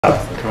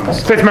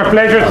So it's my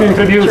pleasure to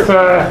introduce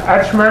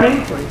Ed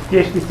Schmerling,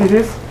 Ph.D.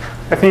 Thesis.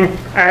 I think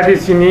Ed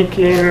is unique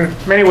in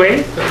many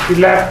ways. He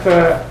left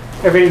a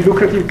very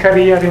lucrative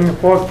career in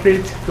Wall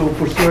Street to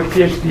pursue a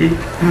Ph.D.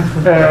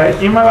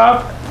 in my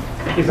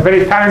lab. He's a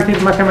very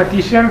talented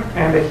mathematician,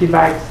 and he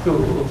likes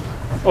to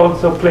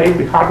also play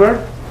with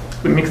hardware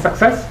with mixed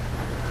success.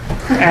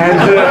 And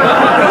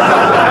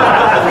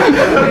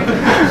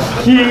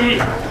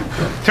he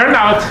turned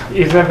out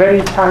is a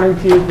very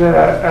talented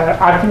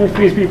ultimate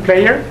frisbee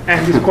player,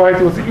 and this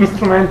quality was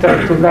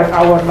instrumental to let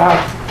our lab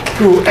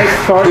to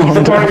score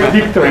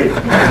victory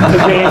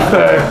against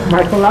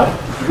Michael lab.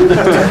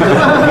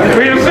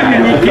 We're also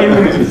unique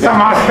in some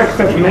aspects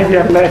that maybe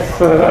are less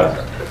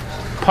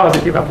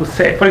positive, I would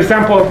say. For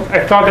example,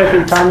 I thought that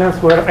the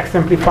Italians were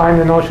exemplifying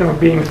the notion of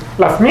being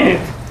last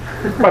minute,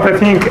 but I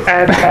think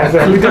Ed has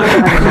a little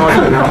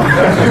notion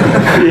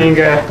of being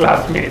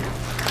last minute.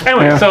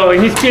 Anyway, so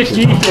in his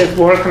PhD, he has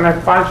worked on a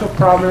bunch of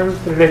problems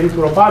related to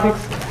robotics,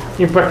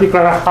 in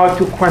particular how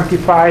to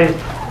quantify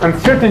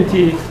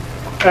uncertainty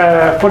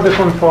for the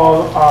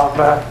control of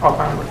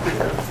animal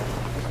systems.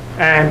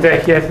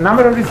 And he has a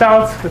number of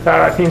results that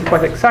are, I think,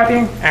 quite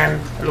exciting, and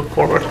I look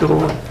forward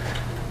to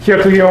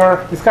hear to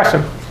your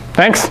discussion.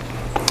 Thanks.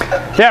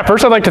 Yeah,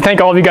 first I'd like to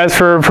thank all of you guys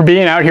for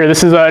being out here.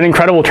 This is an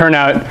incredible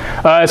turnout,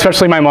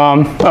 especially my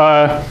mom,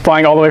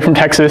 flying all the way from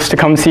Texas to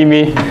come see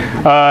me,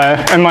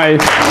 and my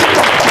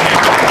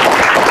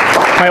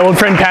old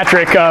friend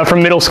Patrick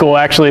from middle school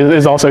actually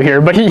is also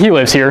here, but he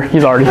lives here.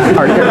 He's already here.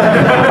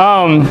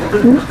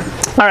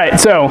 All right,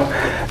 so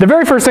the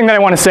very first thing that I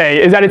want to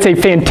say is that it's a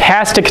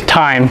fantastic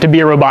time to be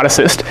a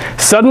roboticist.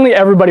 Suddenly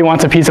everybody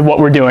wants a piece of what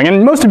we're doing,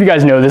 and most of you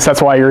guys know this,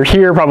 that's why you're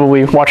here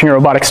probably watching a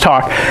robotics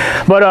talk.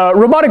 But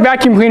robotic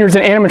vacuum cleaners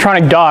and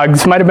animatronic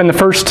dogs might have been the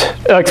first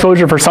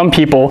exposure for some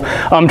people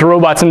to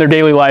robots in their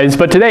daily lives,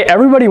 but today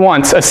everybody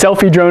wants a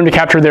selfie drone to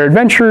capture their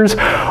adventures,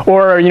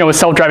 or a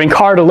self-driving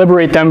car to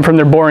liberate them from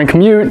their boring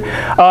commute.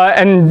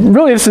 And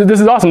really this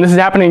is awesome. This is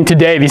happening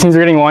today. These things are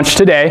getting launched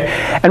today,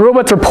 and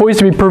robots are poised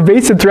to be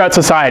pervasive throughout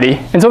society.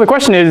 And so the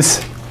question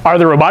is, are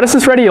the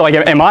roboticists ready? Like,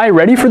 am I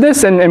ready for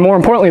this? And more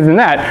importantly than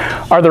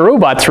that, are the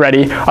robots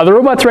ready? Are the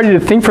robots ready to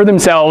think for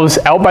themselves,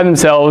 out by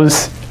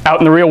themselves, out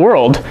in the real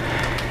world?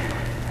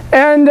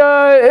 And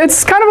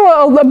it's kind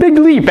of a big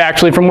leap,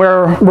 actually, from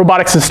where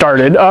robotics has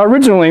started.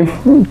 Originally,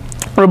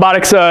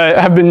 robotics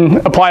have been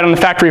applied on the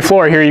factory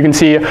floor. Here you can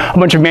see a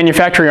bunch of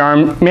manufacturing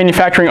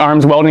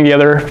arms welding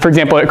together, for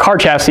example, a car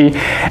chassis.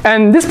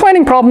 And this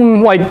planning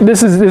problem, like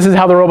this is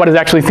how the robot is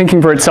actually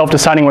thinking for itself,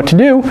 deciding what to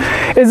do,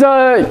 is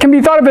can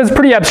be thought of as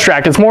pretty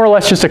abstract. It's more or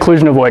less just a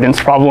collision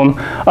avoidance problem.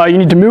 You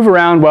need to move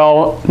around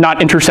while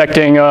not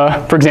intersecting,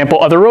 for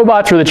example, other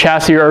robots or the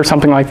chassis or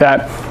something like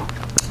that.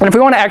 And if we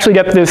want to actually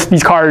get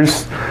these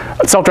cars,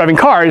 self-driving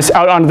cars,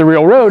 out onto the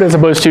real road as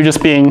opposed to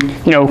just being,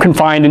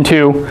 confined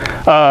into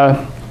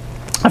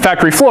a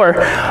factory floor,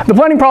 the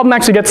planning problem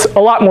actually gets a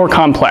lot more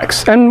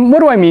complex. And what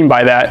do I mean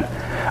by that?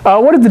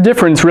 What is the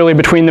difference really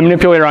between the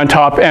manipulator on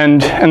top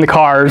and the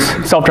cars,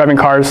 self-driving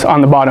cars on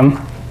the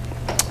bottom?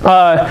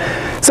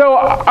 So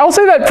I'll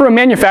say that for a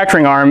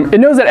manufacturing arm, it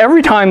knows that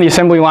every time the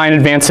assembly line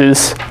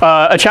advances,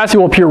 a chassis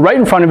will appear right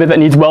in front of it that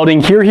needs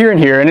welding here, here, and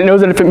here. And it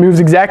knows that if it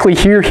moves exactly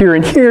here, here,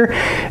 and here,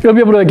 it'll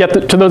be able to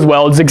get to those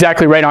welds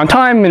exactly right on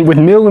time and with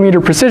millimeter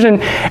precision.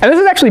 And this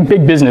is actually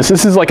big business.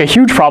 This is like a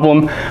huge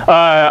problem.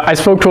 I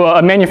spoke to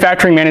a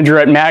manufacturing manager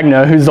at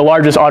Magna, who's the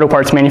largest auto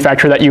parts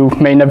manufacturer that you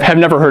may have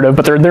never heard of,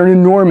 but they're an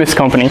enormous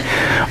company.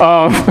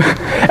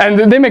 And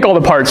they make all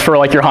the parts for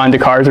like your Honda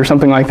cars or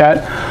something like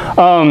that.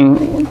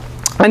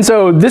 And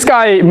so this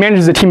guy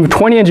manages a team of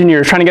 20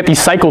 engineers trying to get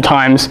these cycle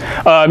times,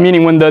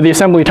 meaning when the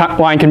assembly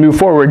line can move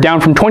forward,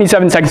 down from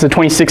 27 seconds to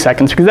 26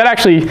 seconds, because that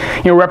actually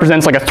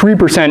represents like a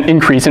 3%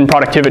 increase in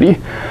productivity.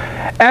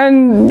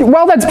 And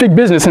while that's big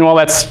business and while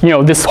that's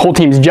this whole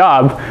team's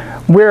job,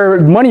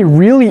 where money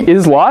really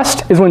is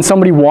lost is when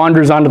somebody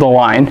wanders onto the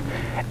line.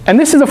 And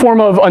this is a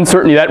form of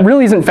uncertainty that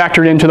really isn't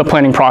factored into the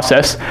planning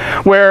process,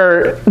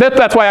 where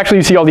that's why actually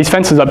you see all these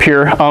fences up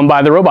here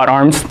by the robot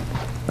arms.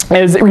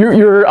 Is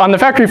you're on the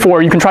factory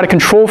floor, you can try to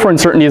control for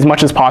uncertainty as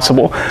much as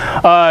possible.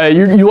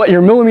 You let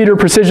your millimeter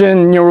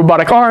precision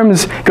robotic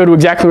arms go to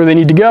exactly where they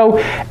need to go,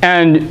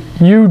 and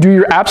you do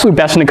your absolute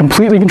best in a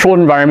completely controlled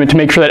environment to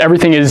make sure that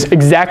everything is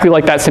exactly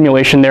like that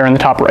simulation there in the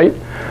top right.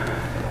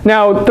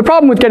 Now, the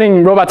problem with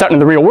getting robots out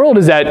into the real world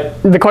is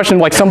that the question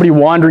of like somebody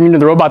wandering into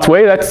the robot's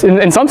way, that's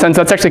in some sense,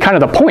 that's actually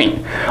kind of the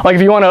point. Like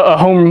if you want a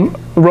home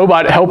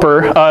robot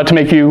helper to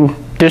make you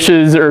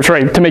dishes, or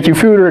sorry, to make you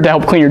food or to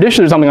help clean your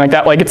dishes or something like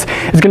that, like it's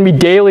going to be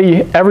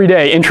daily, every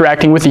day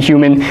interacting with a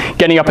human,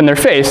 getting up in their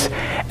face.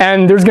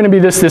 And there's going to be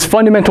this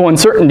fundamental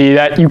uncertainty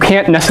that you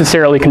can't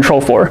necessarily control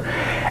for.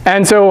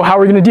 And so how are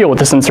we going to deal with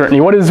this uncertainty?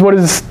 What is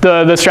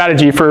the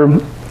strategy for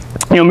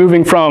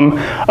moving from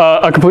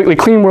a completely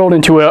clean world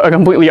into a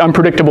completely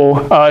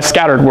unpredictable,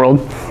 scattered world?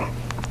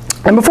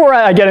 And before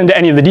I get into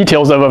any of the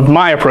details of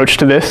my approach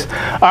to this,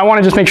 I want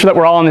to just make sure that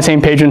we're all on the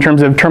same page in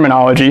terms of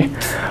terminology.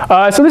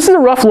 So this is a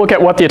rough look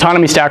at what the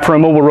autonomy stack for a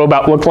mobile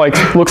robot looks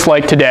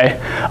like today.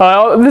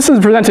 This is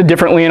presented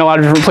differently in a lot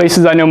of different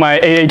places. I know my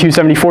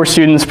AA274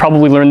 students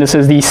probably learned this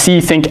as the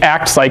See, Think,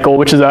 Act cycle,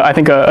 which is, I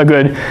think, a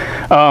good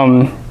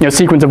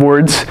sequence of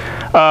words,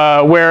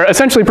 where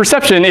essentially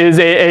perception is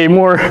a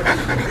more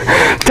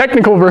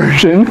technical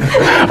version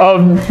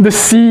of the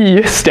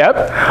See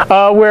step,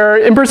 where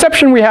in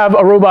perception we have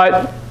a robot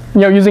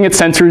using its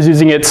sensors,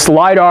 using its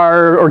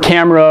LiDAR or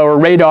camera or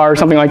radar or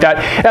something like that.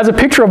 It has a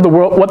picture of the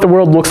world, what the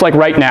world looks like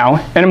right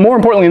now. And more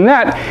importantly than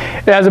that,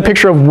 it has a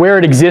picture of where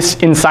it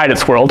exists inside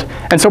its world.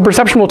 And so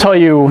perception will tell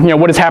you,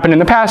 what has happened in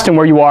the past and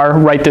where you are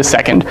right this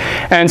second.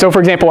 And so for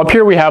example, up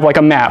here we have like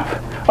a map.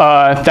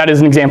 That is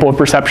an example of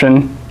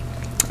perception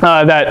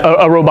that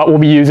a robot will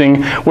be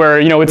using, where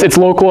its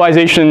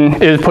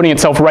localization is putting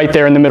itself right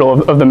there in the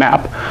middle of the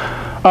map.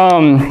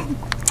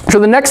 So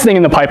the next thing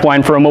in the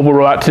pipeline for a mobile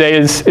robot today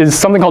is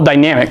something called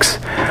dynamics,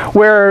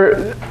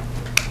 where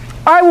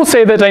I will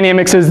say that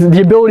dynamics is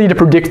the ability to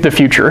predict the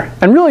future.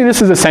 And really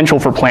this is essential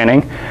for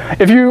planning.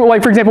 If you,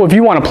 for example, if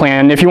you want to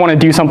plan, if you want to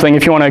do something,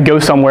 if you want to go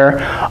somewhere,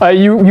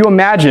 you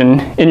imagine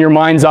in your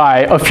mind's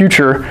eye a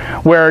future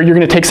where you're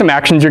going to take some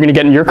actions, you're going to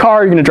get in your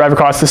car, you're going to drive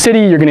across the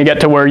city, you're going to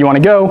get to where you want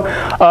to go.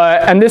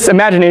 And this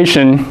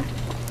imagination,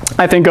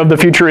 I think, of the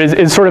future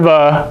is sort of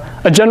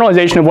a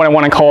generalization of what I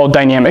want to call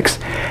dynamics.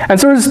 And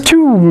so there's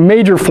two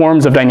major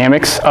forms of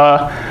dynamics.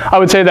 I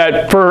would say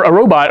that for a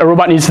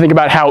robot needs to think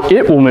about how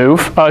it will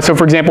move. So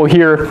for example,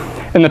 here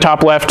in the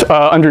top left,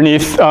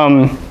 underneath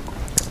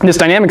this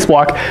dynamics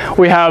block,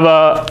 we have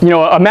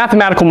a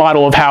mathematical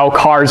model of how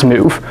cars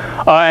move.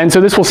 And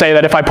so this will say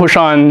that if I push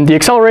on the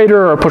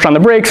accelerator or push on the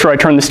brakes or I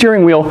turn the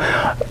steering wheel,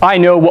 I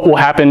know what will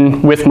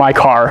happen with my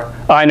car.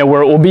 I know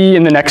where it will be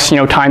in the next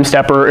time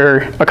step or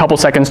a couple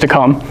seconds to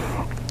come.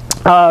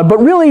 But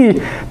really,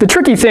 the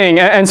tricky thing,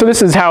 and so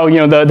this is how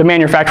the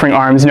manufacturing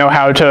arms know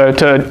how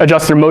to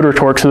adjust their motor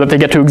torque so that they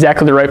get to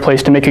exactly the right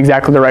place to make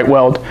exactly the right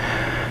weld.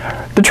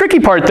 The tricky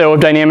part, though, of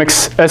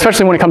dynamics,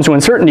 especially when it comes to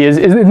uncertainty, is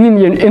in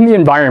the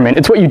environment.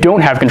 It's what you don't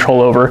have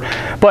control over.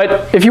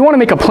 But if you want to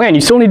make a plan,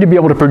 you still need to be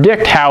able to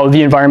predict how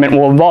the environment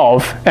will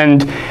evolve.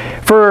 And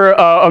for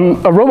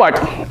a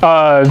robot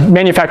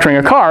manufacturing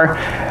a car,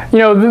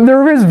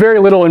 there is very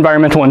little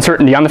environmental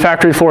uncertainty. On the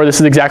factory floor,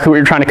 this is exactly what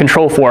you're trying to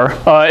control for.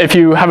 If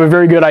you have a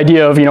very good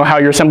idea of how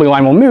your assembly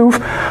line will move,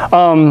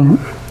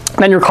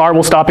 then your car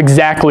will stop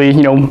exactly,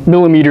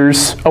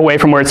 millimeters away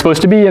from where it's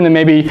supposed to be, and then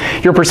maybe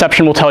your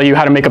perception will tell you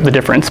how to make up the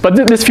difference. But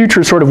this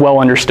future is sort of well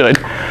understood.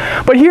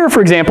 But here,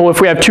 for example,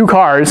 if we have two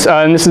cars,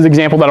 and this is an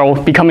example that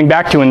I'll be coming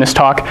back to in this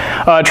talk,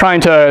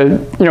 trying to,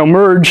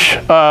 merge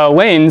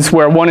lanes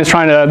where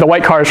the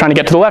white car is trying to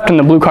get to the left and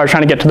the blue car is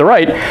trying to get to the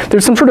right,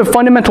 there's some sort of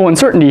fundamental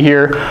uncertainty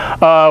here,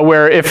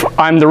 where if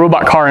I'm the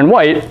robot car in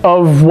white,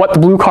 of what the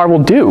blue car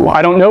will do.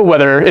 I don't know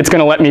whether it's going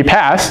to let me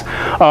pass,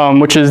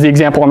 which is the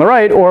example on the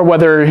right, or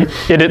whether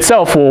it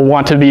itself will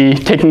want to be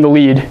taking the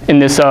lead in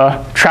this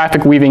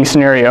traffic weaving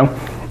scenario.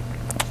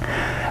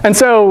 And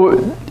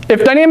so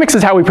if dynamics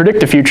is how we predict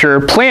the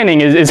future,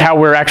 planning is how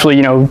we're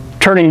actually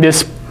turning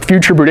this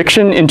future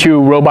prediction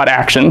into robot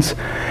actions.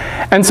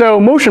 And so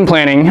motion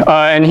planning,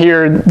 and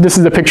here this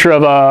is a picture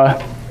of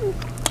a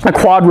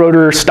quad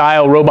rotor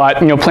style robot,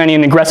 planning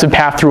an aggressive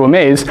path through a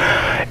maze.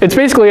 It's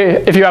basically,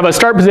 if you have a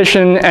start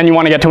position and you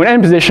want to get to an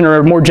end position,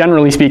 or more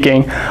generally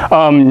speaking,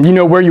 you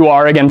know where you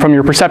are, again, from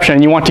your perception,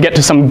 and you want to get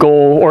to some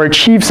goal or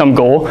achieve some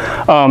goal,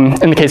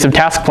 in the case of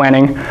task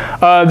planning,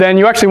 then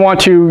you actually want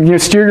to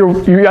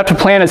you have to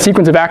plan a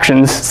sequence of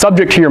actions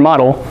subject to your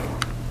model,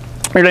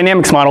 your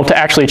dynamics model, to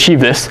actually achieve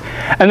this.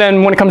 And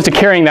then when it comes to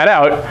carrying that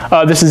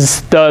out, this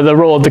is the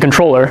role of the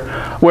controller,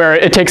 where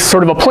it takes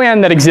sort of a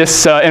plan that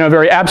exists in a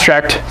very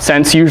abstract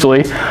sense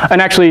usually,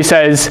 and actually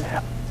says,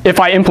 if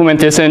I implement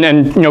this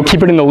and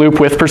keep it in the loop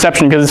with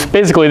perception, because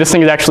basically this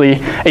thing is actually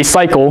a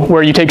cycle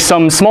where you take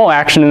some small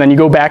action and then you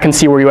go back and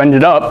see where you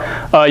ended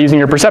up using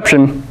your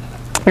perception,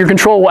 your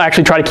control will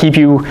actually try to keep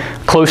you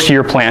close to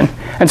your plan.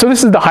 And so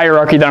this is the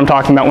hierarchy that I'm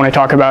talking about when I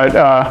talk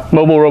about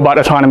mobile robot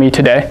autonomy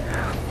today.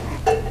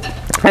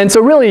 And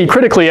so really,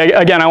 critically,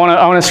 again, I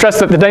want to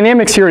stress that the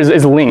dynamics here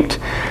is linked.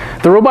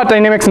 The robot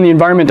dynamics and the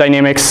environment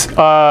dynamics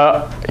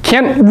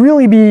can't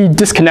really be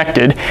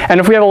disconnected. And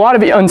if we have a lot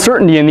of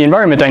uncertainty in the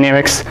environment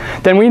dynamics,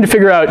 then we need to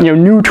figure out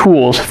new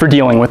tools for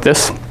dealing with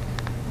this.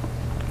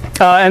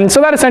 And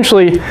so that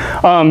essentially,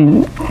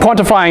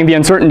 quantifying the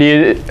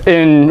uncertainty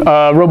in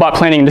robot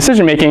planning and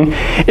decision making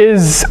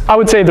is, I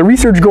would say, the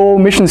research goal,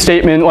 mission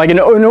statement, like an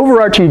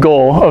overarching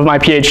goal of my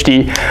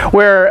PhD,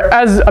 where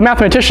as a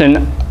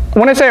mathematician,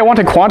 when I say I want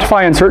to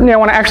quantify uncertainty, I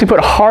want to actually put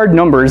hard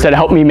numbers that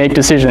help me make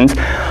decisions.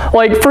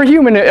 Like for a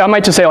human, I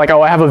might just say like,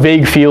 oh, I have a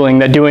vague feeling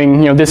that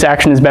doing this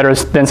action is better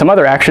than some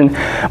other action.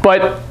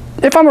 But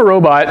if I'm a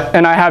robot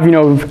and I have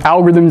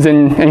algorithms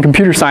and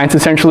computer science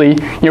essentially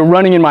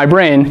running in my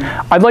brain,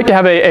 I'd like to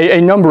have a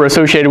number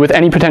associated with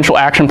any potential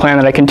action plan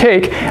that I can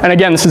take. And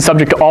again, this is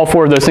subject to all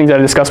 4 of those things that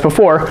I discussed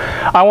before.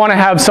 I want to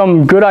have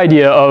some good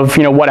idea of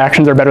what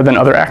actions are better than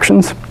other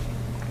actions.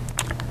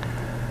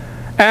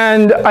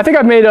 And I think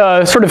I've made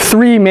sort of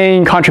 3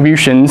 main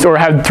contributions, or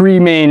had 3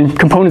 main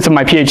components of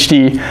my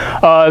PhD,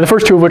 the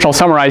first 2 of which I'll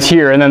summarize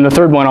here, and then the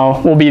third one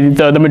will be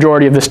the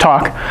majority of this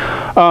talk.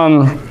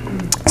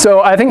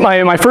 So I think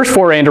my first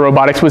foray into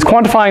robotics was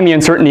quantifying the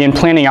uncertainty in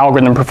planning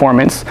algorithm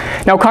performance.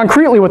 Now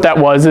concretely what that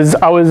was is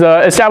I was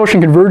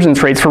establishing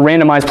convergence rates for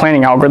randomized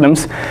planning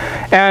algorithms.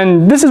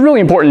 And this is really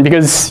important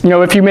because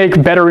if you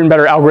make better and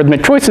better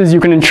algorithmic choices, you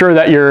can ensure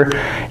that your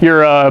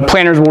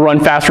planners will run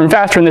faster and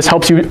faster, and this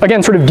helps you,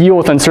 again, sort of deal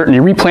with uncertainty.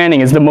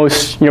 Replanning is the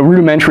most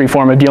rudimentary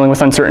form of dealing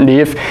with uncertainty.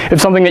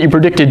 If something that you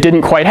predicted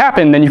didn't quite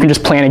happen, then you can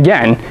just plan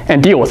again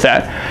and deal with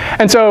that.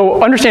 And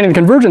so understanding the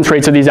convergence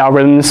rates of these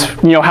algorithms,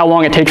 how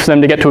long it takes for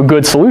them to get to a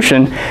good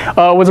solution,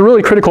 was a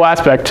really critical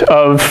aspect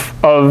of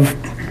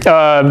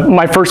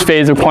my first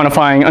phase of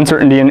quantifying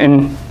uncertainty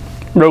in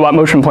robot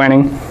motion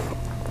planning.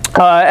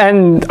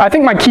 And I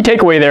think my key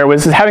takeaway there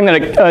was having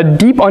a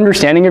deep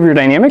understanding of your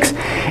dynamics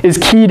is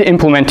key to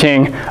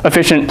implementing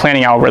efficient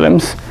planning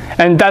algorithms.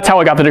 And that's how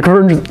I got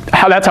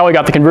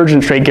the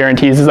convergence rate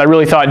guarantees, is I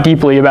really thought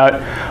deeply about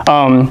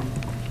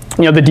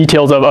the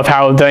details of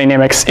how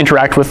dynamics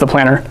interact with the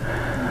planner.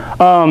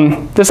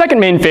 The second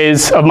main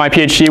phase of my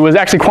PhD was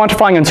actually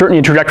quantifying uncertainty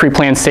and trajectory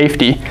plan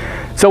safety.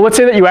 So let's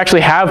say that you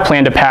actually have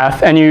planned a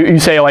path, and you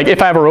say, like,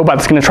 if I have a robot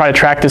that's going to try to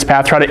track this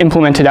path, try to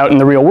implement it out in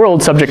the real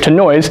world subject to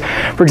noise.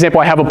 For example,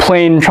 I have a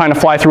plane trying to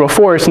fly through a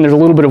forest, and there's a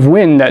little bit of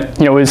wind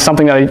that is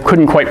something that I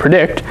couldn't quite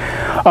predict.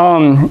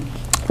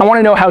 I want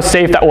to know how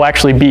safe that will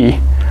actually be.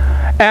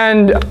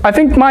 And I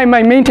think my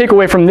main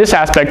takeaway from this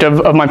aspect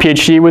of my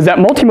PhD was that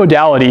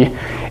multimodality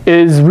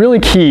is really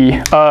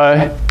key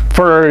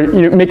for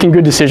making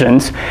good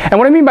decisions. And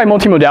what I mean by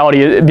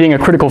multimodality being a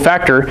critical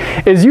factor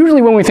is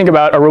usually when we think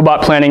about a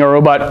robot planning or a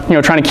robot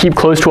trying to keep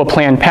close to a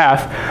planned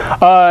path,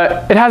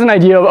 it has an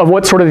idea of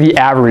what sort of the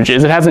average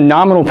is. It has a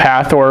nominal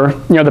path, or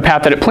the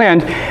path that it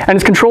planned, and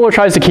its controller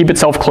tries to keep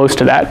itself close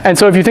to that. And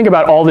so if you think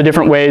about all the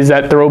different ways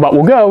that the robot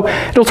will go,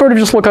 it'll sort of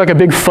just look like a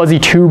big fuzzy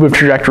tube of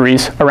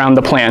trajectories around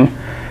the plan.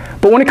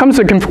 But when it comes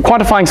to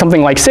quantifying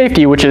something like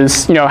safety, which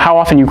is how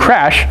often you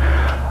crash,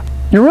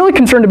 you're really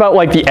concerned about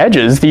like the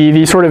edges,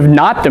 the sort of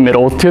not the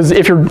middle, because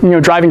if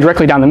you're driving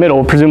directly down the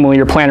middle, presumably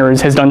your planner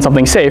has done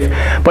something safe.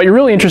 But you're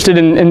really interested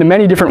in the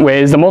many different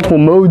ways, the multiple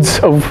modes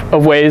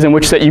of ways in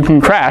which that you can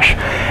crash.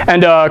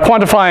 And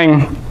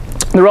quantifying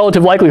the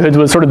relative likelihoods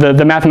was sort of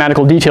the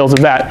mathematical details of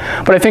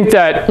that. But I think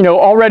that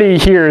already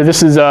here,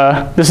 this is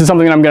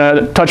something that I'm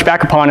going to touch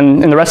back upon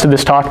in the rest of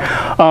this talk.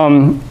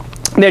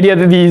 The idea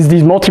that these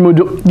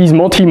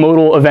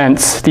multimodal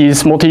events,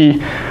 these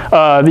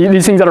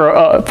things that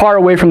are far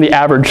away from the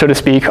average, so to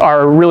speak,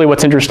 are really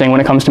what's interesting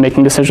when it comes to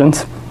making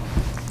decisions.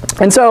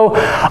 And so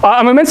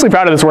I'm immensely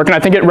proud of this work, and I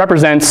think it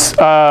represents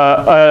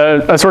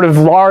a sort of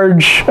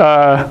large,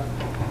 I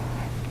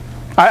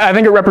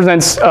think it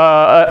represents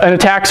an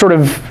attack sort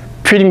of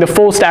treating the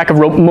full stack of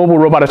mobile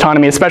robot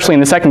autonomy, especially in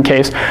the second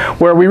case,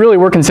 where we really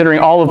were considering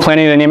all of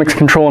planning, dynamics,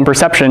 control, and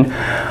perception.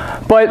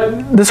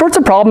 But the sorts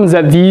of problems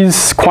that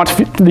these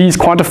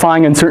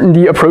quantifying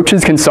uncertainty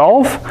approaches can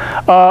solve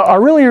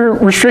are really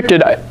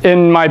restricted,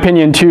 in my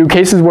opinion, to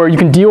cases where you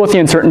can deal with the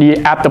uncertainty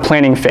at the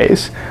planning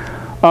phase.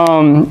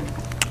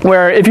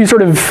 Where if you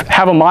sort of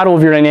have a model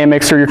of your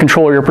dynamics or your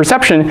control or your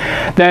perception,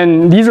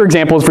 then these are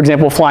examples, for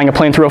example, flying a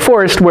plane through a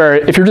forest, where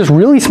if you're just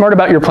really smart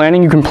about your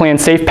planning, you can plan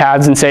safe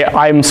paths and say,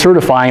 I'm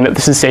certifying that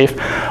this is safe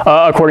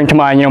according to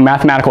my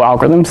mathematical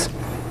algorithms.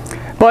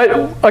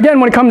 But again,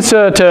 when it comes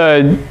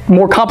to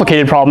more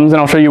complicated problems, and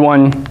I'll show you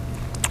one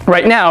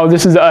right now,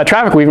 this is a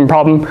traffic weaving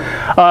problem,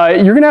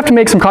 you're going to have to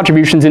make some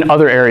contributions in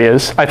other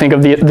areas, I think,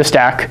 of the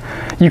stack.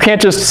 You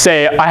can't just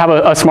say, I have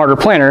a smarter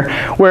planner,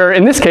 where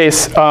in this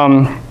case,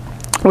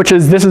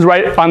 this is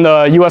right on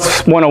the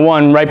US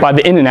 101, right by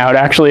the In-N-Out,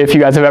 actually, if you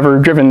guys have ever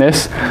driven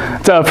this.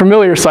 It's a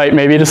familiar sight,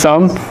 maybe, to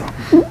some.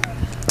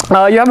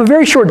 You have a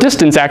very short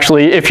distance,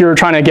 actually, if you're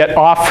trying to get get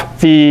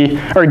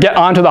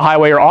onto the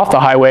highway or off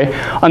the highway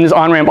on this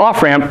on-ramp,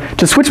 off-ramp,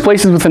 to switch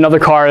places with another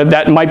car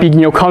that might be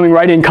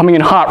coming in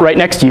hot right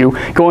next to you,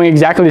 going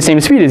exactly the same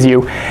speed as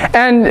you.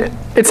 And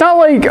it's not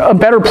like a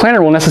better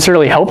planner will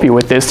necessarily help you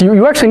with this.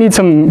 You actually need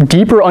some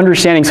deeper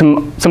understanding,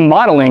 some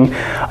modeling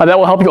that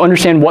will help you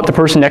understand what the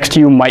person next to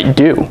you might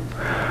do.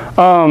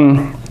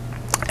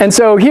 And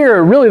so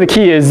here, really the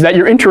key is that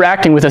you're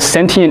interacting with a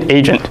sentient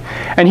agent.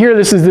 And here,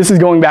 this is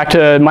going back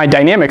to my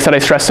dynamics that I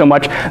stress so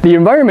much. The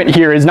environment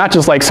here is not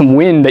just like some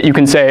wind that you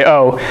can say,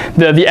 oh,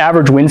 the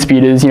average wind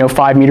speed is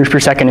 5 meters per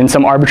second in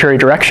some arbitrary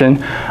direction.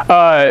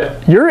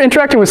 You're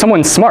interacting with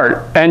someone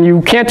smart, and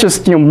you can't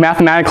just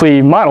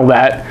mathematically model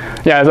that.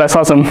 Yeah, I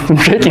saw some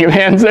shaking of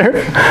hands there.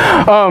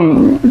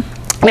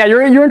 yeah,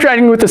 you're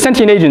interacting with the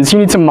sentient agents. You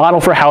need some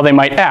model for how they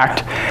might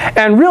act.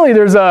 And really,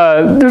 there's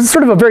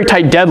sort of a very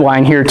tight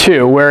deadline here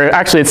too, where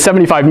actually it's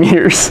 75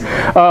 meters,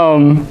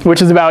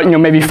 which is about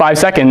maybe 5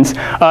 seconds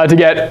to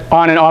get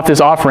on and off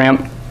this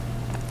off-ramp,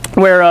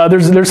 where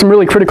there's some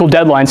really critical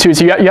deadlines too,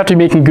 so you have to be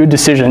making good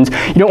decisions.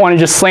 You don't want to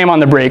just slam on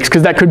the brakes,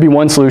 because that could be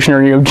one solution,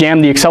 or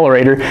jam the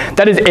accelerator.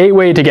 That is a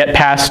way to get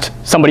past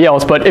somebody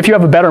else, but if you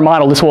have a better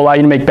model, this will allow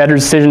you to make better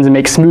decisions and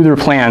make smoother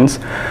plans.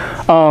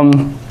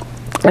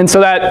 And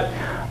so that,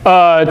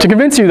 to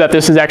convince you that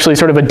this is actually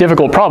sort of a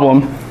difficult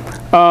problem,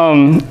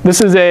 this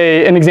is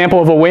an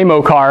example of a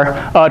Waymo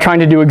car trying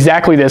to do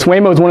exactly this.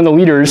 Waymo is one of the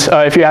leaders,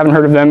 if you haven't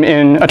heard of them,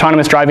 in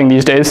autonomous driving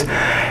these days.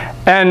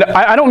 And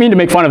I don't mean to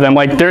make fun of them.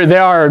 Like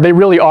they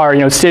really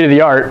are, state of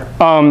the art.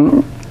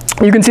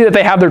 You can see that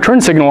they have their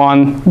turn signal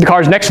on. The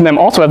cars next to them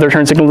also have their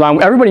turn signals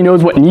on. Everybody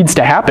knows what needs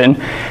to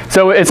happen.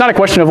 So it's not a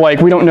question of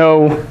like we don't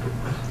know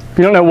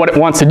what it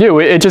wants to do.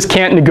 It just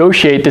can't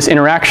negotiate this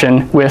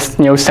interaction with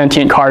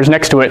sentient cars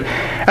next to it.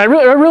 And I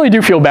really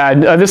do feel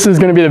bad. This is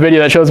going to be the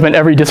video that shows up in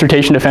every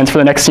dissertation defense for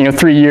the next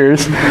 3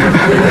 years.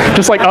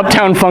 Just like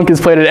Uptown Funk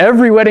is played at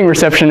every wedding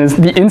reception. Is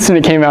the instant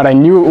it came out, I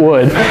knew it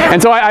would.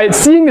 And so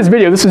seeing this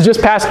video, this was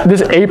just past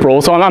this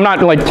April, so I'm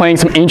not like playing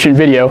some ancient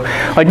video.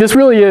 Like this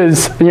really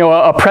is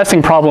a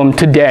pressing problem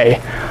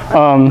today.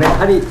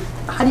 How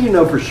do you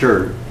know for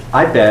sure?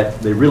 I bet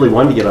they really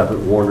wanted to get up at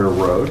Warner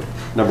Road,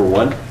 number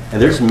one.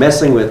 And they're just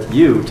messing with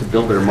you to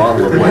build their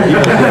model of what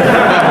people do.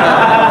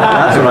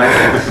 That's what I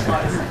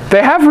think.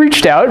 They have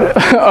reached out.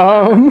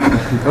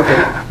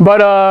 Okay.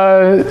 But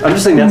I'm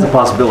just saying that's a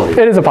possibility.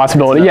 It is a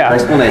possibility, yeah.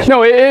 Explanation.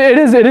 No, it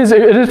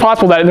is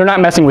possible that they're not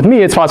messing with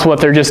me. It's possible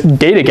that they're just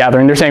data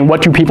gathering. They're saying,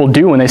 what do people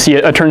do when they see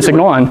a turn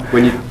signal on?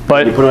 When you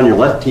put on your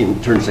left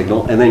turn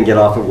signal and then get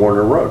off at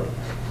Warner Road.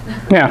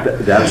 Yeah.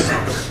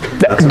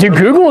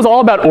 Google is all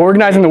about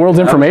organizing the world's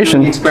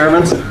information.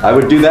 Experiments. I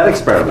would do that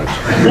experiment.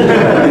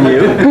 And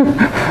you?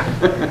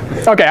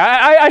 Okay,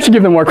 I should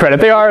give them more credit.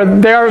 They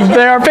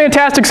are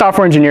fantastic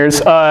software engineers.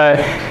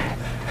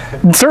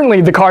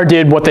 Certainly, the car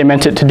did what they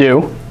meant it to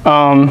do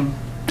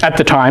at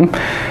the time.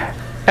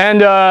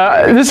 And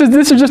this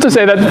is just to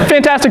say that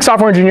fantastic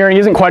software engineering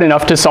isn't quite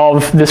enough to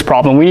solve this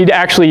problem. We need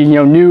actually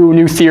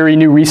new theory,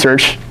 new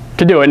research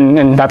to do it,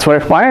 and that's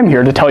why I'm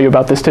here to tell you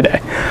about this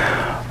today.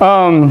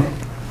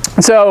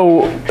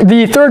 So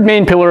the third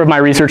main pillar of my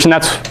research, and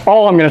that's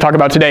all I'm going to talk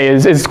about today,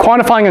 is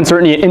quantifying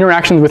uncertainty in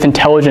interactions with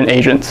intelligent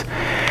agents.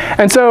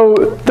 And so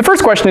the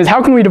first question is,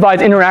 how can we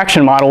devise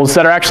interaction models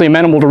that are actually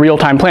amenable to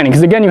real-time planning?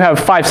 Because again, you have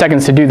 5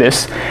 seconds to do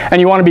this,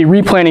 and you want to be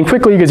replanning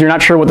quickly because you're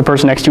not sure what the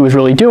person next to you is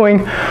really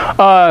doing.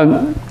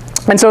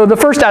 And so the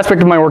first aspect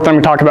of my work that I'm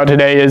going to talk about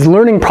today is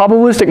learning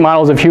probabilistic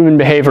models of human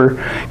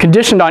behavior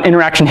conditioned on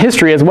interaction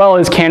history as well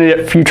as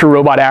candidate future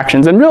robot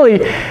actions. And really,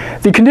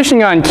 the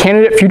conditioning on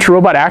candidate future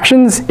robot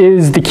actions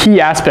is the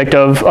key aspect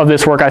of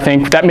this work, I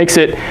think. That makes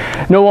it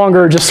no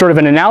longer just sort of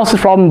an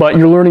analysis problem, but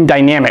you're learning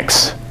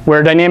dynamics,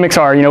 where dynamics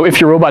are, if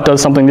your robot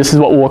does something, this is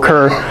what will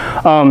occur.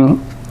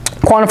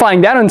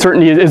 Quantifying that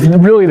uncertainty is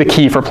really the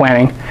key for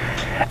planning.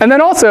 And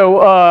then also,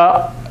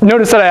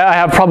 notice that I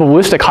have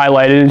probabilistic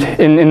highlighted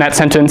in that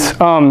sentence.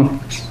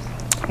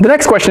 The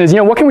next question is,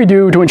 what can we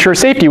do to ensure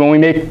safety when we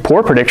make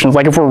poor predictions?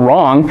 Like if we're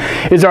wrong,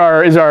 is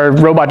our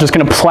robot just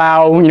going to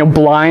plow,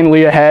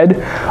 blindly ahead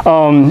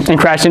and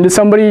crash into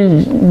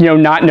somebody,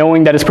 not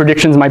knowing that its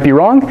predictions might be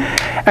wrong?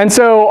 And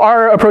so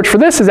our approach for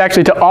this is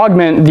actually to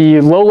augment the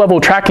low-level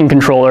tracking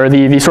controller,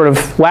 the sort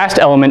of last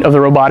element of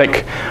the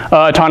robotic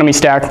autonomy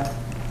stack,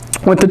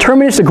 with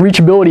deterministic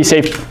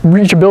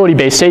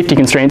reachability-based safety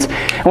constraints.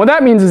 And what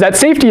that means is that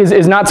safety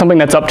is not something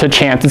that's up to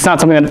chance. It's not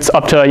something that's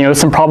up to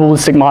some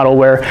probabilistic model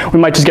where we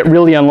might just get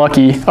really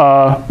unlucky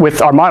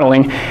with our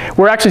modeling.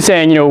 We're actually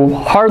saying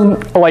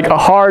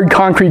hard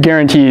concrete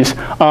guarantees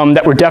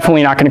that we're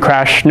definitely not going to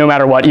crash no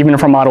matter what, even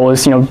if our model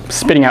is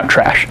spitting out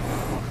trash.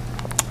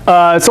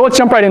 So let's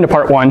jump right into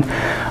part one,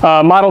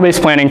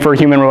 model-based planning for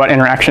human-robot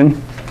interaction.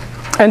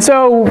 And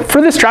so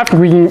for this traffic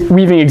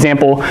weaving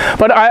example,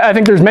 but I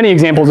think there's many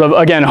examples of,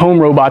 again, home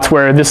robots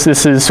where this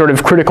is sort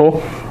of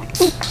critical.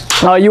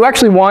 You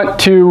actually want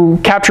to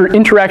capture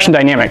interaction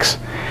dynamics.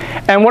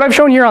 And what I've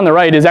shown here on the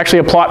right is actually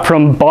a plot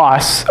from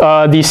BOSS,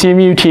 the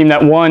CMU team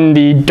that won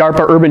the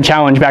DARPA Urban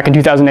Challenge back in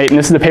 2008, and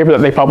this is the paper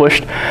that they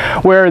published,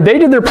 where they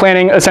did their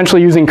planning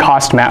essentially using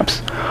cost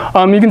maps.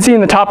 You can see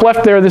in the top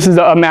left there, this is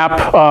a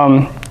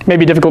map,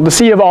 maybe difficult to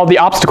see, of all the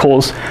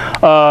obstacles,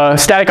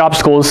 static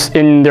obstacles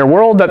in their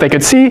world that they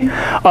could see.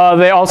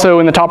 They also,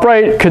 in the top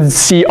right, could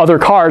see other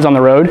cars on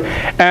the road.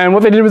 And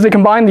what they did was they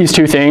combined these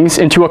two things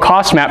into a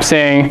cost map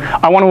saying,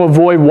 I want to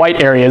avoid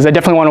white areas. I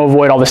definitely want to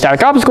avoid all the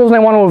static obstacles, and I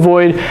want to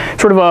avoid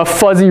sort of a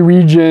fuzzy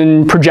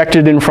region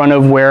projected in front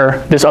of where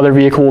this other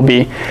vehicle will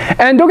be.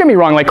 And don't get me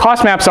wrong, like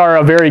cost maps are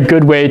a very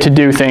good way to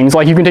do things.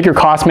 Like you can take your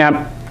cost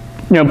map,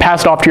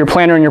 pass it off to your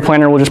planner, and your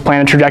planner will just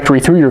plan a trajectory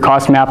through your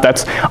cost map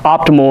that's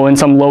optimal in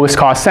some lowest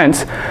cost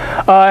sense.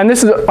 And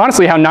this is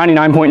honestly how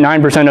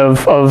 99.9%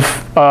 of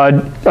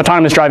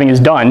autonomous driving is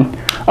done.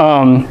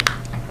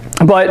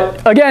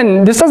 But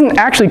again, this doesn't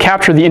actually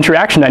capture the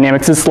interaction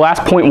dynamics, this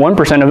last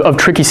 0.1% of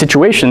tricky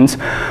situations,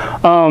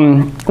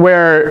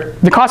 where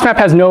the cost map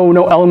has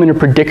no element of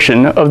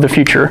prediction of the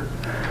future,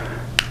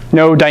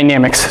 no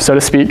dynamics, so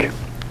to speak.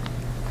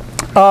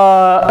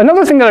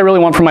 Another thing that I really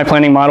want from my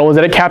planning model is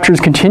that it captures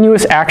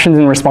continuous actions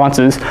and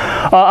responses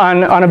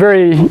on a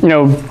very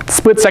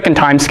split-second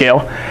time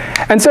scale.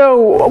 And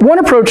so one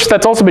approach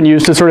that's also been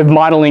used to sort of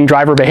modeling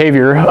driver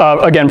behavior,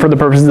 again for the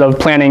purposes of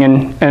planning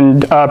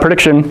and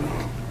prediction,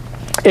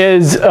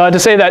 is to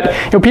say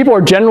that people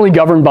are generally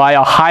governed by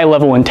a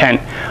high-level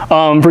intent.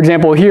 For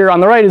example, here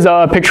on the right is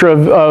a picture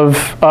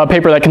of a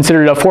paper that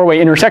considered a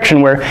four-way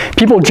intersection where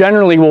people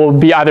generally will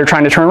be either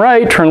trying to turn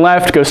right, turn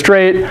left, go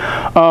straight.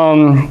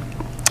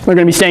 They're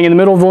going to be staying in the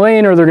middle of the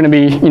lane, or they're going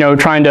to be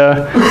trying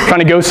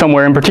to go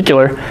somewhere in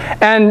particular.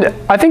 And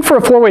I think for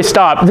a four-way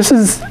stop, this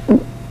is,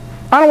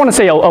 I don't want to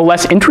say a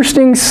less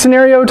interesting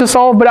scenario to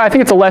solve, but I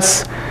think it's a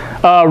less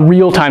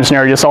real-time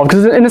scenario to solve,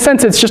 because in a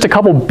sense it's just a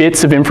couple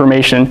bits of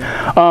information.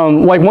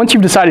 Like once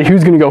you've decided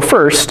who's going to go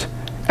first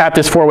at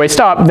this four-way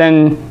stop,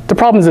 then the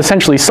problem is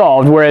essentially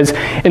solved. Whereas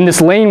in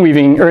this lane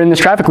weaving, or in this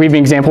traffic weaving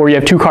example where you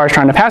have two cars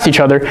trying to pass each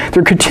other,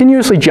 they're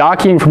continuously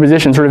jockeying for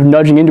position, sort of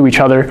nudging into each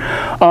other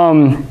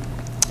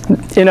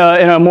in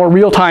a more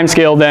real-time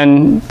scale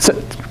than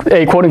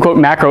a quote-unquote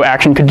macro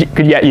action could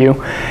get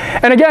you.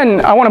 And again,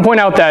 I want to point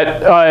out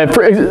that,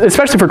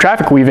 especially for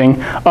traffic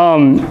weaving,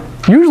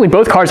 usually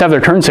both cars have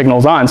their turn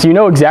signals on, so you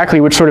know exactly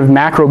which sort of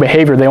macro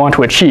behavior they want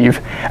to achieve.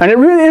 And it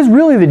really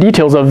is the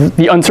details of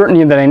the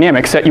uncertainty and the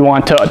dynamics that you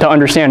want to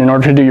understand in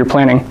order to do your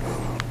planning.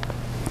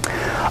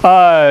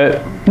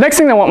 Next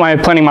thing I want my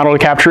planning model to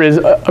capture is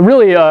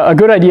really a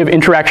good idea of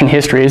interaction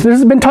histories.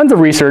 There's been tons of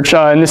research,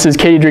 and this is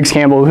Katie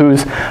Driggs-Campbell,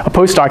 who's a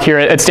postdoc here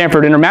at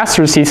Stanford, in her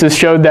master's thesis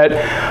showed that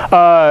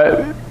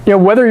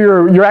whether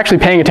you're actually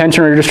paying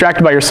attention or you're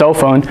distracted by your cell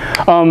phone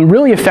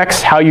really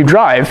affects how you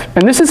drive.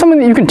 And this is something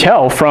that you can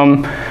tell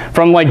from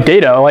like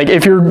data. Like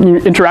if you're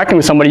interacting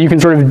with somebody, you can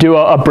sort of do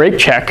a brake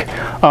check.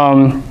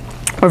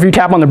 Or if you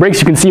tap on the brakes,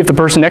 you can see if the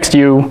person next to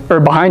you or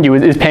behind you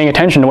is paying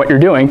attention to what you're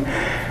doing.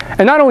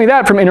 And not only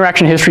that, from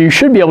interaction history, you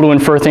should be able to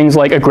infer things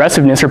like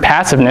aggressiveness or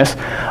passiveness.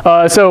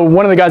 So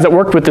one of the guys that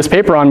worked with this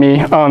paper on me,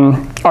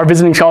 our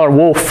visiting scholar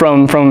Wolf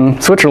from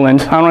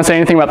Switzerland, I don't want to say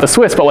anything about the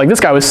Swiss, but like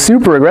this guy was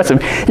super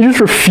aggressive. He just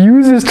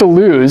refuses to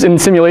lose in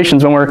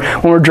simulations when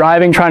we're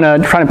driving, trying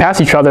to pass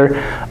each other.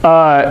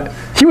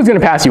 He was going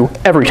to pass you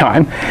every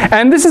time.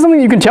 And this is something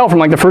you can tell from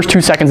like the first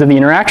 2 seconds of the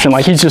interaction,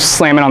 like he's just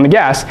slamming on the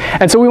gas.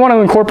 And so we want to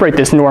incorporate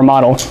this into our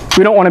model.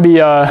 We don't want to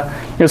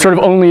be sort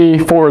of only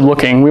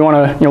forward-looking. We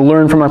want to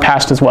learn from our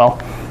past as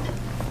well.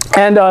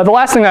 And the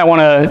last thing that I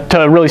want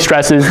to really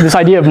stress is this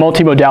idea of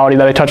multimodality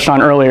that I touched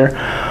on earlier,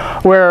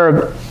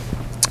 where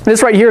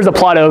this right here is a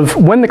plot of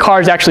when the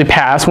cars actually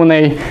pass, when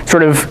they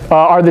sort of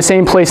are the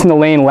same place in the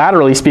lane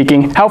laterally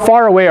speaking, how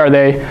far away are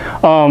they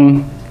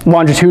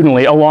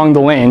longitudinally along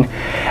the lane.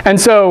 And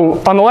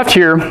so on the left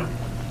here,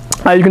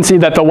 you can see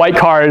that the white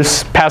car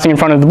is passing in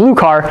front of the blue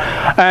car,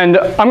 and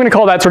I'm going to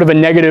call that sort of a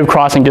negative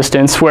crossing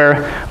distance,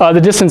 where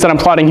the distance that I'm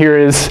plotting here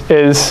is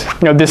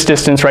this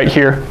distance right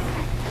here.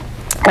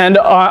 And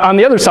on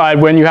the other side,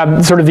 when you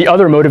have sort of the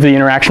other mode of the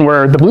interaction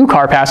where the blue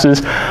car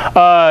passes,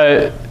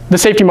 the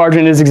safety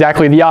margin is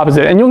exactly the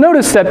opposite. And you'll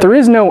notice that there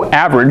is no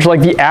average.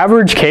 Like the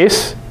average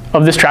case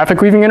of this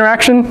traffic weaving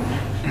interaction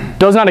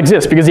does not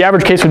exist, because the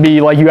average case would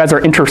be like you guys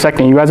are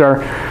intersecting, you guys are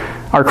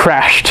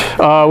crashed,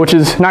 which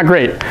is not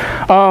great.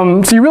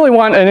 So you really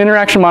want an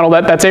interaction model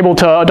that's able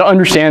to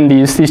understand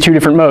these two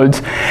different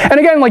modes. And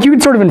again, like you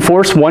could sort of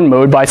enforce one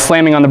mode by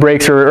slamming on the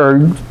brakes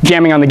or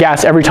jamming on the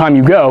gas every time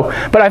you go.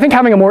 But I think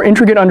having a more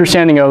intricate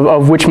understanding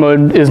of which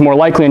mode is more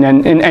likely in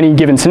any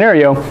given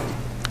scenario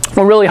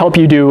will really help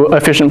you do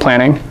efficient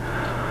planning.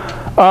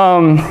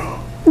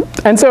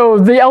 And so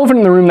the elephant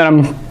in the room that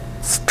I'm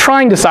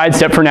trying to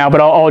sidestep for now,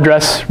 but I'll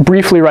address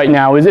briefly right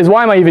now, is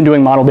why am I even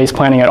doing model-based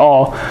planning at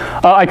all?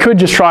 I could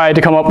just try to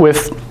come up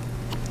with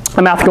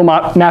a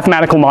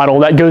mathematical model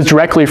that goes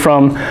directly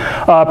from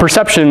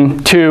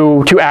perception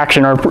to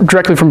action, or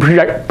directly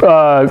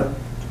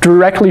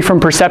from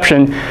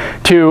perception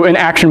to an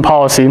action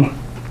policy.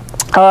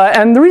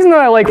 And the reason that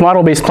I like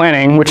model-based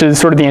planning, which is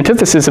sort of the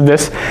antithesis of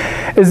this,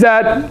 is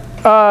that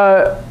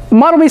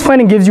model-based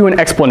planning gives you an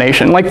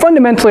explanation. Like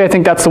fundamentally, I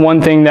think that's the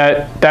one thing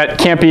that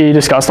can't be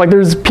discussed. Like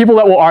there's people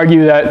that will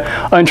argue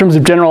that in terms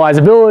of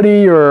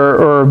generalizability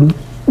or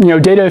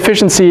data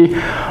efficiency,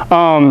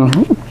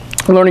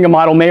 learning a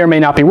model may or may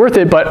not be worth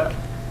it. But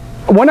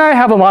when I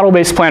have a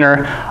model-based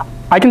planner,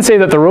 I can say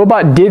that the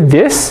robot did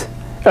this.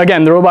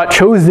 Again, the robot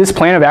chose this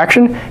plan of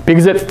action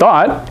because it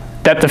thought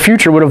that the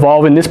future would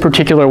evolve in this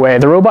particular way.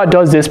 The robot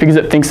does this because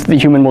it thinks that the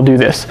human will do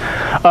this.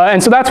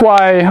 And so that's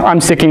why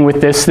I'm sticking with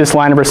this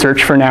line of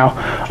research for now,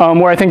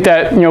 where I think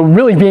that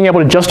really being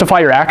able to justify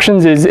your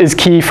actions is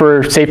key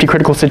for safety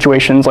critical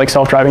situations like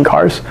self-driving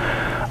cars.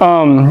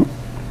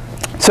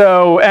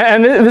 So,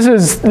 and this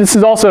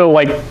is also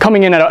like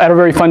coming in at a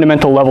very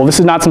fundamental level. This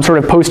is not some sort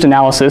of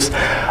post-analysis.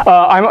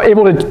 I'm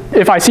able to,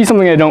 if I see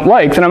something I don't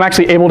like, then I'm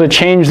actually able to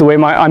change the way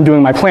I'm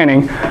doing my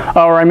planning,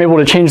 or I'm able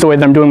to change the way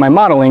that I'm doing my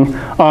modeling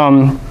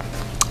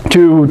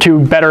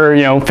to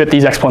better, fit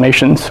these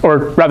explanations,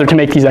 or rather to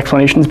make these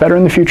explanations better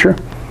in the future.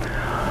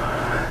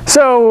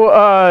 So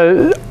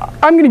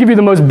I'm going to give you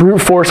the most brute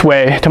force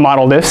way to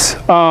model this.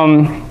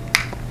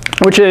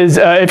 Which is,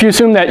 if you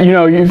assume that,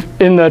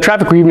 in the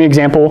traffic readme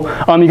example,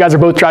 you guys are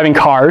both driving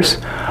cars,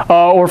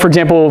 or for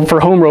example, for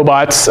home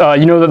robots,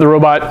 you know that the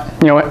robot,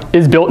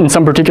 is built in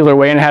some particular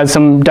way and has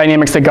some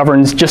dynamics that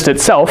governs just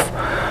itself.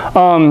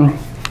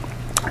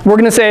 We're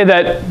going to say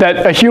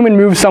that a human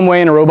moves some way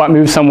and a robot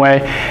moves some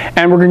way,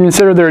 and we're going to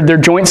consider their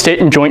joint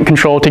state and joint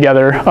control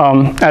together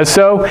as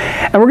so.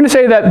 And we're going to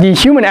say that the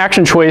human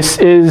action choice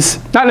is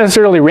not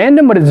necessarily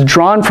random, but it's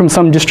drawn from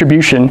some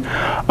distribution.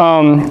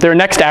 Their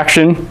next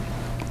action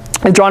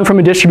is drawn from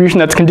a distribution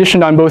that's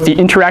conditioned on both the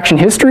interaction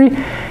history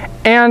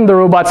and the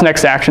robot's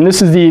next action. This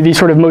is the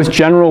sort of most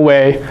general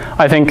way,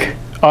 I think,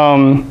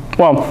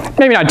 well,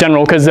 maybe not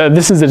general, because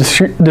this is a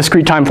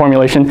discrete time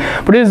formulation,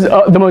 but it is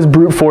the most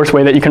brute force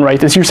way that you can write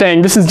this. You're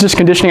saying this is just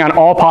conditioning on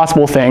all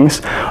possible things,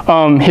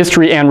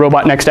 history and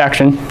robot next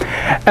action.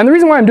 And the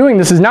reason why I'm doing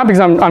this is not because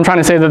I'm trying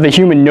to say that the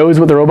human knows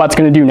what the robot's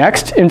going to do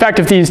next. In fact,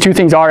 if these two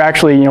things are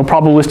actually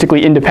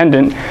probabilistically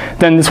independent,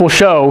 then this will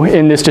show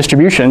in this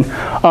distribution.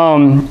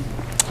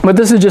 But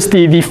this is just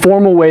the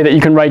formal way that you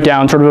can write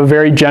down sort of a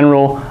very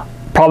general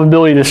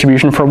probability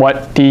distribution for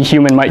what the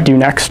human might do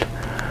next.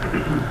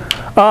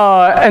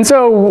 And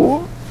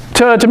so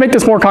to make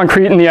this more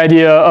concrete in the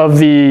idea of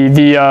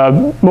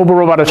the mobile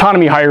robot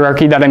autonomy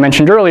hierarchy that I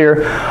mentioned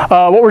earlier,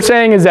 what we're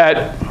saying is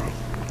that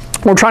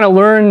we're trying to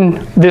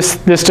learn this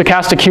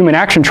stochastic human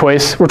action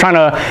choice. We're trying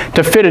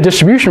to fit a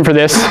distribution for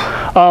this,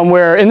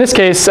 where in this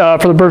case,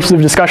 for the purposes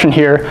of discussion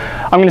here,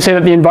 I'm going to say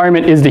that the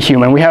environment is the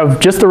human. We have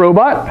just the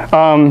robot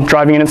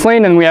driving in its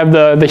lane, and we have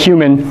the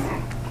human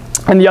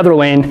in the other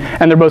lane,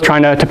 and they're both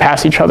trying to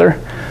pass each other.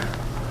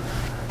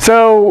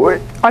 So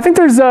I think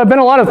there's been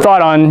a lot of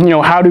thought on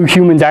how do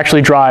humans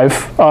actually drive.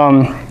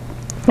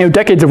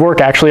 Decades of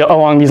work actually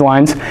along these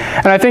lines.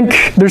 And I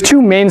think there's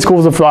two main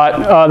schools of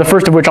thought, the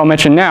first of which I'll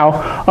mention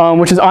now,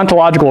 which is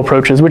ontological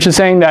approaches, which is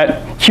saying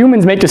that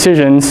humans make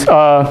decisions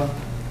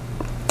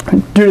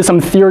due to some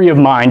theory of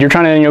mind. You're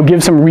trying to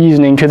give some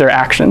reasoning to their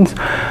actions.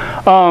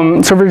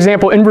 So for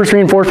example, inverse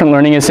reinforcement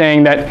learning is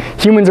saying that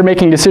humans are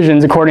making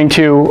decisions according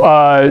to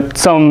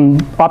some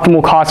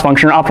optimal cost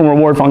function or optimal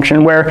reward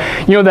function, where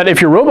that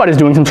if your robot is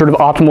doing some sort of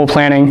optimal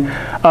planning,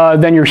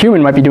 then your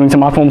human might be doing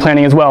some optimal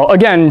planning as well.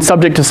 Again,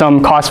 subject to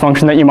some cost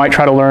function that you might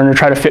try to learn or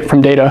try to fit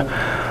from data.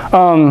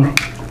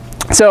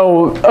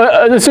 So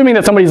assuming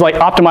that somebody's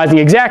optimizing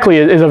exactly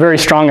is a very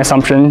strong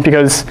assumption,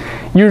 because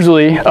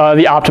usually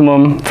the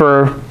optimum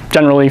for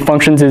generally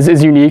functions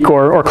is unique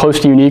or close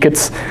to unique.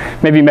 It's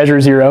maybe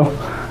measure 0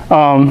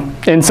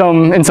 in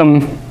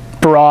some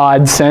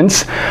broad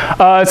sense.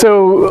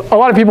 So a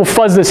lot of people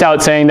fuzz this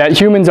out, saying that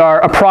humans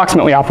are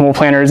approximately optimal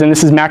planners, and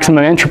this is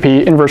maximum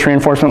entropy inverse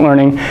reinforcement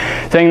learning,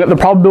 saying that the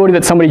probability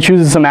that somebody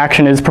chooses some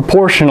action is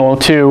proportional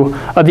to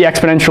the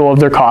exponential of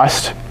their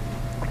cost.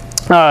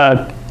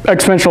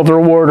 Exponential of the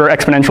reward or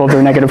exponential of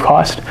their negative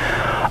cost.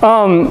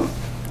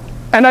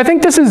 And I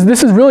think this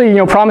is really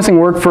promising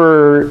work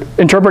for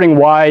interpreting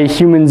why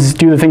humans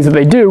do the things that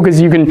they do, because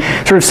you can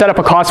sort of set up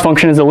a cost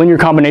function as a linear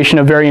combination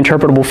of very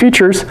interpretable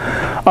features.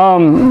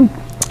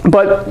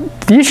 But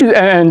the issue,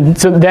 and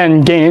so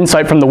then gain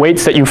insight from the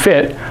weights that you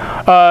fit.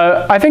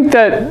 I think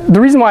that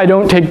the reason why I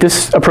don't take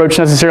this approach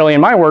necessarily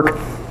in my work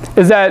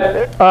is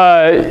that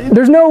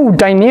there's no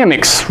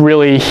dynamics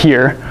really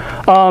here.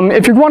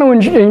 If you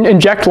want to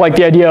inject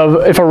the idea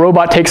of if a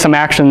robot takes some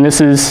action, this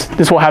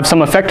will have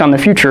some effect on the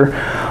future,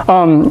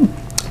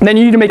 then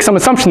you need to make some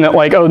assumption that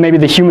oh, maybe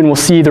the human will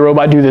see the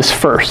robot do this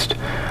first.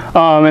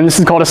 And this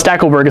is called a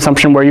Stackelberg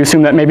assumption, where you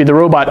assume that maybe the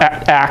robot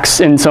acts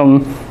in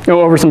some,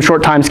 over some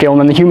short time scale, and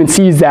then the human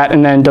sees that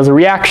and then does a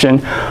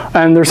reaction.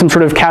 And there's some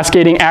sort of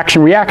cascading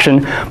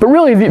action-reaction. But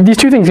really, these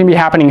two things can be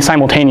happening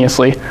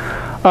simultaneously.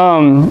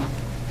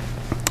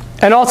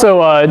 And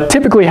also,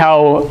 typically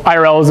how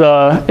IRL's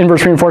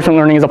inverse reinforcement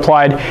learning is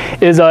applied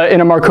is in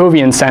a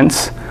Markovian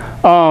sense,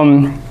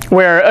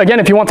 where, again,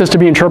 if you want this to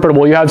be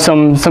interpretable, you have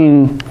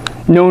some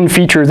known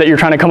features that you're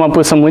trying to come up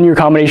with some linear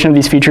combination of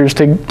these features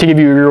to give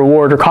you your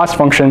reward or cost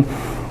function.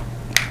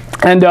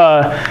 And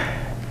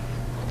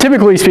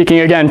typically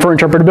speaking, again, for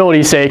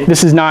interpretability's sake,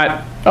 this is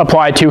not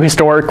applied to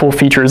historical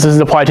features. This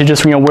is applied to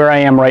just where I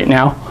am right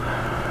now.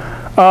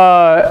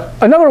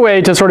 Another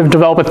way to sort of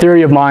develop a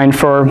theory of mind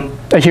for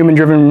a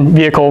human-driven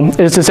vehicle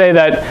is to say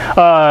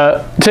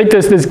that take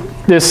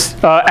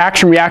this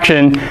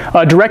action-reaction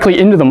directly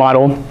into the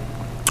model,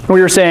 where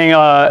you're saying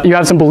you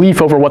have some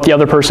belief over what the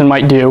other person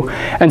might do.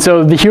 And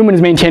so the human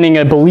is maintaining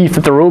a belief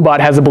that the robot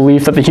has a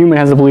belief, that the human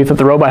has a belief, that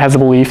the robot has a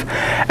belief.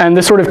 And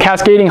this sort of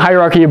cascading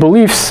hierarchy of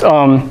beliefs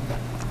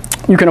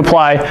you can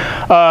apply,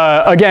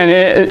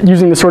 again,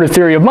 using the sort of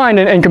theory of mind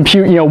and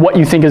compute, what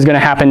you think is going to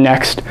happen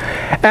next.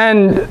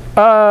 And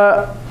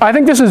I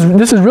think this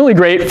is really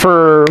great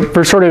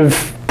for sort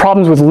of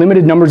problems with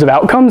limited numbers of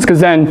outcomes, because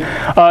then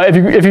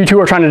if you two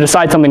are trying to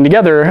decide something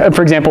together,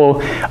 for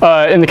example,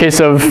 in the case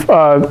of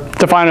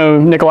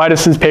Stefano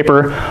Nicolaidis'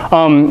 paper,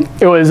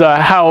 it was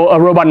how a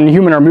robot and a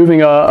human are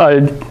moving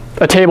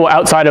a table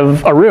outside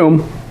of a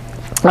room.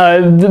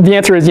 The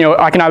answer is,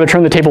 I can either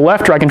turn the table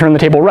left or I can turn the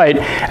table right,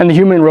 and the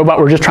human and robot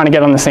were just trying to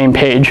get on the same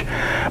page.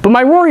 But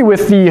my worry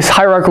with these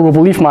hierarchical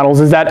belief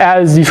models is that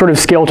as you sort of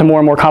scale to more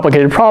and more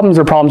complicated problems,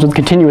 or problems with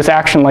continuous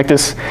action like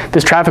this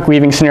traffic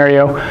weaving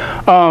scenario,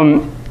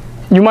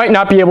 you might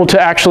not be able to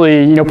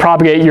actually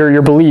propagate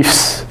your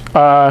beliefs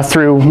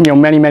through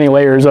many, many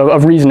layers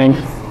of reasoning.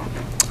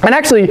 And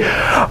actually,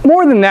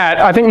 more than that,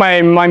 I think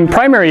my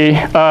primary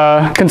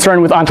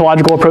concern with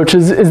ontological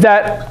approaches is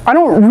that I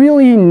don't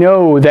really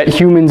know that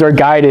humans are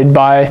guided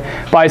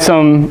by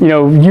some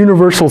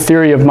universal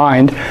theory of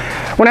mind.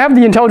 When I have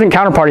the intelligent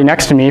counterparty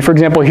next to me, for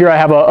example, here I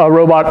have a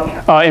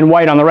robot in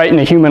white on the right and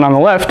a human on the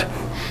left,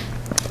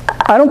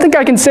 I don't think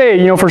I can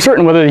say, for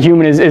certain whether the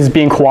human is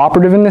being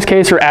cooperative in this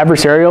case or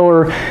adversarial,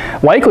 or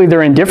likely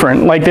they're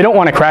indifferent. Like, they don't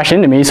want to crash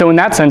into me. So in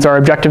that sense, our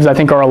objectives, I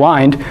think, are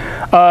aligned.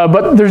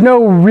 But there's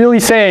no really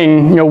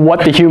saying,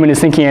 what the human is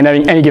thinking at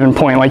any given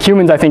point. Like,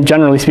 humans, I think,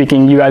 generally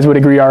speaking, you guys would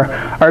agree, are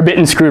a bit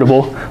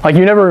inscrutable. Like,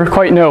 you never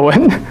quite know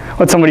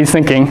what somebody's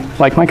thinking,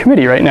 like my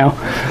committee right now.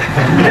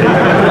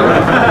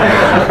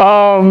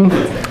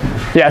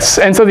 Yes,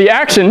 and so the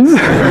actions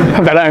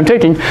that I'm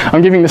taking,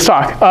 I'm giving this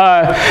talk.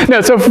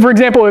 No, so for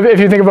example, if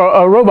you think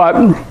about a robot,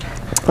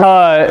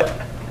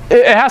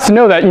 it has to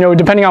know that,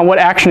 depending on what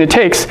action it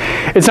takes,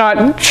 it's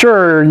not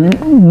sure,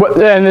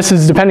 and this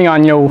is depending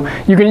on, you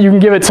can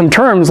give it some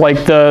terms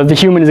like the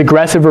human is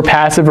aggressive or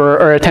passive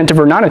or attentive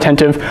or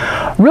non-attentive.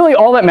 Really,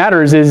 all that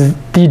matters is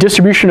the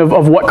distribution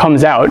of what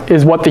comes out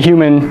is what the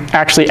human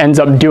actually ends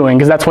up doing,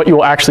 because that's what you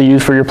will actually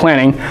use for your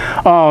planning.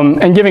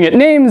 And giving it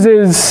names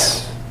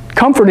is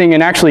comforting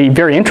and actually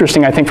very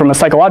interesting, I think, from a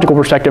psychological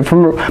perspective.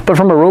 But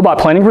from a robot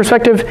planning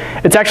perspective,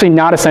 it's actually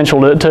not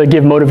essential to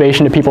give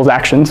motivation to people's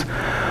actions.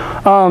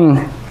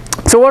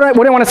 So what I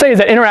want to say is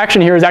that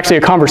interaction here is actually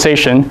a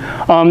conversation.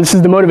 This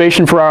is the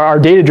motivation for our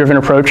data-driven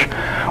approach,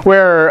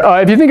 where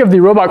if you think of the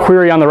robot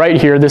query on the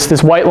right here,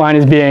 this white line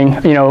is being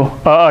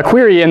a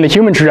query, and the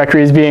human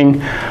trajectory is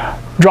being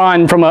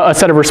drawn from a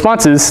set of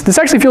responses. This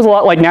actually feels a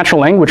lot like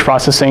natural language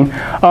processing,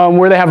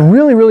 where they have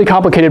really, really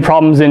complicated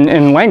problems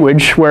in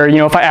language, where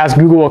if I ask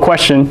Google a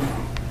question,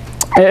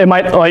 it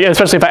might,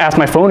 especially if I ask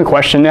my phone a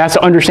question, it has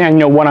to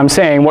understand what I'm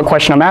saying, what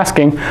question I'm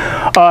asking,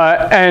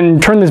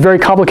 and turn this very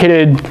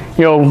complicated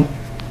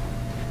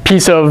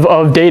piece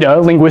of data,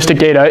 linguistic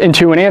data,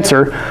 into an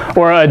answer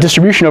or a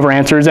distribution over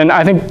answers. And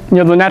I think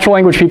the natural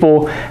language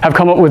people have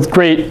come up with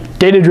great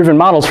data-driven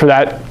models for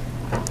that.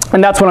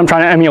 And that's what I'm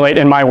trying to emulate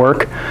in my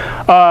work.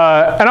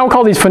 And I'll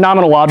call these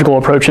phenomenological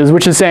approaches,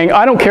 which is saying,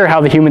 I don't care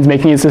how the human's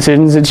making its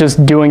decisions, it's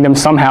just doing them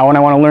somehow, and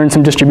I want to learn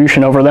some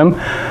distribution over them.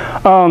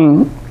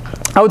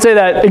 I would say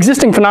that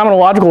existing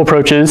phenomenological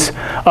approaches,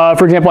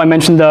 for example, I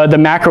mentioned the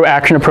macro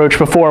action approach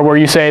before, where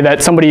you say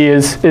that somebody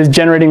is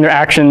generating their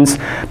actions,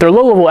 their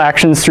low-level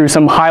actions, through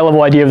some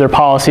high-level idea of their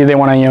policy. They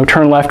want to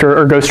turn left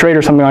or go straight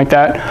or something like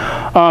that.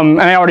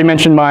 And I already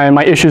mentioned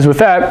my issues with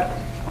that.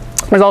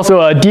 There's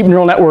also deep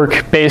neural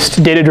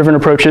network-based data-driven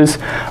approaches,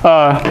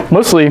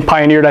 mostly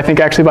pioneered, I think,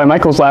 actually by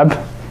Michael's lab.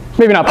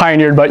 Maybe not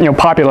pioneered, but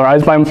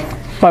popularized by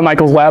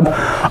Michael's lab.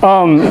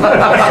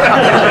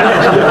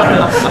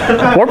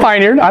 Or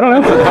pioneered, I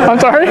don't know. I'm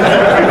sorry.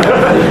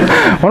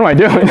 What am I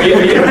doing?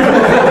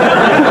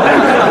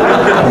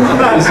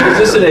 Is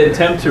this an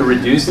attempt to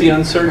reduce the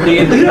uncertainty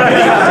in the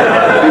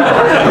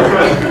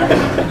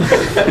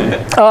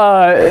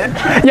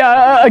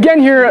yeah, again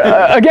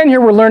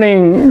here we're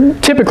learning,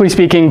 typically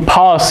speaking,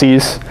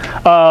 policies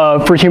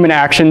for human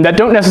action that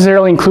don't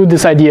necessarily include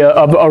this idea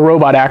of a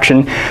robot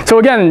action. So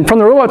again, from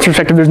the robot's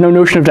perspective, there's no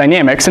notion of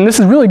dynamics, and this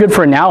is really good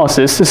for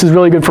analysis. This is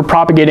really good for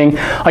propagating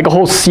like a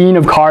whole scene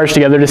of cars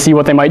together to see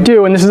what they might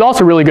do, and this is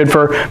also really good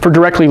for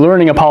directly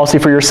learning a policy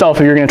for yourself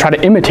if you're going to try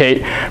to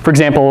imitate, for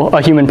example,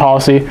 a human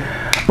policy.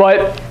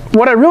 But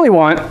what I really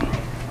want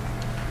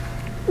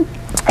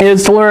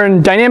is to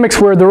learn dynamics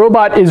where the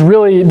robot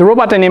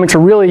dynamics are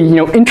really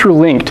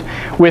interlinked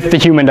with the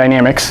human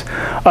dynamics,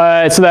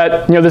 so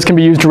that this can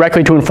be used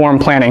directly to inform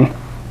planning.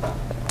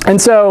 And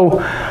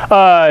so,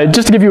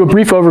 just to give you a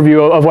brief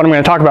overview of what I'm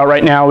going to talk about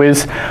right now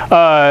is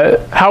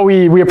how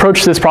we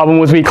approached this problem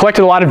was we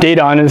collected a lot of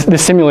data on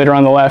this simulator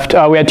on the left.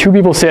 We had two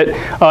people sit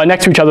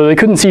next to each other. They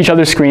couldn't see each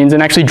other's screens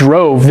and actually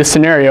drove this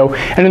scenario.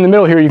 And in the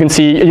middle here, you can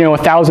see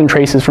 1,000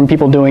 traces from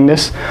people doing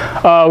this.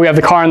 We have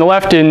the car on the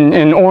left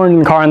in orange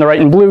and the car on the right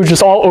in blue,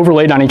 just all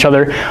overlaid on each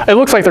other. It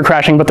looks like they're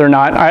crashing, but they're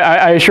not.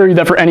 I assure you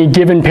that for any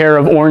given pair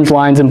of orange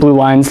lines and blue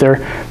lines, they're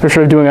sort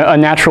of doing a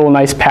natural,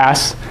 nice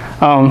pass.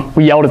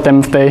 We yelled at them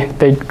if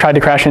they tried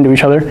to crash into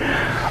each other.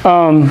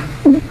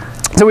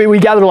 So we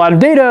gathered a lot of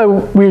data.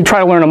 We try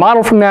to learn a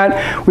model from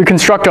that. We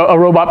construct a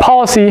robot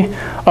policy.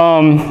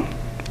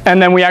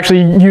 and then we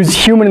actually use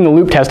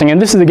human-in-the-loop testing.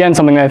 And this is, again,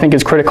 something that I think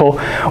is critical,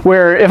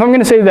 where if I'm going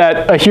to say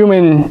that a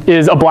human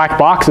is a black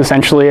box,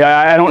 essentially,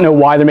 I don't know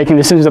why they're making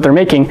the decisions that they're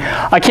making.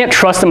 I can't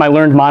trust that my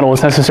learned model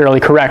is necessarily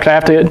correct. I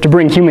have to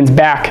bring humans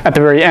back at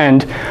the very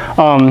end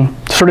to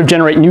sort of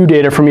generate new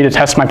data for me to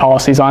test my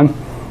policies on.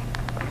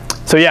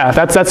 So yeah,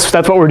 that's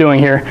what we're doing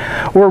here.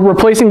 We're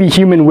replacing the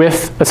human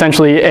with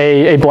essentially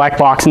a black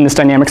box in this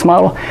dynamics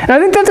model. And I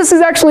think that this is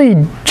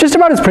actually just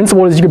about as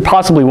principled as you could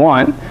possibly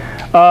want.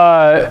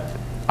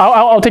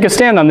 I'll take a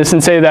stand on this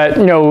and say that,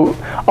 you know,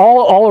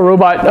 all a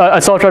robot,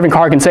 a self-driving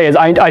car can say is,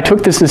 I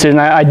took this decision,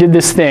 I did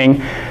this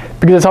thing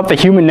because I thought the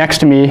human next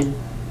to me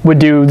would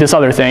do this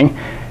other thing.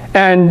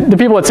 And the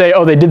people that say,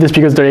 oh, they did this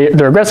because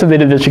they're aggressive, they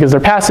did this because they're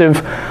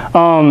passive,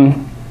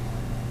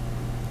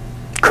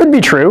 could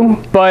be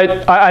true,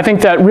 but I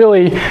think that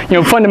really, you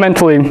know,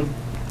 fundamentally,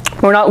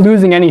 we're not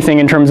losing anything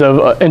in terms of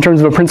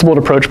a principled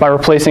approach by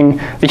replacing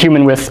the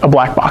human with a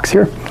black box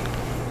here.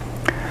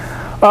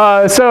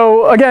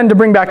 So again, to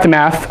bring back the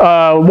math,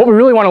 what we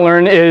really want to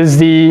learn is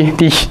the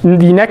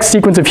next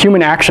sequence of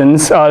human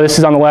actions. This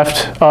is on the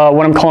left,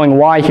 what I'm calling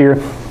Y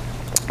here,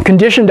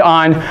 conditioned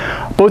on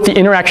both the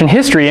interaction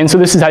history, and so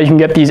this is how you can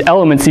get these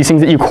elements, these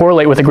things that you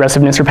correlate with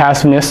aggressiveness or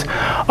passiveness,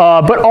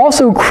 but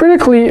also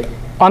critically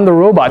on the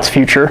robot's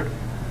future.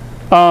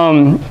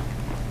 And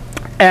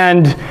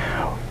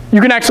you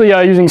can actually,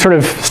 using sort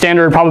of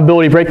standard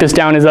probability, break this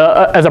down as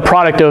a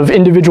product of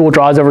individual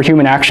draws over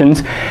human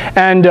actions.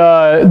 And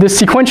this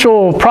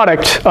sequential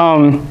product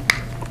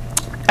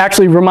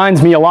actually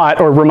reminds me a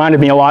lot, or reminded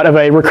me a lot, of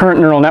a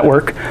recurrent neural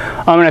network.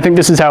 And I think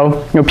this is how,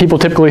 you know, people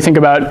typically think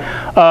about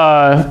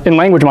in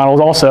language models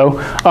also.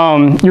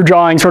 You're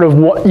drawing sort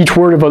of each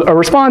word of a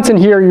response, and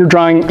here you're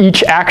drawing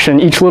each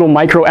action, each little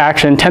micro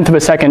action, 1/10 of a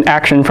second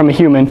action from a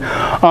human,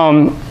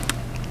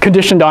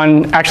 conditioned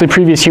on actually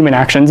previous human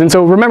actions. And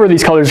so remember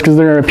these colors because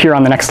they're going to appear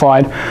on the next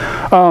slide.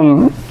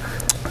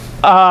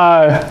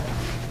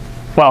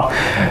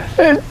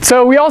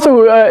 So we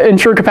also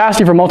ensure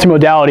capacity for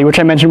multimodality, which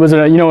I mentioned was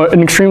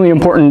an extremely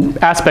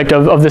important aspect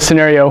of this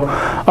scenario,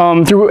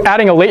 through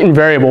adding a latent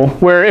variable,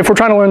 where if we're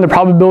trying to learn the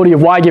probability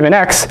of y given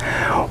x,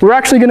 we're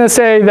actually going to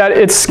say that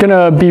it's going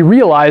to be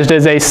realized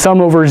as a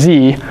sum over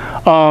z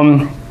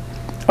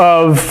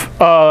of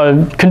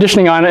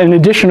conditioning on an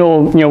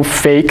additional,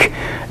 fake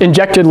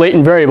injected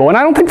latent variable. And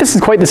I don't think this is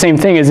quite the same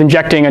thing as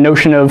injecting a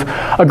notion of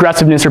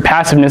aggressiveness or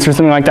passiveness or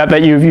something like that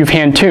that you've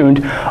hand-tuned.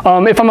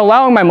 If I'm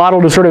allowing my model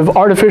to sort of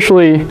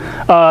artificially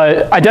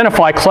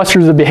identify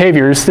clusters of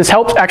behaviors, this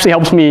actually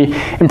helps me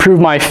improve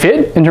my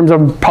fit in terms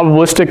of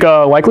probabilistic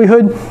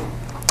likelihood.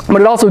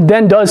 But it also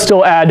then does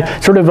still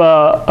add sort of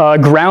a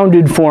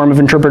grounded form of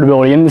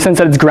interpretability in the sense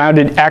that it's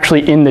grounded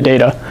actually in the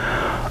data.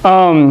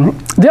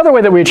 The other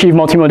way that we achieve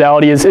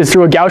multimodality is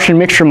through a Gaussian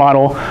mixture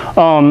model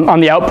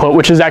on the output,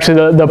 which is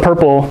actually the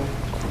purple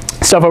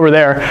stuff over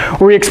there,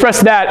 where we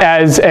express that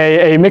as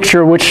a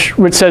mixture which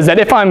says that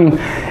if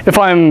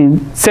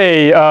I'm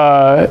say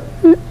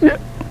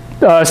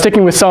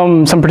sticking with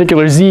some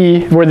particular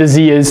z, where the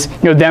z is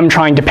them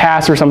trying to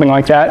pass or something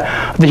like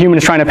that, the human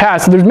is trying to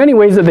pass. So there's many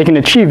ways that they can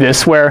achieve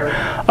this, where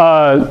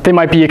they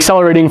might be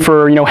accelerating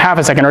for half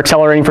a second or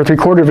accelerating for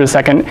 3/4 of a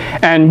second.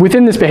 And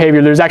within this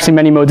behavior, there's actually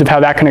many modes of how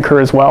that can occur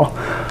as well.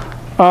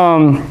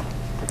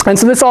 And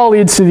so this all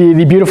leads to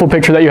the beautiful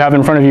picture that you have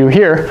in front of you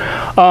here,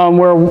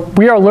 where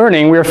we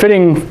are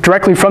fitting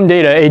directly from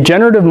data a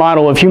generative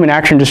model of human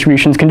action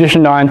distributions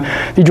conditioned on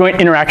the joint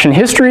interaction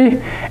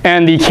history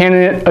and the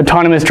candidate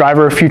autonomous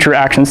driver future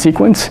action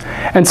sequence.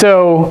 And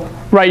so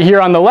right here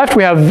on the left,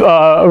 we have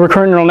a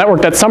recurrent neural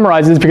network that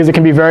summarizes, because it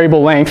can be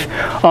variable length,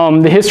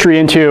 the history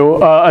into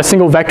a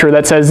single vector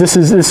that says this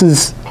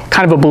is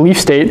kind of a belief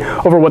state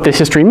over what this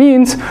history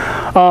means.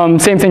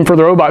 Same thing for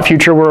the robot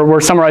future, where we're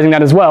summarizing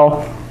that as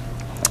well.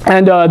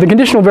 And the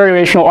conditional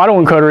variational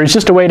autoencoder is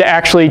just a way to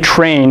actually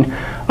train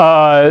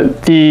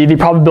the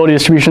probability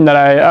distribution that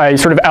I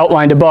sort of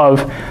outlined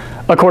above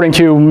according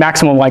to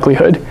maximum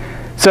likelihood.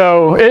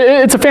 So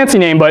it's a fancy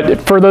name, but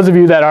for those of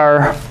you that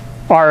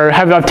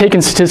have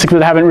taken statistics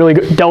but haven't really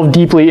delved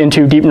deeply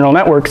into deep neural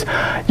networks,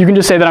 you can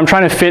just say that I'm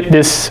trying to fit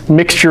this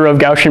mixture of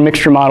Gaussian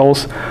mixture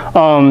models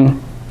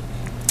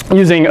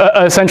using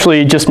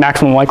essentially just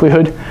maximum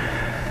likelihood.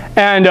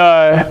 And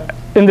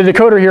in the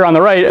decoder here on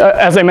the right,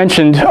 as I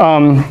mentioned,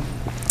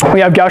 we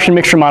have Gaussian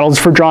mixture models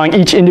for drawing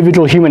each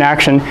individual human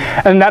action,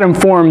 and that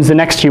informs the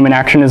next human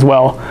action as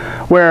well.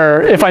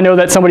 Where if I know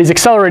that somebody's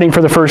accelerating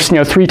for the first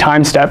 3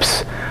 time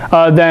steps,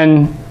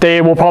 then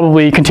they will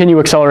probably continue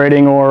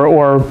accelerating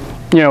or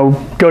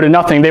go to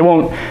nothing.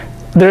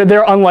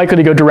 They're unlikely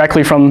to go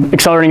directly from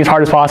accelerating as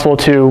hard as possible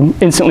to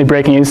instantly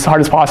braking as hard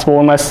as possible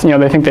unless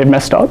they think they've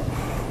messed up.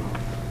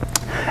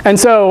 And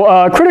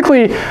so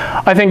critically,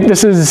 I think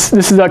this is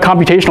a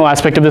computational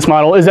aspect of this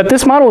model, is that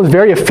this model is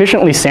very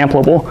efficiently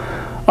samplable.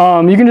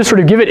 You can just sort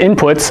of give it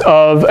inputs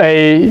of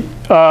a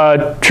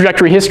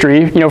trajectory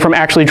history, from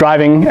actually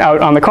driving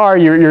out on the car.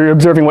 You're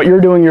observing what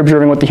you're doing, you're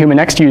observing what the human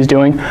next to you is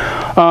doing.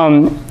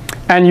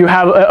 and you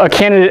have a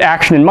candidate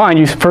action in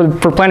mind, for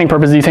planning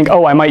purposes, you think,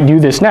 oh, I might do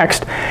this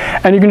next.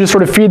 And you can just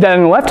sort of feed that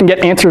in the left and get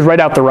answers right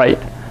out the right.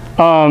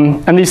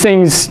 And these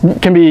things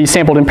can be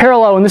sampled in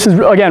parallel, and this is,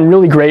 again,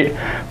 really great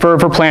for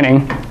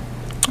planning,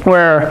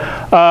 where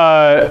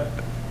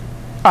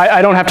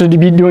I don't have to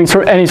be doing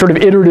any sort of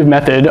iterative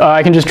method.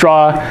 I can just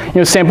draw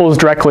samples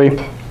directly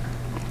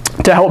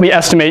to help me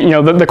estimate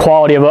the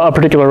quality of a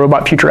particular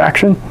robot future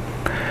action.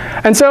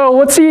 And so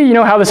let's see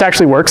how this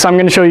actually works. I'm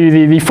going to show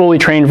you the fully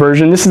trained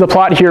version. This is a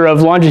plot here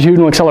of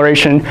longitudinal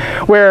acceleration,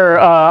 where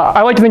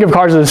I like to think of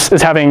cars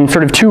as having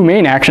sort of two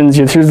main actions.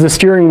 There's the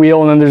steering wheel,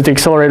 and then there's the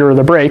accelerator or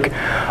the brake.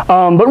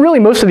 But really,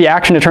 most of the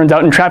action, it turns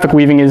out, in traffic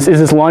weaving is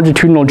this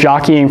longitudinal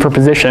jockeying for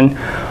position.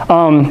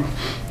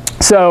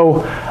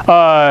 So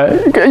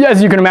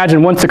as you can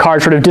imagine, once the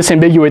cars sort of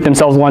disambiguate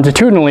themselves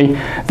longitudinally,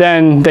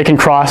 then they can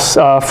cross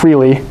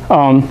freely.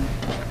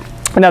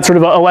 And that's sort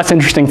of a less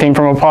interesting thing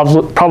from a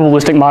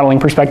probabilistic modeling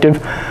perspective.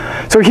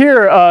 So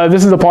here,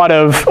 this is a plot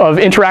of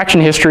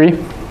interaction history.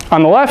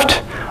 On the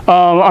left,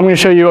 I'm going to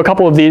show you a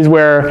couple of these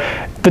where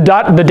the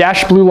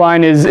dashed blue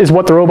line is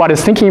what the robot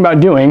is thinking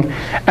about doing.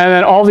 And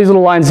then all these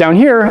little lines down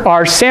here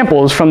are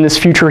samples from this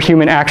future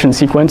human action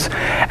sequence.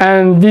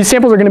 And these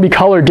samples are going to be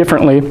colored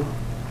differently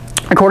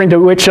according to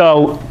which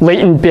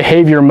latent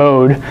behavior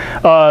mode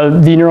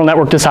the neural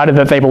network decided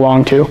that they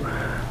belong to.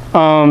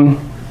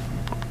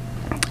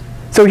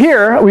 So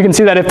here, we can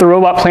see that if the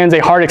robot plans a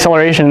hard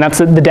acceleration, that's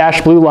the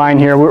dashed blue line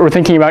here, we're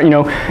thinking about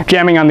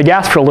jamming on the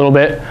gas for a little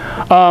bit,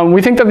 we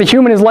think that the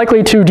human is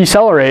likely to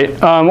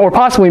decelerate or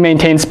possibly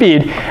maintain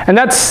speed. And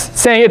that's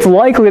saying it's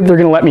likely that they're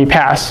going to let me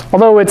pass,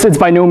 although it's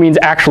by no means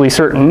actually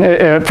certain.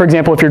 For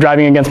example, if you're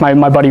driving against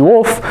my buddy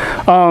Wolf,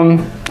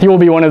 he will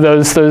be one of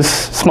those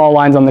small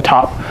lines on the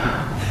top.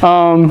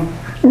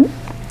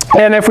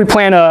 And if we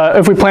plan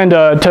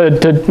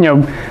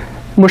to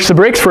mush the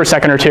brakes for a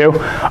second or two,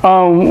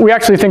 we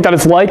actually think that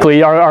it's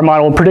likely, our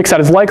model predicts that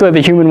it's likely that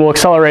the human will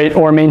accelerate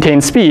or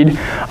maintain speed,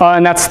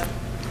 and that's,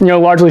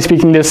 largely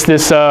speaking, this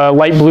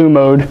light blue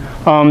mode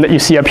that you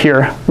see up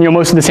here.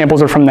 Most of the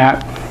samples are from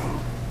that.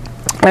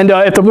 And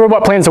if the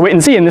robot plans to wait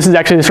and see, and this is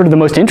actually sort of the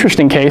most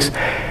interesting case,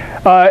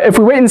 if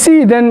we wait and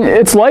see, then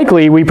it's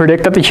likely we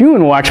predict that the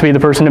human will actually be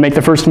the person to make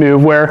the first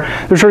move, where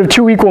there's sort of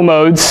two equal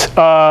modes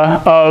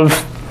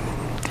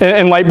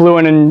in light blue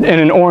and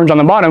in orange on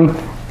the bottom.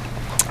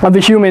 The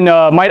human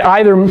might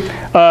either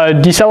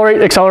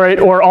decelerate, accelerate,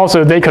 or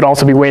they could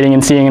also be waiting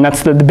and seeing, and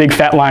that's the big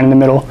fat line in the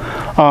middle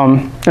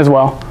as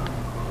well.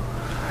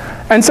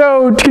 And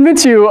so to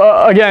convince you,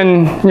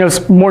 again,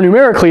 more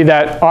numerically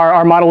that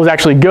our model is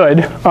actually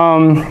good,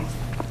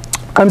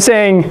 I'm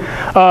saying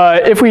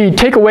if we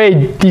take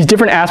away these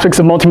different aspects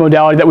of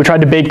multimodality that we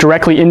tried to bake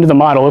directly into the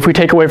model, if we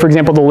take away, for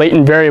example, the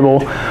latent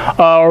variable,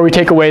 or we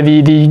take away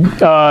the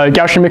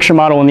Gaussian mixture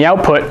model in the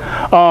output,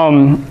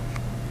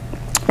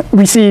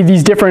 we see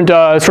these different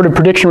sort of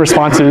prediction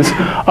responses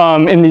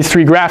in these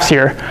three graphs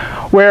here,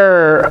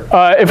 where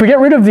if we get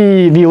rid of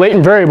the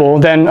latent variable,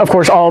 then of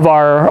course all of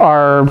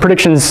our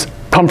predictions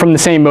come from the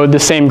same mode, the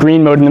same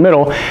green mode in the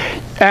middle.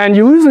 And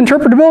you lose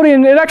interpretability,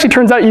 and it actually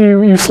turns out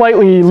you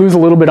slightly lose a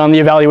little bit on the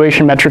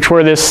evaluation metrics,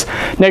 where this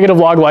negative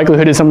log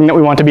likelihood is something that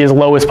we want to be as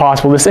low as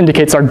possible. This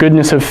indicates our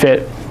goodness of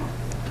fit.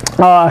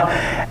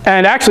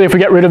 And actually, if we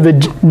get rid of the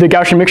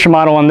Gaussian mixture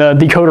model on the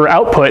decoder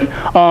output,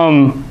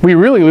 we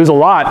really lose a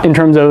lot in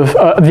terms of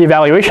the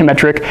evaluation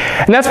metric.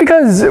 And that's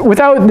because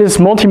without this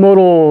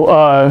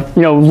multimodal,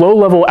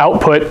 low-level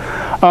output,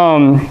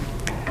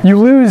 you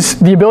lose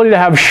the ability to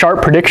have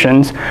sharp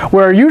predictions,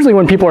 where usually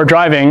when people are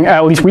driving,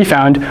 at least we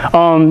found,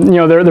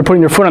 they're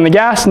putting their foot on the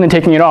gas and then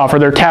taking it off, or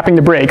they're tapping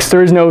the brakes.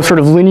 There is no sort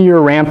of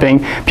linear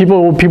ramping.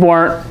 People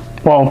aren't,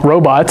 well,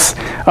 robots,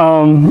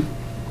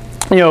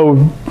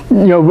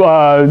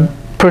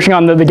 pushing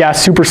on the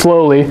gas super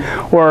slowly,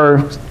 or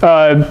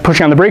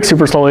pushing on the brakes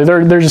super slowly.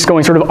 They're just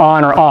going sort of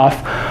on or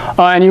off.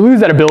 And you lose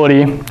that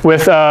ability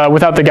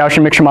without the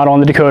Gaussian mixture model on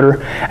the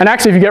decoder. And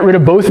actually, if you get rid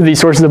of both of these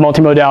sources of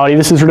multimodality,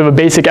 this is sort of a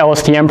basic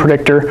LSTM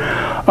predictor,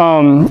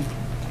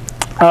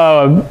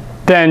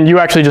 then you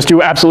actually just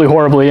do absolutely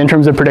horribly in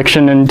terms of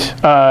prediction. And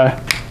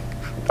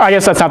I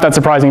guess that's not that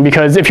surprising,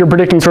 because if you're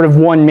predicting sort of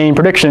one main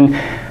prediction,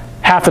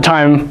 half the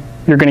time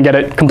you're going to get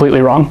it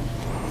completely wrong.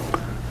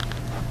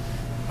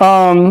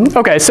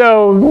 Okay,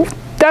 so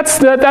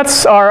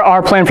that's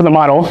our plan for the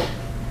model.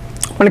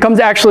 When it comes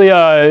to actually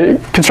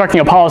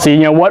constructing a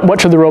policy,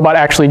 what should the robot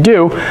actually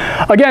do?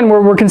 Again,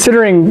 we're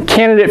considering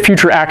candidate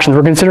future actions.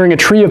 We're considering a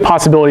tree of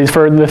possibilities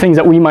for the things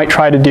that we might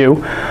try to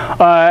do.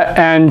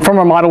 And from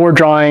our model, we're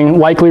drawing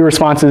likely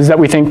responses that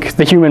we think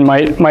the human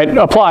might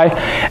apply.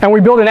 And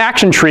we build an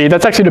action tree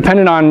that's actually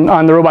dependent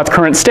on the robot's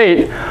current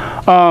state.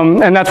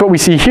 And that's what we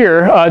see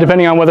here,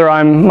 depending on whether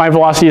my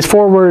velocity is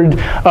forward,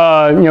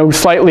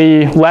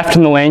 slightly left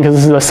in the lane, because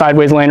this is a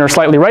sideways lane, or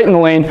slightly right in the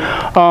lane.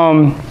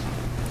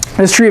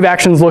 This tree of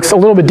actions looks a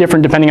little bit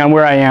different depending on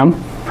where I am.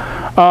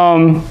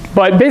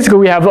 But basically,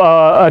 we have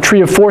a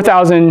tree of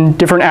 4,000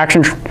 different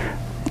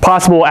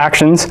possible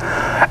actions,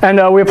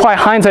 and we apply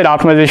hindsight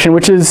optimization,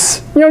 which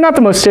is not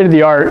the most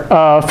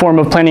state-of-the-art form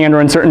of planning under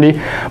uncertainty,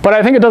 but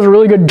I think it does a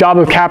really good job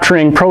of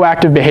capturing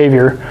proactive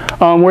behavior,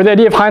 where the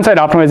idea of hindsight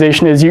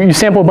optimization is you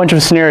sample a bunch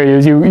of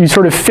scenarios, you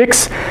sort of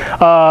fix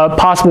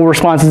possible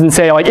responses and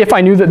say, like, if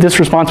I knew that this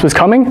response was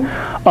coming,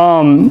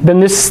 then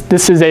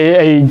this is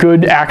a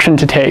good action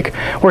to take.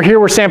 Where here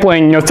we're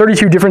sampling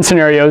 32 different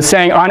scenarios,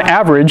 saying on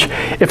average,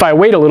 if I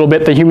wait a little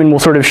bit, the human will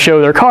sort of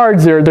show their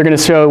cards, they're going to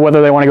show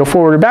whether they want to go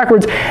forward or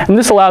backwards, and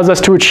this allows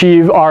us to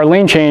achieve our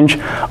lane change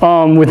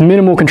with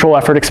minimal control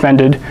effort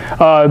expended,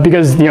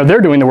 because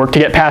they're doing the work to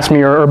get past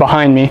me or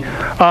behind me.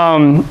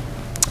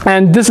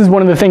 And this is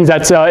one of the things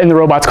that's in the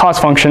robot's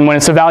cost function when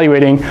it's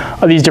evaluating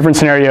these different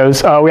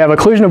scenarios. We have a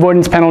collision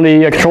avoidance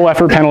penalty, a control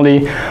effort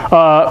penalty,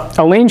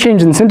 a lane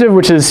change incentive,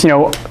 which is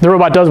the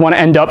robot does want to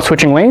end up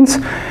switching lanes.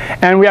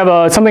 And we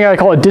have something I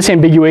call a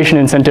disambiguation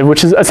incentive,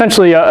 which is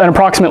essentially an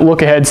approximate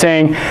look ahead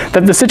saying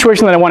that the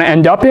situation that I want to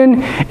end up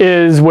in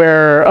is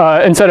where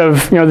instead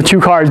of the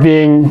two cars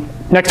being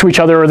next to each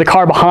other or the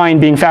car behind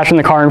being faster than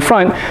the car in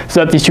front so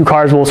that these two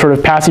cars will sort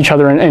of pass each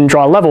other and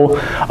draw level,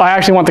 I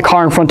actually want the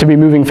car in front to be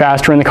moving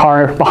faster and the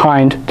car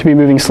behind to be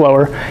moving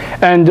slower.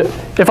 And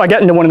if I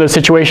get into one of those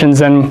situations,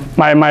 then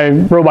my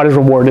robot is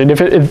rewarded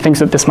if it thinks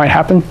that this might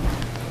happen.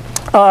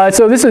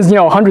 So this is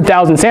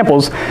 100,000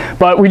 samples,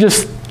 but we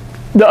just,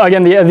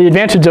 again, the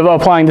advantage of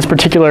applying this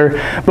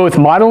particular both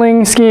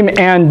modeling scheme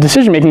and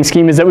decision-making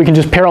scheme is that we can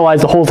just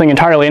parallelize the whole thing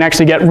entirely and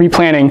actually get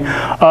replanning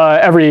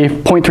every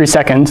 0.3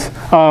 seconds,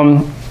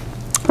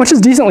 which is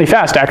decently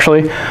fast,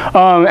 actually.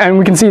 And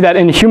we can see that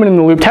in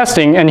human-in-the-loop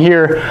testing, and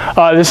here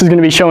this is going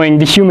to be showing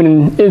the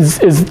human is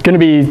going to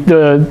be,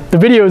 the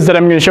videos that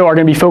I'm going to show are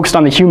going to be focused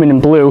on the human in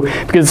blue,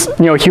 because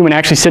a human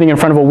actually sitting in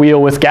front of a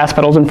wheel with gas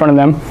pedals in front of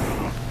them.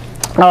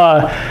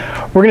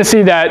 We're going to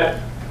see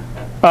that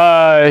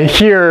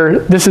here,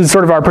 this is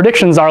sort of our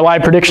predictions, our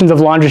live predictions of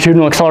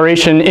longitudinal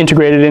acceleration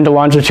integrated into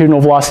longitudinal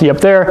velocity up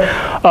there.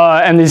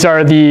 And these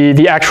are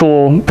the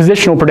actual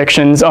positional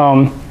predictions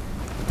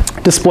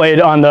displayed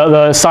on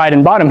the side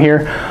and bottom here.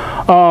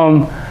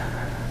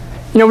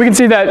 We can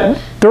see that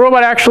the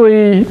robot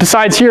actually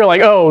decides here,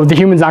 like, oh, the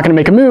human's not going to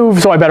make a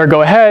move, so I better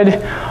go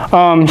ahead.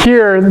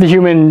 Here, the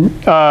human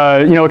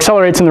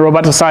accelerates and the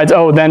robot decides,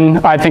 oh, then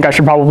I think I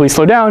should probably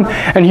slow down.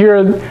 And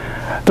here,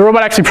 the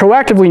robot actually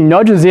proactively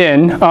nudges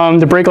in,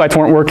 the brake lights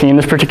weren't working in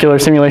this particular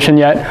simulation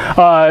yet,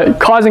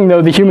 causing,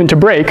 though, the human to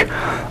brake.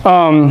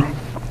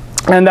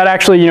 And that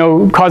actually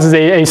causes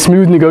a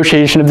smooth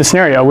negotiation of the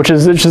scenario, which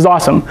is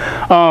awesome.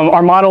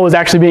 Our model is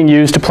actually being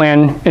used to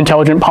plan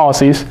intelligent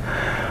policies,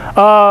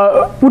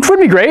 which would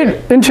be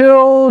great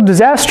until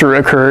disaster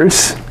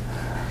occurs.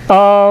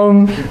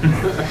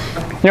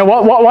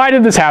 Why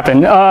did this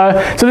happen?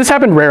 So this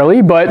happened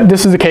rarely, but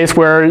this is a case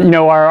where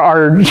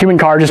our human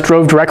car just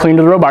drove directly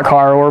into the robot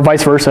car, or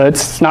vice versa.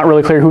 It's not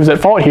really clear who's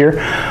at fault here.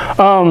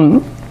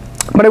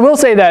 But I will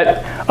say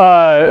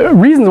that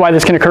reasons why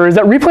this can occur is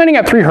that replanning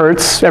at 3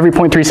 Hertz every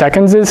 0.3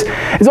 seconds is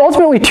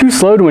ultimately too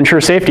slow to ensure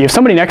safety. If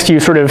somebody next to you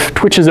sort of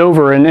twitches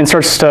over and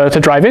starts to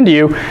drive into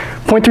you,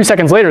 0.3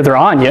 seconds later they're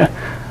on you.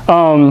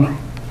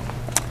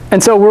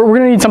 And so we're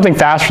going to need something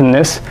faster than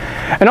this.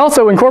 And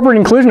also,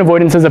 incorporating collision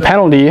avoidance as a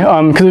penalty,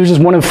 because it was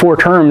just one of 4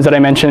 terms that I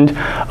mentioned,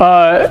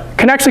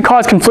 can actually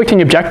cause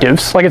conflicting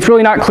objectives. Like, it's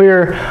really not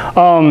clear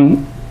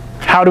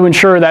how to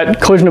ensure that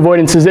collision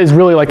avoidance is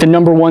really like the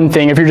 #1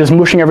 thing if you're just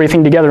mushing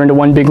everything together into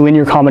one big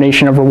linear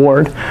combination of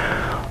reward.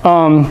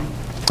 So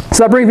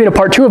that brings me to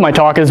part 2 of my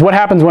talk, is what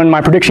happens when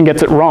my prediction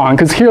gets it wrong.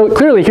 Because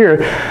clearly here,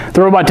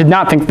 the robot did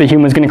not think that the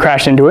human was going to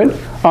crash into it,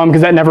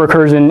 because that never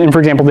occurs in, for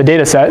example, the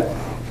data set.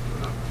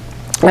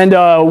 And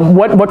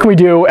what can we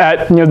do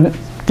at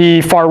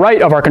the far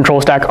right of our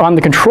control stack on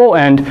the control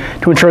end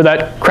to ensure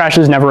that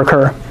crashes never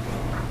occur?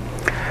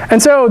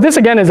 And so this,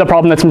 again, is a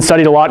problem that's been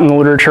studied a lot in the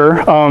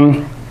literature,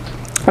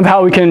 of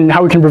how we can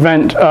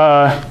prevent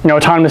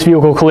autonomous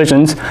vehicle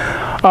collisions,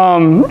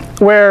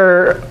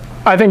 where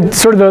I think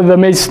sort of the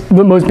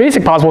most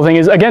basic possible thing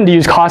is, again, to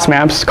use cost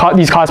maps,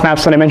 these cost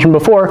maps that I mentioned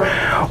before,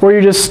 where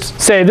you just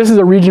say, this is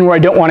a region where I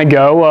don't want to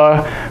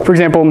go. For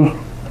example,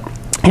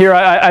 here,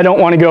 I don't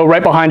want to go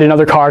right behind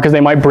another car because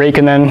they might brake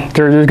and then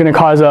they're going to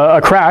cause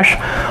a crash.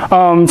 So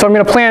I'm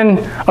going to plan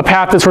a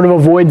path that sort of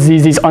avoids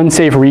these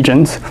unsafe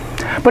regions.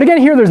 But again,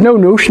 here there's no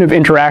notion of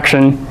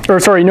interaction, or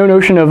sorry, no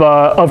notion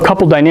of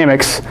coupled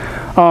dynamics,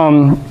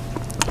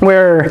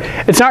 where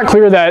it's not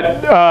clear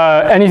that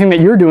anything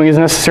that you're doing is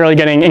necessarily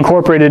getting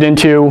incorporated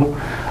into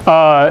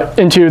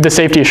the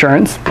safety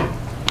assurance.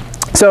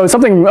 So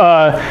something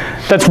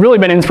that's really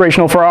been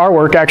inspirational for our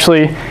work,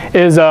 actually,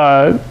 is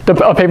a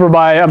paper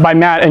by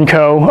Matt and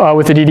co.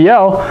 With the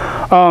DDL,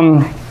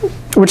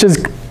 which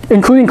is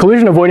including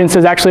collision avoidance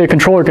as actually a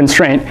controller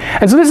constraint.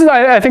 And so this is,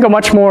 I think, a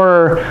much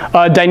more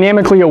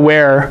dynamically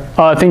aware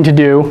thing to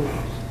do,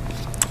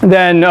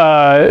 than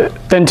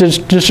to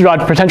just draw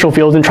potential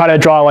fields and try to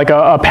draw like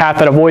a path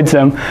that avoids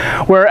them.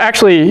 Where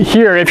actually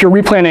here, if you're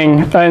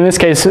replanning, in this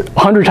case,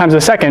 100 times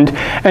a second,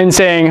 and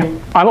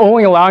saying, I'm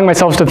only allowing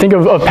myself to think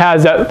of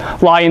paths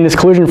that lie in this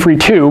collision-free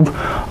tube,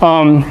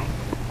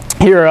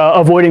 here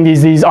avoiding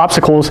these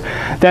obstacles,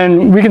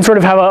 then we can sort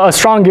of have a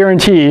strong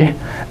guarantee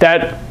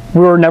that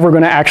we're never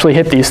going to actually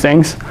hit these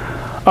things.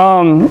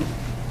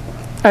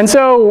 And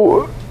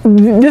so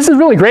this is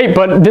really great,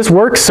 but this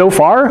work so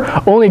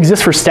far only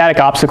exists for static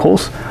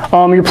obstacles.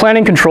 You're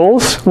planning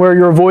controls where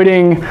you're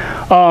avoiding,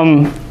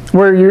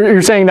 where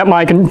you're saying that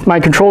my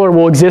controller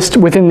will exist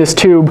within this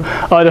tube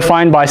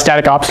defined by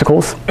static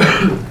obstacles.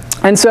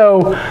 And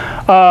so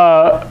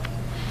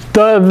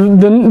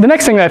the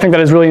next thing that I think that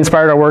has really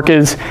inspired our work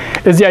is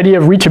the idea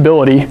of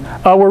reachability.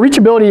 Where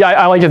reachability,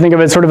 I like to think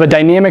of as sort of a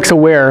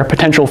dynamics-aware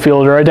potential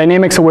field or a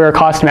dynamics-aware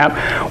cost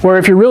map, where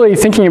if you're really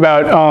thinking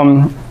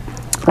about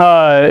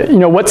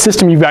what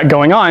system you've got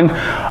going on.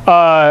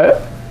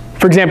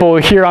 For example,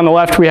 here on the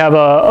left we have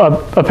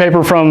a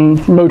paper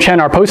from Mo Chen,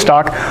 our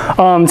postdoc,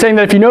 saying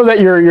that if you know that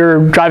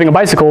you're driving a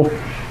bicycle,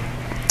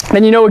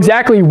 then you know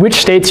exactly which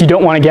states you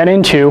don't want to get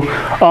into,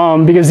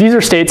 because these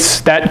are states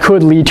that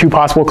could lead to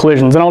possible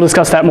collisions, and I'll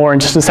discuss that more in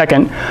just a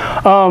second.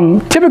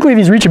 Typically,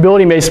 these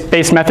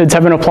reachability-based methods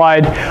have been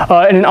applied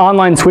in an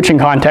online switching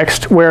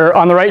context, where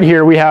on the right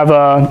here we have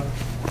a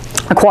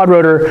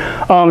quadrotor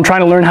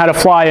trying to learn how to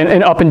fly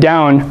an up and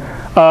down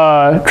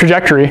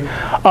trajectory.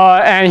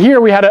 And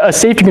here we had a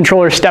safety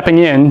controller stepping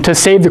in to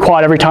save the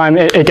quad every time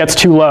it gets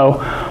too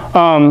low,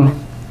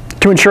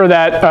 to ensure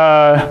that,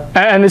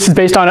 and this is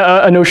based on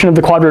a notion of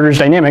the quadrotor's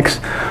dynamics.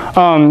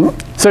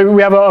 So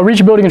we have a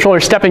reachability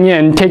controller stepping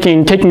in,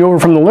 taking over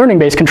from the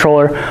learning-based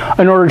controller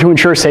in order to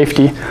ensure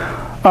safety.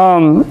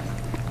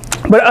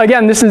 But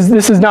again, this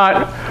is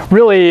not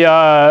really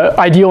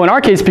ideal in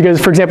our case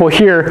because, for example,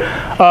 here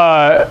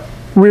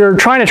we're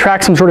trying to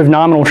track some sort of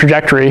nominal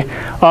trajectory.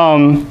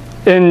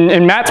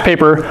 In Matt's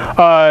paper,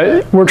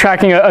 we're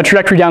tracking a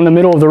trajectory down the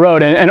middle of the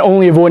road and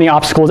only avoiding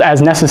obstacles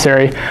as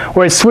necessary,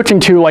 whereas switching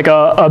to like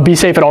a be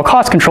safe at all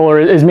cost controller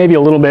is maybe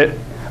a little bit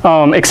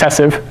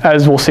excessive,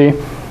 as we'll see.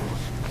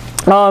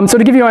 So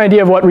to give you an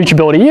idea of what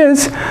reachability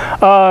is,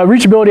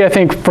 reachability, I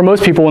think, for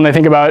most people when they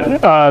think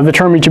about the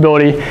term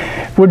reachability,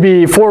 would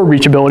be forward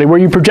reachability, where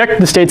you project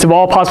the states of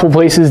all possible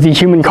places the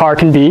human car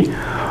can be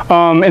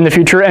in the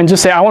future, and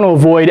just say, I want to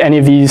avoid any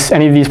of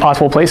these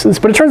possible places.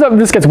 But it turns out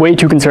this gets way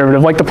too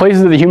conservative. Like the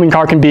places that the human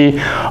car can be,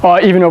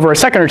 even over a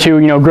second or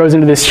two, grows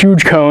into this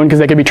huge cone because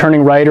they could be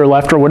turning right or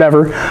left or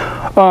whatever.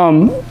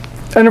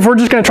 And if we're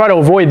just going to try to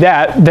avoid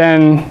that,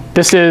 then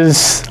this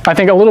is, I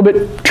think, a little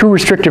bit too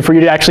restrictive for you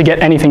to actually get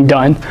anything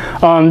done.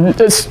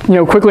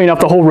 Quickly enough,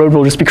 the whole road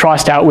will just be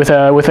crossed out with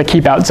a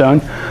keep out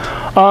zone.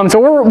 So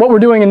what we're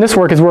doing in this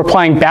work is we're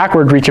applying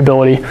backward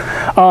reachability,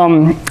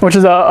 which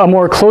is a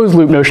more closed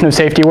loop notion of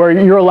safety, where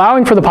you're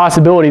allowing for the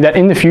possibility that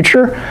in the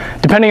future,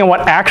 depending on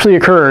what actually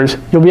occurs,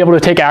 you'll be able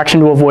to take action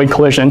to avoid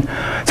collision.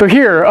 So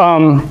here,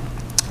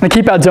 the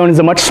keep out zone is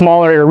a much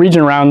smaller area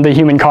region around the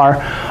human car,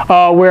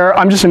 where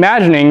I'm just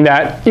imagining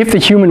that if the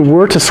human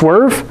were to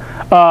swerve,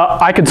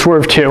 I could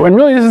swerve too. And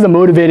really this is the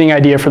motivating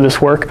idea for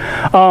this work,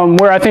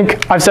 where I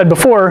think I've said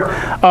before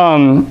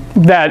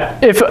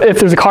that if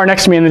there's a car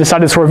next to me and they decide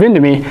to swerve into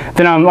me,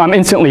 then I'm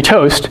instantly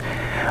toast.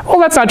 Well,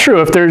 that's not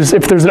true. If there's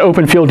an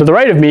open field to the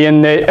right of me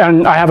and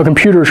I have a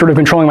computer sort of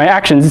controlling my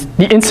actions,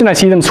 the instant I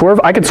see them swerve,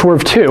 I could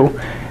swerve too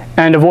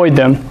and avoid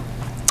them.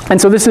 And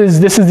so this is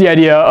the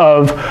idea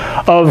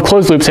of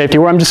closed loop safety,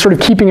 where I'm just sort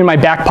of keeping in my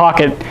back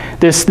pocket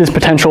this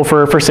potential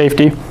for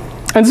safety.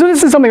 And so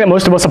this is something that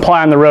most of us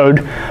apply on the road.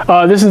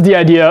 This is the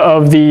idea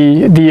of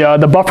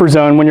the buffer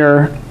zone when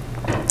you're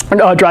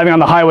driving on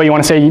the highway. You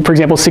want to say, for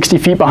example, 60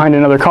 feet behind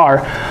another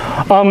car.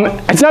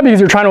 It's not because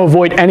you're trying to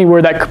avoid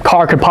anywhere that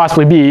car could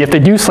possibly be. If they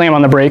do slam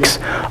on the brakes,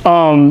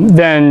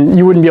 then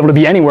you wouldn't be able to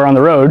be anywhere on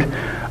the road.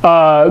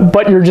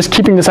 But you're just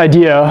keeping this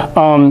idea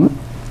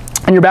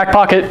in your back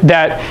pocket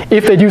that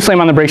if they do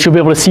slam on the brakes, you'll be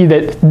able to see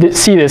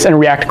this and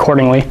react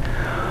accordingly.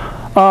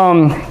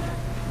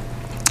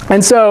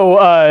 And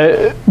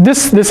so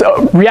this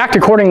react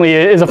accordingly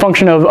is a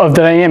function of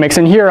the dynamics.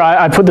 And here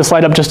I put this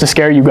slide up just to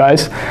scare you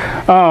guys,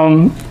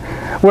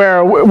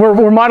 where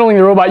we're modeling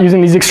the robot using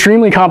these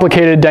extremely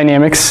complicated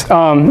dynamics.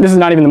 This is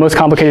not even the most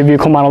complicated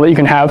vehicle model that you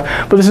can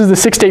have, but this is the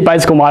 6-state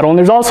bicycle model. And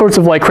there's all sorts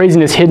of like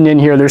craziness hidden in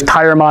here. There's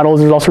tire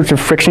models. There's all sorts of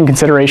friction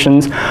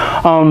considerations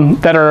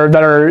that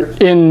are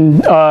in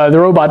the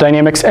robot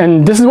dynamics.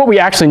 And this is what we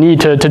actually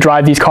need to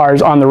drive these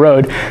cars on the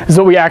road. This is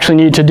what we actually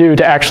need to do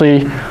to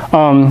actually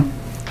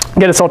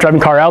get a self-driving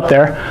car out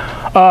there.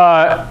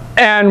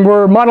 And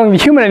we're modeling the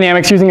human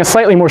dynamics using a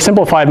slightly more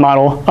simplified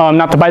model,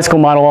 not the bicycle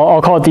model.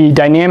 I'll call it the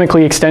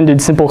dynamically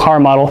extended simple car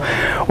model,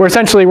 where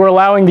essentially we're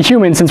allowing the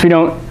human, since we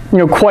don't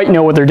quite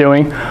know what they're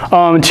doing,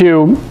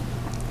 to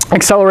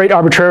accelerate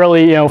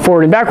arbitrarily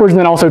forward and backwards, and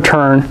then also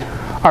turn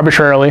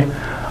arbitrarily.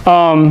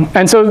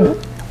 And so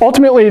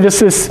ultimately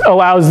this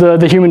allows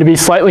the human to be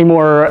slightly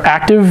more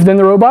active than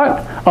the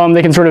robot.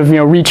 They can sort of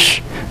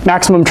reach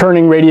maximum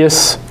turning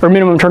radius, or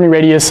minimum turning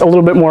radius, a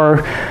little bit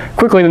more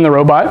quickly than the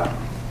robot.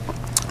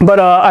 But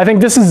I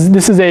think this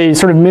is a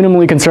sort of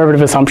minimally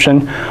conservative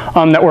assumption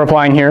that we're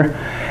applying here.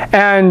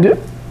 And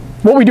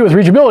what we do with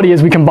reachability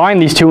is we combine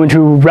these two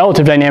into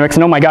relative dynamics,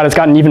 and oh my god, it's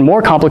gotten even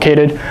more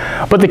complicated.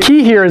 But the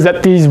key here is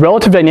that these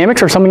relative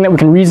dynamics are something that we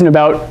can reason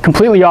about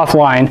completely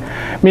offline,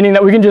 meaning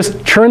that we can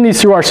just churn these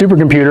through our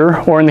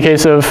supercomputer, or in the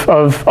case of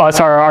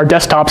us, our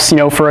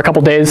desktops, for a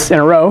couple days in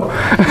a row.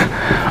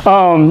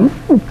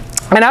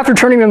 And after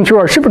churning them through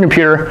our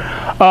supercomputer,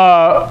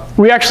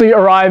 we actually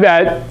arrive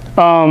at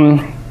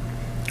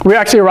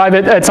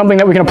something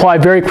that we can apply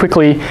very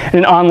quickly in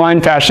an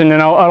online fashion,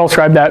 and I'll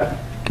describe that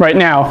right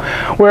now,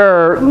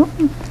 where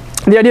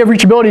the idea of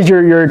reachability is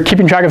you're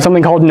keeping track of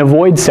something called an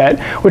avoid set,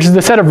 which is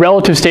the set of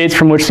relative states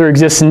from which there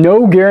exists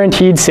no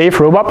guaranteed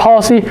safe robot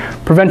policy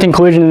preventing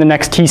collision in the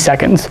next t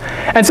seconds.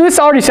 And so this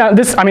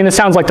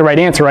sounds like the right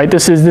answer, right?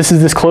 This is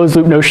this closed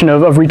loop notion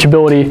of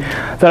reachability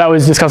that I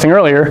was discussing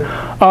earlier.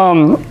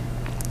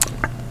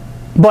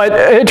 But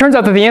it turns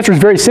out that the answer is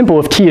very simple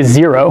if t is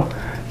 0.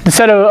 The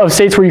set of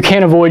states where you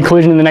can't avoid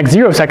collision in the next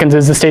 0 seconds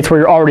is the states where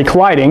you're already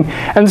colliding.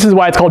 And this is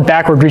why it's called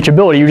backward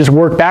reachability. You just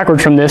work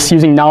backwards from this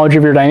using knowledge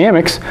of your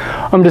dynamics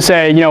to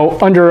say,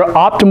 under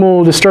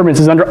optimal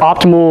disturbances, under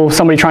optimal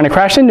somebody trying to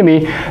crash into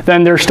me,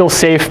 then there's still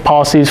safe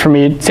paths for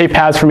me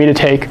to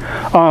take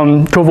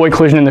to avoid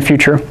collision in the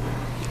future.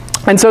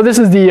 And so this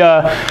is the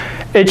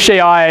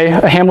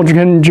HJI,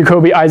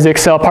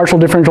 Hamilton-Jacobi-Isaacs partial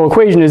differential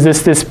equation is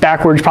this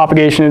backwards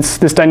propagation. It's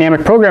this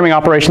dynamic programming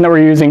operation that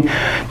we're using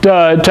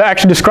to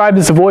actually describe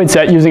this avoid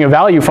set using a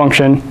value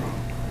function,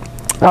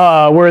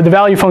 where the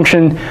value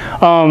function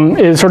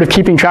is sort of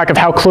keeping track of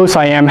how close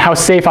I am, how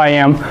safe I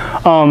am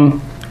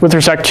with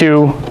respect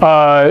to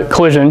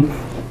collision,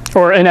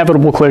 or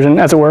inevitable collision,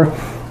 as it were.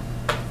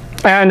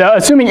 And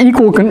assuming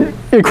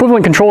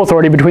equivalent control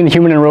authority between the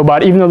human and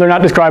robot, even though they're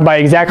not described by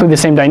exactly the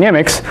same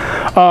dynamics,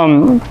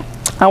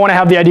 I want to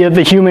have the idea that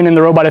the human and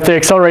the robot, if they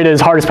accelerate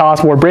as hard as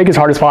possible or brake as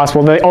hard as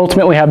possible, they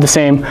ultimately have the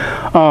same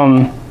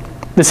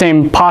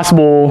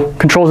possible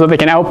controls that they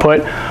can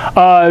output,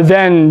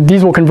 then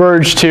these will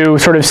converge to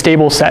sort of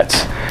stable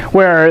sets.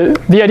 Where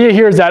the idea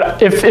here is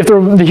that if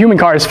the human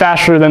car is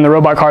faster than the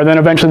robot car, then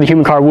eventually the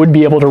human car would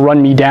be able to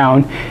run me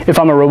down if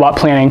I'm a robot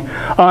planning.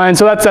 And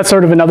so that's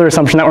sort of another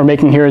assumption that we're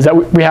making here, is that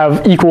we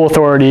have equal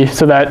authority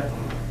so that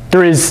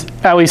there is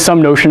at least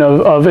some notion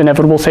of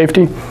inevitable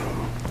safety.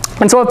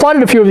 And so I've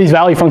plotted a few of these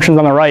value functions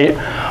on the right,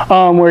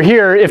 where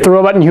here, if the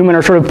robot and human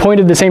are sort of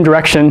pointed the same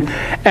direction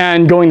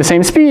and going the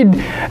same speed,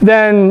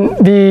 then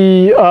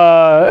the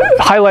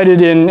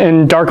highlighted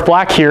in dark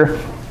black here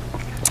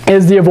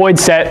is the avoid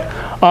set,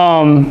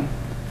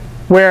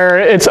 where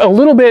it's a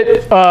little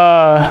bit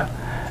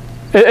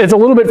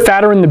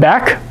fatter in the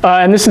back,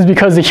 and this is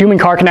because the human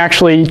car can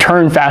actually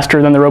turn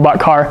faster than the robot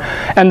car,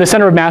 and the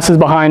center of mass is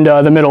behind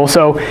the middle.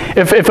 So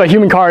if a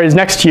human car is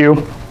next to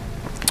you,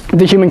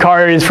 the human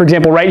car is, for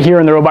example, right here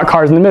and the robot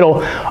car is in the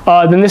middle,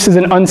 then this is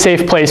an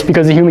unsafe place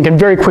because the human can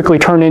very quickly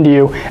turn into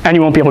you and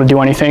you won't be able to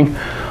do anything.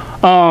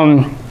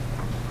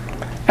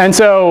 And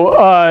so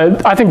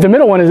I think the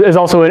middle one is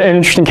also an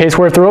interesting case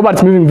where if the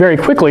robot's moving very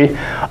quickly,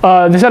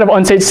 the set of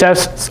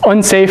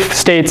unsafe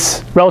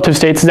states, relative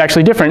states, is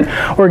actually different.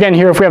 Or again,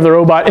 here if we have the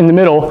robot in the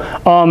middle,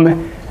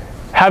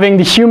 having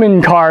the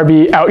human car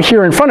be out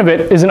here in front of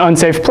it is an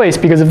unsafe place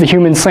because if the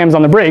human slams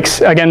on the brakes,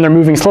 again, they're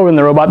moving slower than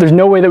the robot, there's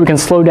no way that we can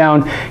slow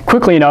down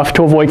quickly enough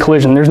to avoid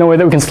collision. There's no way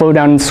that we can slow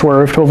down and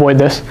swerve to avoid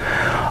this.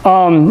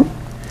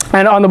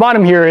 And on the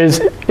bottom here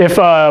is if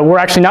we're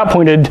actually not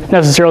pointed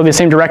necessarily the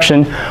same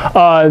direction,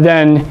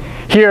 then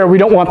here we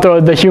don't want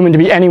the human to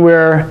be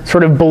anywhere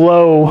sort of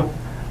below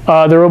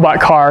the robot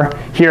car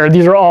here.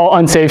 These are all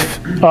unsafe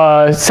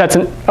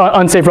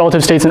unsafe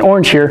relative states in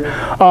orange here.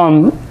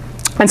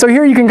 And so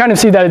here you can kind of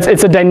see that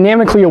it's a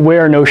dynamically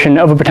aware notion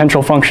of a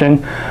potential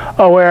function,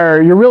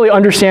 where you're really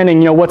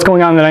understanding what's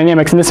going on in the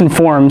dynamics, and this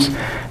informs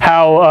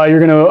how you're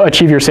going to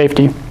achieve your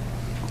safety.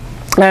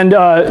 And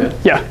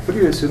yeah. What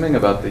are you assuming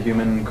about the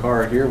human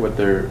car here? What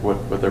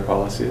their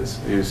policy is?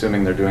 Are you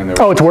assuming they're doing their?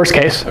 Oh, it's worst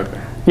case. Okay.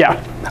 Yeah.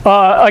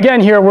 Again,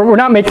 here we're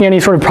not making any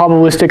sort of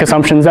probabilistic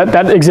assumptions.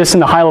 That exists in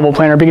the high-level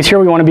planner because here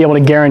we want to be able to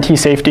guarantee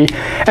safety.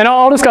 And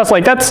I'll discuss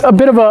that's a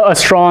bit of a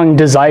strong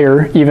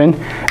desire even.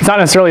 It's not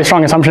necessarily a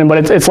strong assumption,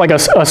 but it's like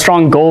a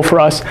strong goal for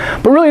us.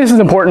 But really, this is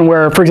important.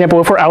 Where, for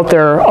example, if we're out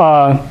there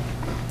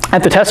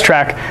at the test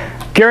track,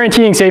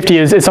 guaranteeing safety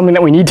is something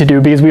that we need to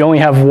do because we only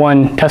have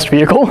one test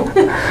vehicle.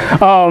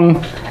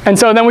 And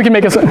so then we can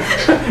make a... there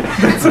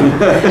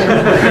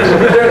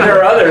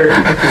are other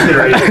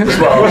considerations as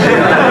well.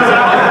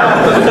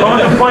 I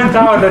want to point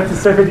out that the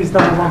safety is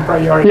number one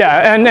priority.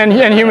 Yeah,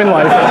 and human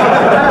life.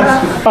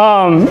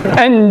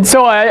 And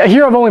so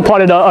here I've only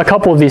plotted a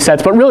couple of these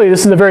sets, but really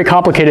this is a very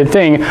complicated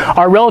thing.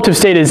 Our relative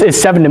state is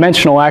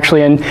 7-dimensional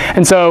actually,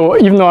 and so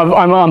even though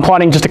I'm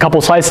plotting just a couple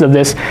slices of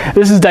this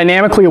is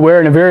dynamically aware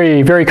in a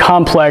very, very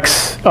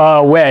complex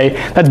way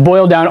that's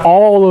boiled down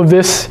all of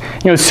this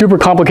super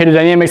complicated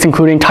dynamics,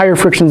 including tire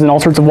frictions and all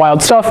sorts of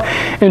wild stuff,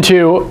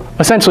 into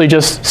essentially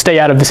just stay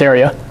out of this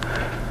area.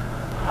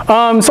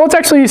 So let's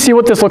actually see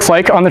what this looks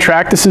like on the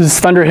track. This is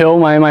Thunder Hill,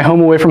 my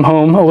home away from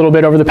home, a little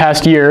bit over the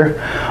past year,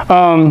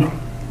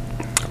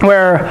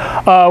 where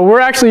we're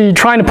actually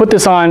trying to put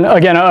this on,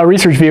 again, a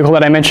research vehicle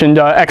that I mentioned,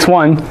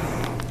 X1,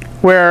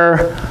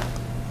 where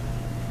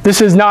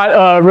this is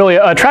not really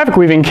a traffic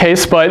weaving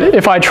case, but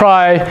if I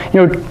try,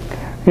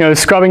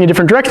 scrubbing in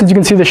different directions, you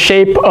can see the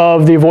shape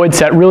of the avoid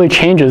set really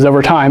changes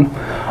over time.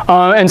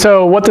 And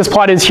so what this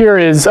plot is here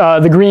is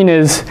the green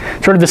is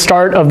sort of the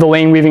start of the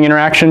lane weaving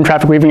interaction,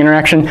 traffic weaving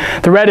interaction.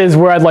 The red is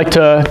where I'd like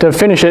to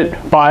finish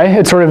it by.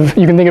 It's sort of,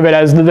 you can think of it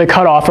as the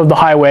cutoff of the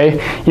highway.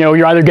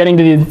 You're either getting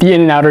to the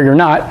in and out or you're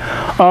not.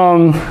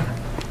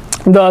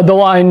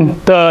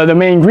 The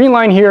main green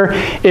line here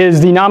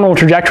is the nominal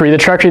trajectory, the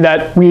trajectory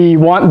that we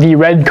want the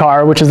red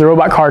car, which is the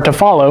robot car, to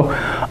follow,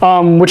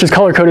 which is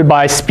color-coded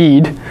by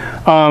speed.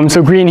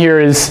 So green here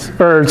is,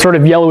 or sort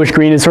of yellowish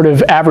green, is sort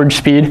of average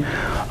speed.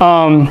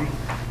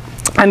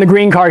 And the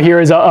green car here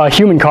is a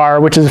human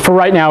car, which is, for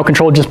right now,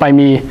 controlled just by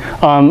me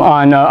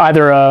on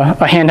either a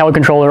handheld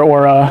controller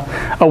or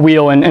a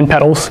wheel and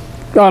pedals.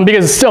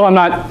 Because still I'm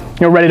not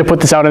ready to put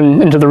this out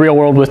into the real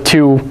world with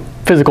 2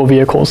 physical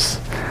vehicles.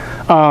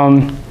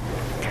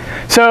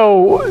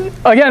 So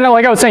again,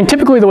 like I was saying,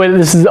 typically the way that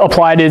this is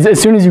applied is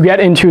as soon as you get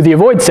into the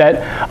avoid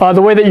set,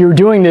 the way that you're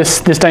doing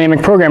this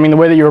dynamic programming, the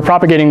way that you're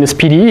propagating this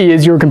PDE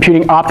is you're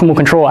computing optimal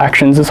control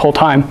actions this whole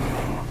time.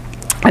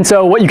 And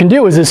so what you can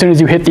do is as soon as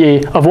you hit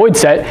the avoid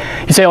set,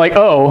 you say like,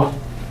 oh,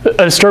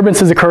 a disturbance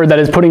has occurred that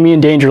is putting me in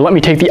danger. Let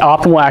me take the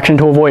optimal action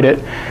to avoid it.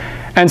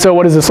 And so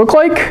what does this look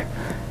like?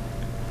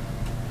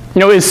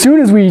 As soon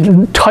as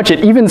we touch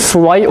it, even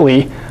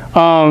slightly,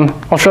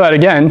 I'll show that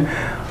again.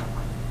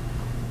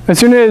 As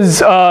soon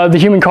as the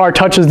human car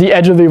touches the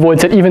edge of the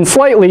avoid set even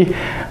slightly,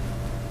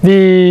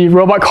 the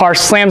robot car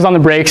slams on the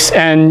brakes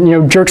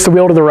and jerks the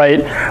wheel to the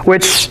right,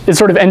 which is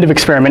sort of end of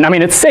experiment. I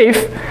mean, it's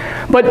safe,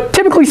 but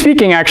typically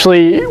speaking,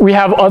 actually, we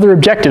have other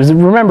objectives.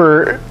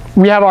 Remember,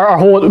 we have our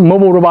whole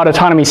mobile robot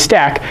autonomy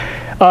stack.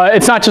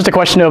 It's not just a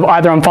question of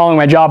either I'm following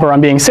my job or I'm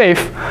being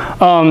safe.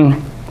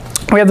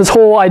 We have this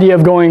whole idea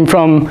of going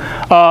from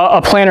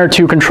a planner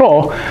to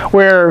control,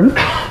 where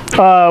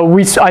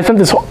I spent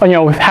this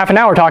half an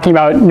hour talking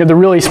about the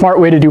really smart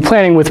way to do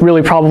planning with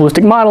really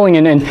probabilistic modeling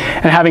and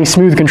having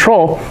smooth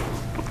control.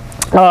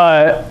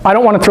 I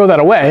don't want to throw that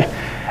away.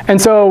 And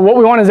so what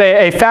we want is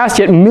a fast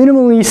yet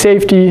minimal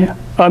safety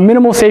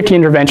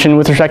intervention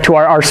with respect to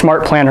our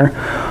smart planner.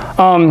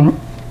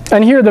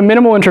 And here the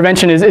minimal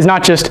intervention is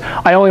not just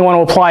I only want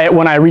to apply it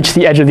when I reach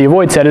the edge of the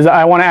avoid set, is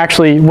I want to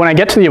actually, when I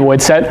get to the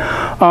avoid set,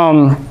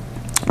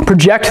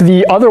 project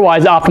the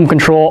otherwise optimum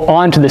control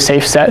onto the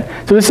safe set.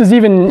 So this is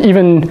even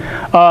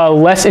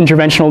less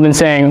interventional than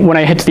saying when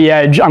I hit the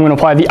edge, I'm going to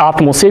apply the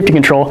optimal safety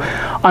control.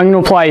 I'm going to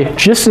apply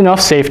just enough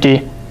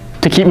safety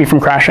to keep me from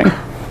crashing,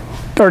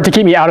 or to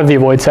keep me out of the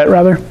avoid set,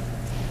 rather.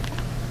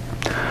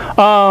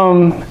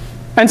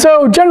 And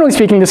so generally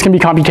speaking, this can be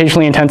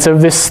computationally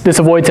intensive. This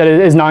avoid set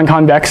is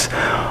non-convex.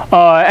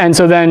 And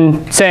so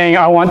then saying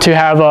I want to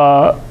have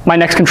my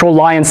next control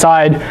lie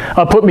inside,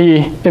 put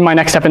me in my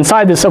next step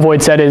inside this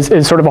avoid set is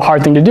sort of a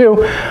hard thing to do.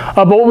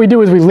 But what we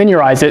do is we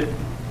linearize it.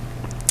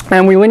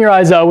 And we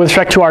linearize with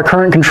respect to our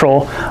current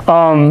control,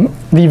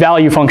 the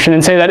value function,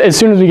 and say that as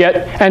soon as we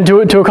get, and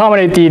to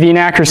accommodate the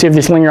inaccuracy of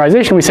this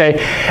linearization, we say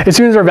as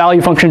soon as our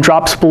value function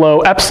drops below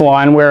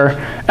epsilon, where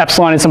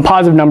epsilon is some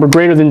positive number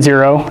greater than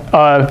 0,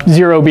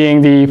 0 being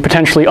the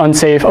potentially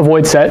unsafe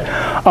avoid set,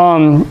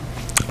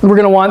 we're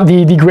going to want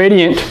the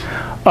gradient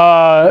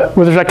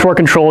with respect to our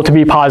control to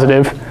be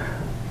positive.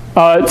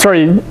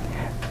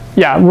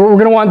 Yeah, we're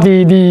going to want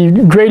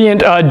the gradient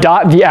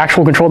dot the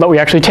actual control that we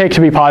actually take to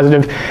be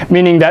positive,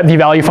 meaning that the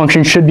value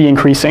function should be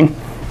increasing.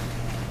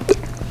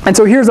 And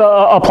so here's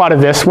a plot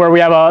of this, where we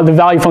have the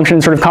value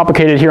function sort of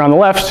complicated here on the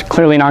left,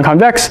 clearly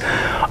non-convex.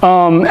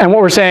 And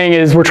what we're saying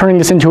is we're turning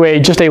this into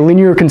just a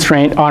linear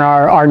constraint on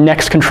our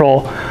next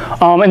control.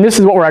 And this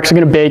is what we're actually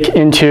going to bake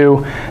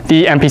into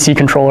the MPC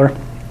controller.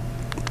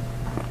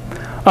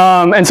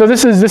 And so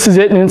this is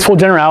it in its full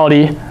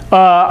generality.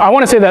 I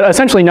want to say that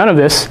essentially none of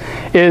this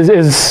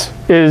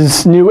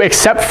is new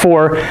except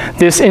for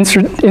this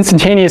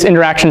instantaneous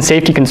interaction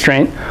safety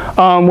constraint,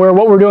 where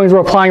what we're doing is we're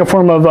applying a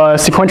form of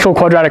sequential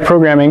quadratic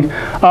programming.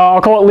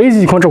 I'll call it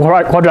lazy sequential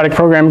quadratic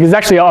programming because it's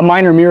actually a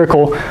minor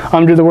miracle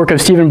due to the work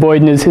of Stephen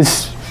Boyd and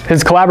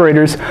his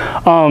collaborators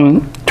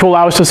to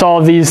allow us to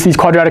solve these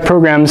quadratic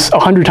programs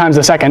 100 times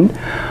a second.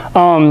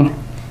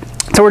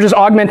 So we're just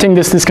augmenting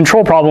this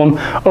control problem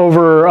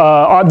over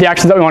the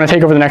actions that we want to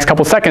take over the next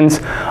couple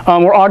seconds.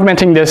 We're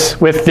augmenting this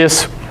with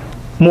this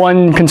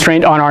one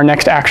constraint on our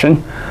next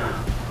action.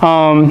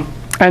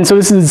 And so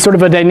this is sort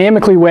of a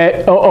dynamically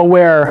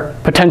aware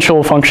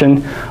potential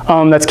function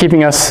that's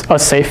keeping us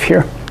safe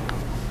here.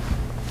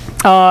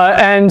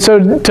 And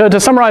so to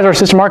summarize our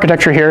system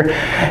architecture here,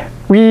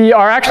 we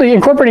are actually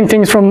incorporating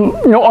things from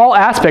all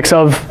aspects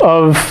of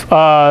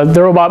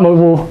the robot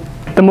mobile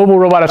the mobile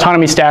robot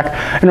autonomy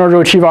stack in order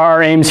to achieve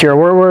our aims here.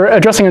 We're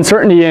addressing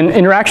uncertainty in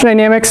interaction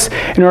dynamics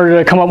in order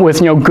to come up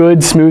with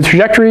good, smooth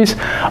trajectories.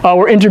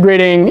 We're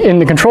integrating in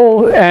the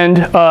control and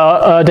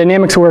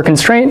dynamics-aware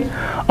constraint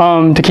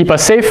to keep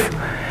us safe.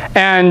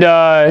 And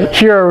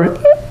here,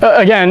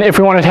 again, if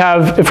we want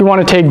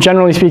to take,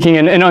 generally speaking,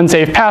 an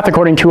unsafe path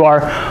according to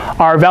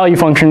our value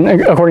function,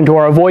 according to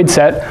our avoid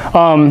set,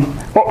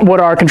 what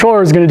our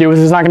controller is going to do is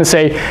it's not going to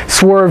say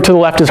swerve to the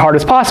left as hard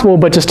as possible,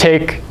 but just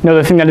take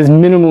the thing that is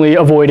minimally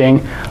avoiding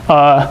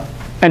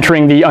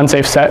entering the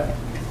unsafe set.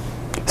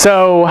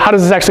 So how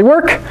does this actually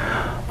work?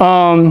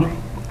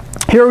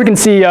 Here we can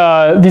see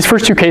these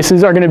first two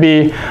cases are going to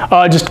be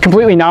just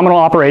completely nominal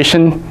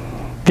operation.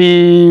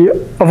 The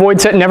avoid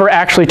set never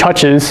actually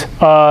touches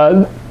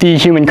the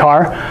human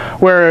car,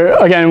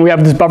 where, again, we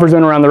have this buffer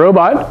zone around the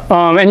robot.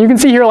 And you can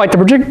see here, like,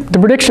 the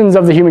predictions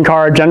of the human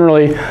car are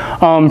generally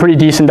pretty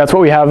decent. That's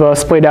what we have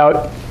splayed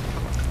out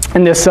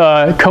in this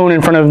cone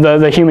in front of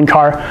the human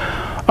car.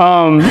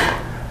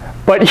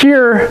 But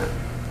here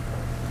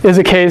is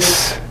a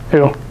case,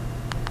 let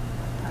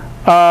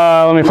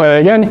me play that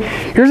again.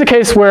 Here's a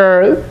case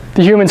where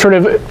the human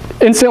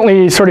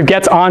instantly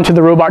gets onto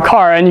the robot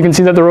car, and you can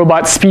see that the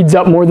robot speeds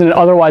up more than it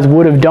otherwise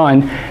would have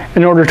done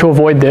in order to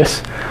avoid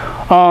this.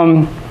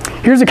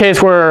 Here's a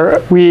case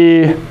where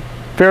we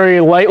very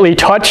lightly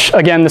touch,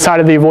 again, the side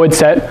of the avoid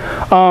set,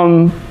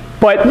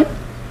 but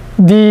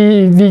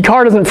the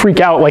car doesn't freak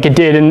out like it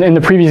did in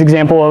the previous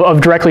example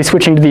of directly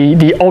switching to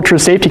the ultra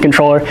safety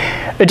controller.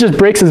 It just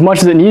brakes as much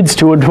as it needs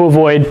to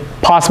avoid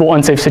possible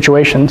unsafe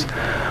situations.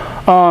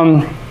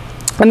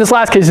 And this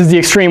last case is the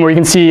extreme, where you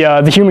can see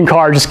the human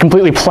car just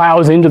completely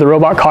plows into the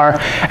robot car.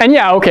 And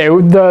yeah, okay,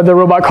 the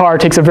robot car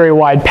takes a very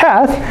wide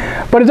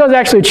path, but it does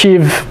actually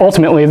achieve,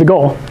 ultimately, the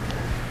goal.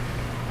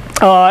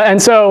 And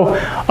so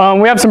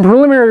we have some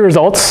preliminary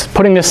results,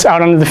 putting this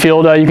out onto the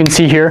field. You can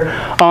see here.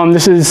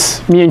 This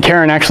is me and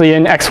Karen actually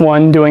in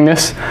X1 doing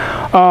this.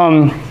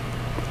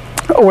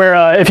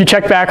 Where if you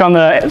check back on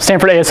the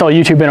Stanford ASL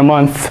YouTube in a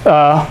month,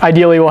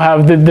 ideally we'll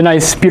have the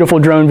nice, beautiful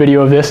drone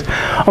video of this.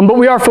 But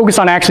we are focused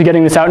on actually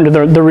getting this out into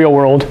the real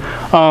world,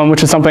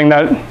 which is something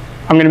that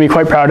I'm going to be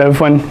quite proud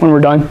of when we're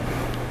done.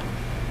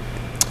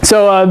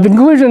 So the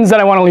conclusions that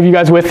I want to leave you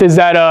guys with is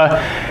that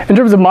in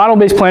terms of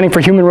model-based planning for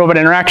human-robot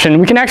interaction,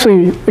 we can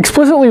actually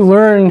explicitly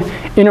learn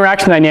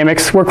interaction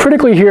dynamics, where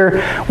critically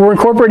here, we're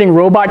incorporating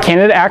robot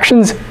candidate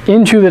actions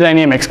into the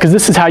dynamics, because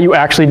this is how you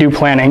actually do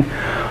planning.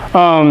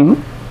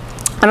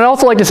 And I'd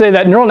also like to say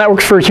that neural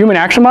networks for human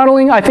action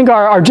modeling, I think,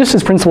 are just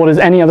as principled as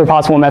any other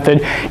possible method.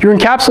 You're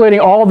encapsulating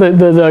all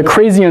the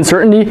crazy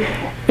uncertainty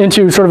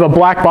into sort of a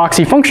black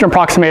boxy function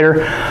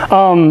approximator,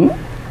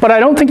 but I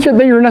don't think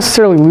that you're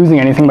necessarily losing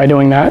anything by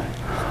doing that.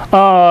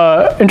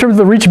 In terms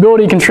of the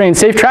reachability constrained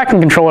safe tracking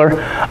controller,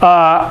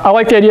 I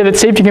like the idea that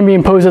safety can be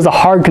imposed as a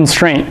hard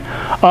constraint,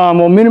 while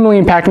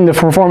minimally impacting the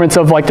performance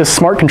of this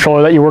smart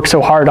controller that you work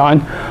so hard on.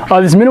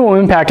 This minimal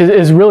impact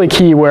is really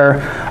key,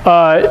 where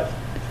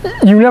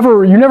you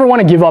never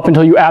want to give up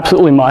until you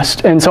absolutely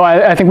must. And so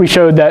I think we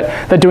showed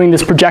that doing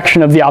this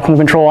projection of the optimal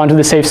control onto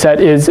the safe set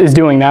is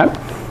doing that.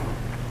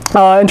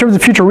 In terms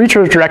of future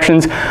research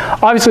directions,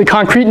 obviously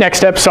concrete next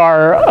steps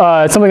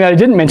are something that I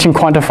didn't mention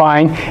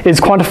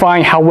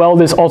quantifying how well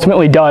this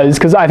ultimately does,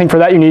 because I think for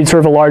that you need sort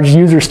of a large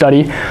user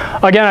study.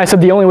 Again, I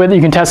said the only way that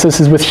you can test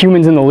this is with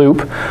humans in the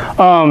loop.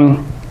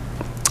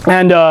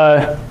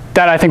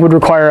 That I think would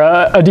require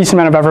a decent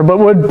amount of effort, but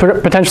would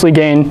potentially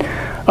gain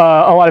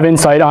a lot of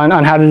insight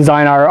on how to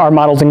design our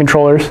models and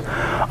controllers.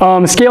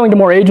 Scaling to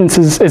more agents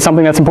is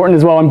something that's important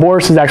as well, and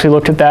Boris has actually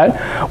looked at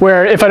that,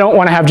 where if I don't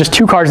want to have just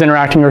 2 cars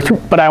interacting,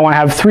 but I want to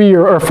have 3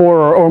 or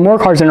 4 or more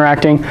cars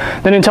interacting,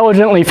 then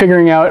intelligently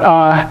figuring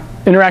out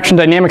interaction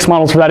dynamics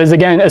models for that is,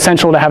 again,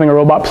 essential to having a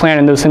robot plan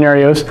in those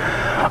scenarios.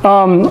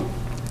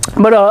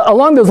 But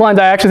along those lines,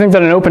 I actually think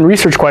that an open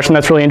research question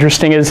that's really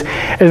interesting is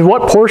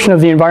what portion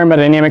of the environment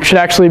dynamics should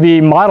actually be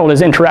modeled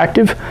as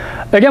interactive?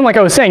 Again, like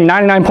I was saying,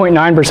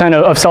 99.9%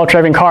 of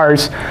self-driving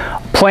cars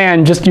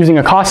plan just using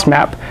a cost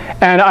map.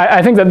 And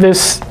I think that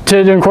this, to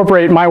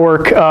incorporate my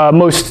work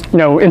most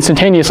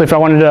instantaneously, if I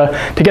wanted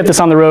to get this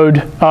on the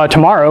road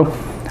tomorrow,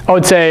 I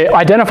would say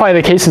identify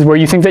the cases where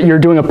you think that you're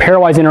doing a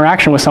pairwise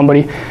interaction with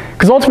somebody,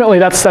 because ultimately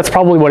that's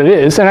probably what it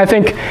is. And I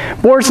think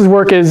Boris's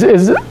work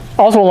is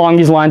also along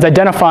these lines,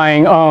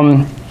 identifying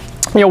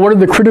what are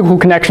the critical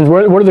connections,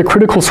 what are the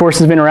critical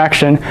sources of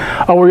interaction,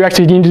 where you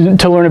actually need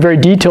to learn a very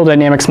detailed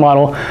dynamics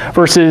model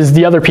versus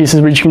the other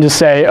pieces where you can just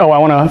say, oh, I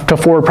want to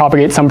forward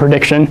propagate some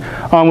prediction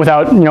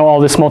without all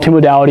this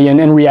multimodality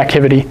and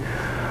reactivity.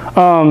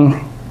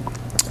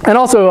 And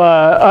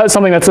also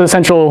something that's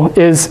essential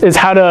is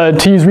how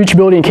to use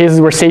reachability in cases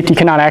where safety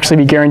cannot actually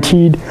be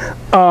guaranteed.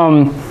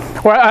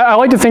 I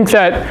like to think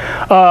that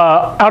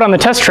out on the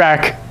test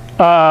track,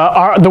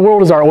 the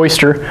world is our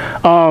oyster.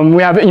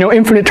 We have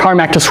infinite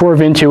tarmac to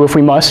swerve into if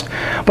we must.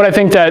 But I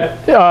think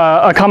that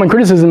a common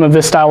criticism of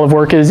this style of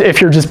work is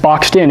if you're just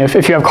boxed in,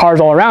 if you have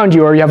cars all around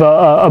you or you have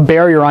a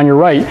barrier on your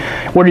right,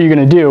 what are you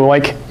going to do?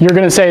 Like, you're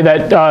going to say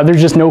that there's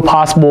just no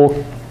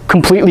possible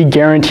completely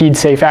guaranteed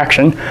safe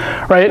action,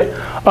 right?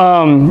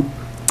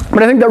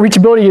 But I think that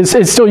reachability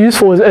is still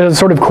useful as a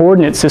sort of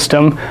coordinate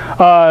system.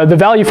 The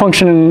value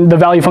function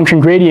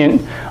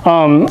gradient,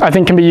 I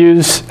think can be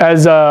used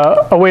as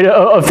a way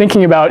of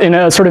thinking about, in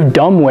a sort of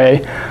dumb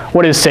way,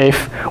 what is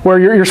safe. Where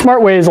your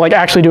smart way is like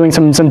actually doing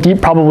some deep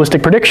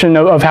probabilistic prediction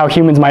of how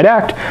humans might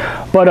act.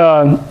 But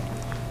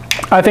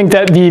I think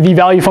that the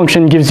value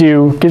function gives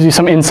you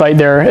some insight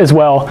there as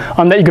well,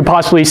 that you could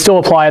possibly still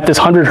apply at this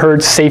 100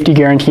 Hertz safety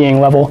guaranteeing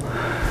level.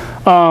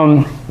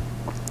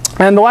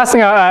 And the last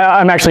thing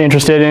I'm actually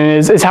interested in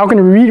is how can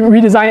we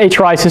redesign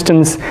HRI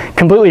systems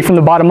completely from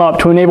the bottom up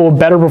to enable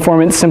better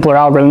performance, simpler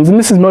algorithms. And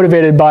this is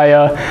motivated by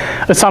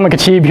Osama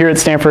Khatib here at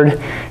Stanford,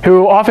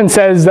 who often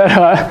says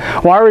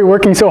that why are we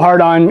working so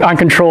hard on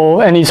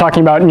control? And he's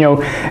talking about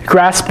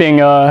grasping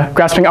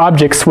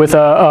objects with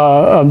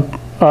a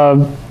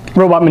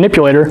robot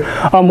manipulator.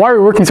 Why are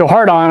we working so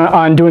hard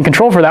on doing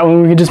control for that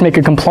when we can just make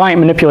a compliant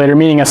manipulator,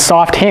 meaning a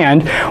soft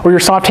hand, where your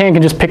soft hand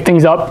can just pick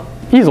things up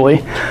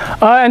easily?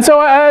 And so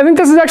I think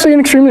this is actually an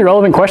extremely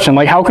relevant question.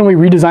 Like, how can we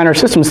redesign our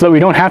system so that we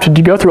don't have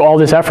to go through all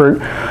this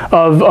effort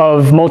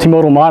of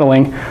multimodal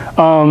modeling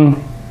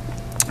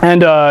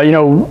and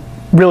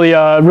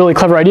really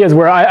clever ideas,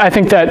 where I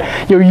think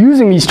that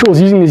using these tools,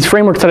 using these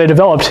frameworks that I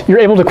developed, you're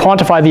able to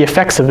quantify the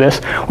effects of this.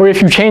 Where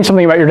if you change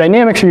something about your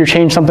dynamics or you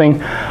change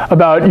something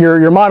about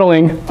your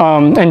modeling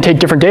and take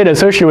different data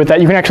associated with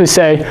that, you can actually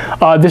say,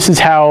 this is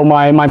how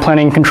my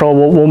planning and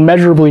control will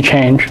measurably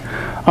change.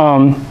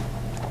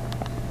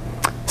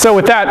 So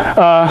with that,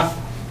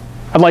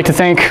 I'd like to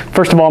thank,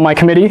 first of all, my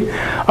committee.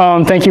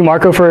 Thank you,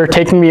 Marco, for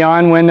taking me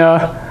on when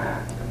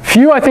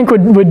few, I think,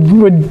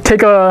 would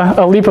take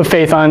a leap of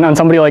faith on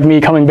somebody like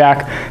me coming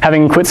back,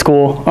 having quit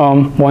school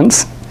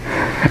once.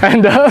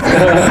 And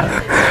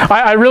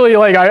I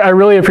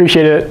really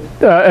appreciate it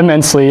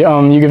immensely.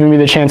 You giving me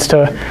the chance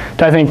to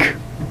I think,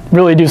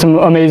 really do some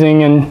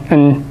amazing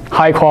and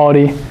high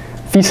quality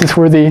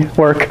thesis-worthy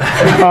work.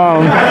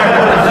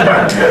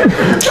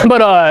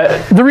 But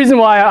the reason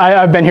why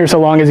I've been here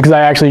so long is because I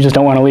actually just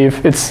don't want to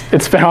leave.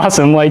 It's been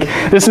awesome. Like,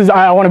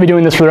 I want to be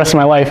doing this for the rest of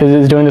my life,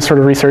 is doing this sort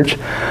of research.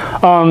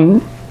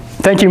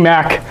 Thank you,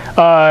 Mac,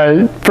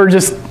 for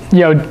just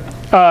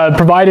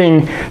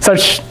providing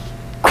such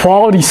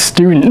quality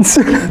students.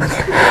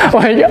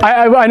 Like,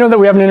 I know that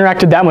we haven't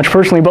interacted that much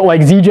personally, but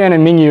like Zijan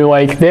and Mingyu,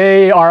 like,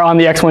 they are on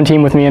the X1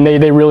 team with me, and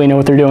they really know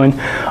what they're doing,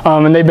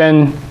 and they've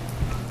been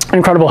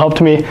incredible help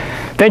to me.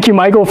 Thank you,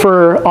 Michael,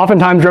 for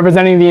oftentimes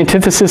representing the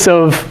antithesis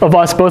of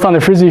us, both on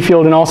the Frisbee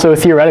field and also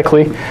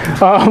theoretically,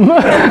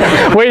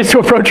 ways to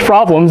approach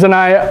problems. And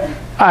I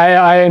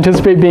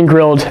anticipate being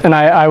grilled, and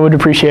I would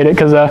appreciate it,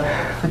 because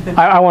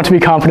I want to be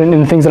confident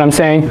in the things that I'm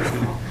saying.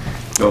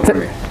 Go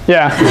for it.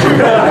 Yeah.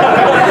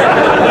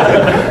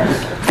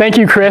 Thank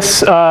you,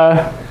 Chris,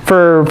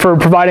 for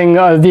providing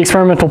the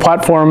experimental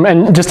platform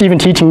and just even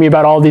teaching me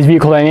about all of these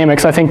vehicle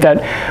dynamics. I think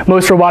that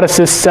most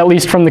roboticists, at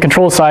least from the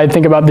control side,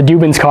 think about the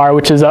Dubin's car,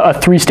 which is a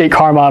 3-state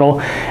car model,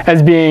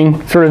 as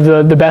being sort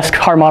of the best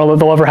car model that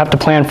they'll ever have to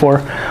plan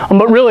for.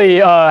 But really,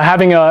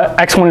 having a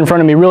X1 in front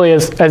of me really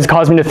has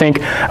caused me to think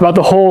about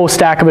the whole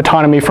stack of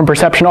autonomy, from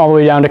perception all the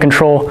way down to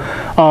control.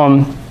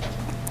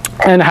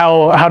 And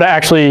how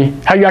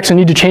you actually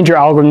need to change your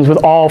algorithms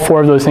with all 4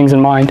 of those things in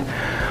mind.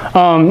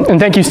 And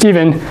thank you,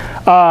 Stephen.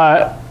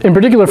 In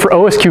particular for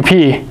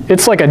OSQP,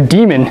 it's like a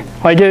demon.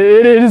 Like,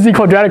 it is the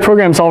quadratic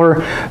program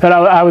solver that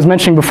I was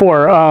mentioning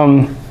before.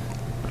 And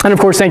of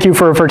course, thank you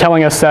for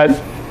telling us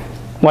that,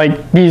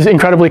 like, these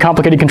incredibly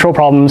complicated control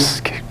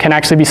problems can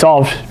actually be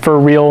solved for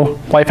real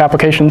life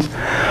applications.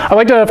 I'd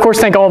like to, of course,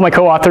 thank all of my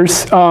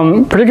co-authors,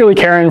 particularly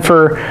Karen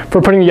for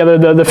putting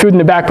together the food in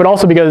the back, but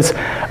also because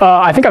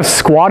I think I've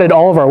squatted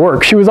all of our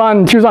work. She was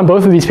on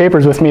both of these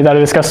papers with me that I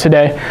discussed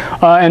today,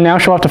 and now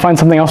she'll have to find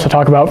something else to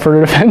talk about for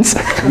her defense.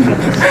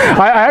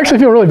 I actually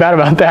feel really bad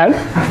about that.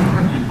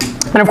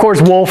 And of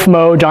course, Wolf,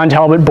 Mo, John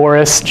Talbot,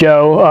 Boris,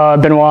 Joe,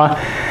 Benoit,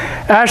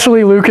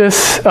 Ashley,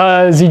 Lucas,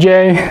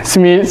 ZJ,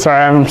 Sumit,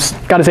 sorry,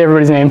 I've got to say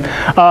everybody's name,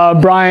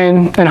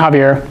 Brian, and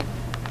Javier.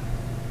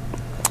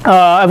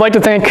 I'd like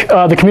to thank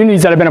the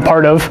communities that I've been a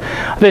part of.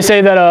 They say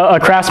that a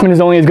craftsman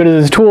is only as good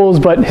as his tools,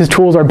 but his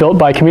tools are built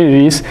by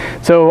communities.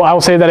 So I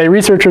will say that a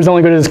researcher is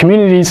only good as his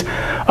communities.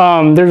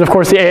 There's, of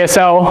course, the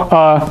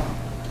ASL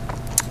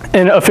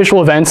and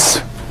official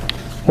events,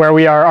 where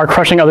we are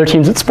crushing other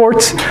teams at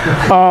sports,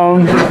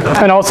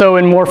 and also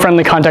in more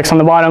friendly contexts on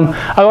the bottom.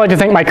 I'd like to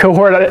thank my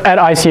cohort at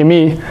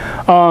ICME.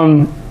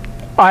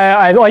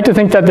 I like to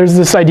think that there's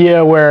this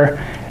idea where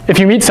if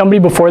you meet somebody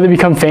before they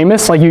become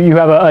famous, like you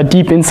have a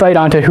deep insight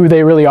onto who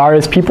they really are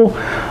as people.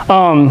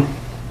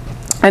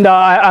 And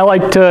I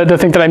like to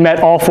think that I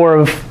met all 4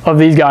 of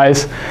these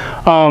guys.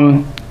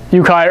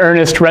 Yukai,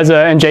 Ernest,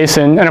 Reza, and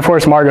Jason, and of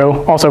course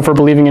Margot, also for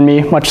believing in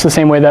me, much the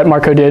same way that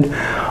Marco did.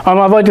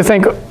 I'd like to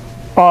thank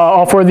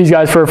all 4 of these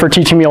guys for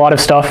teaching me a lot of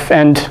stuff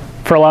and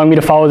for allowing me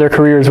to follow their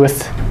careers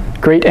with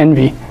great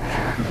envy.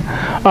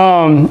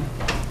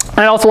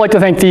 I'd also like to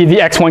thank the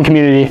X1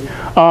 community.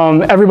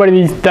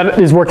 Everybody that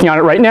is working on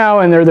it right now,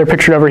 and they're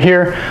pictured over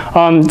here.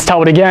 It's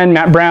Talbot again,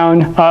 Matt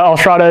Brown,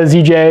 Alstrada,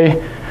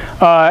 ZJ,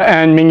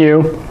 and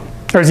Mingyu,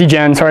 or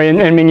Zgen, sorry, and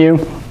Mingyu.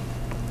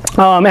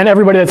 And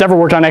everybody that's ever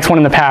worked on X1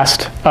 in the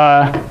past,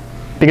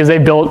 because they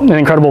built an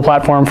incredible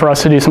platform for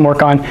us to do some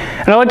work on.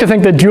 And I'd like to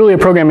thank the Julia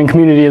programming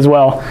community as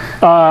well.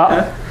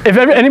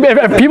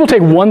 If people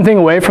take one thing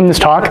away from this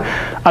talk,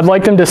 I'd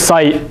like them to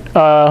cite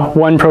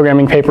one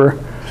programming paper.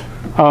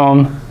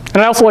 And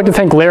I'd also like to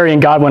thank Larry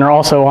and Godwin are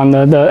also on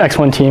the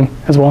X1 team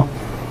as well.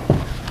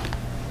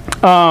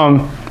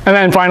 And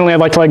then finally, I'd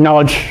like to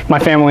acknowledge my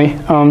family,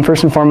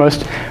 first and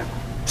foremost,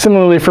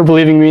 similarly for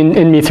believing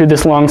in me through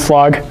this long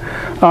slog.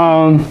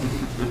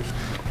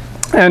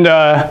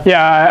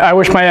 Yeah, I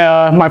wish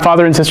my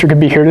father and sister could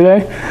be here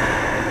today.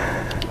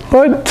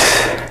 But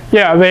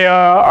yeah, they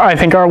I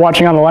think are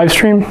watching on the live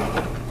stream.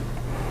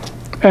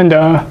 And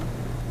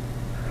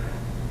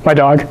my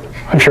dog,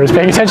 I'm sure, is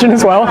paying attention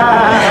as well.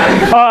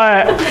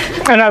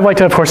 And I'd like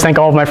to, of course, thank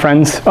all of my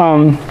friends,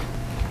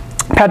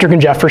 Patrick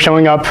and Jeff, for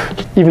showing up,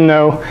 even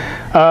though,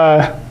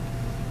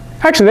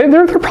 actually,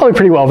 they're probably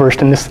pretty well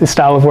versed in this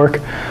style of work.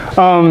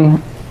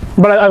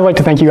 But I'd like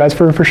to thank you guys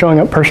for showing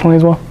up personally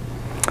as well.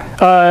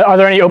 Are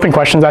there any open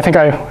questions? I think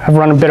I have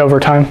run a bit over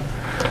time.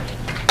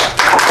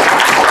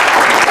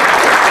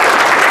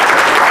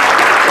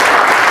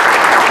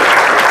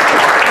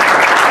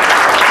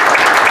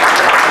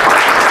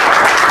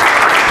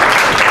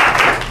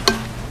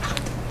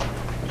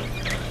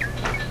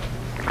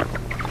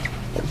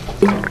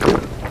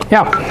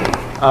 Yeah.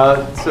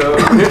 So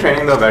when you're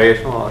training the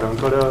variational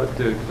autoencoder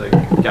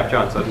to capture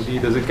uncertainty,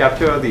 does it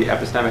capture the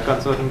epistemic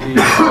uncertainty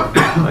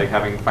of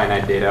having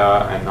finite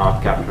data and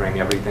not capturing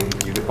everything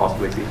you could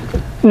possibly see?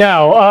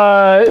 No,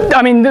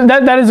 I mean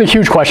that is a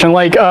huge question.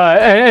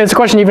 And it's a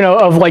question even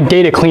of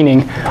data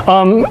cleaning.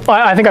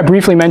 I think I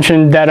briefly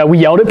mentioned that we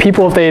yelled at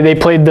people if they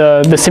played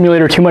the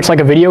simulator too much like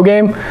a video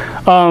game.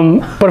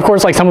 But of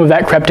course, some of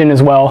that crept in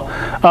as well.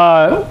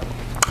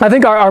 I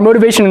think our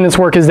motivation in this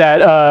work is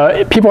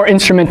that people are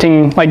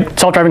instrumenting,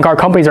 self-driving car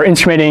companies are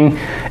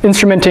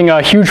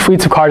instrumenting huge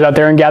fleets of cars out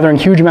there and gathering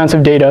huge amounts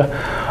of data.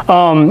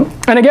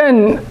 And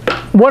again,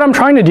 what I'm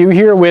trying to do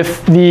here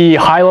with the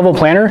high-level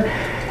planner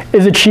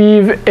is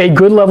achieve a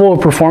good level of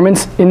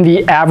performance in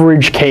the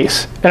average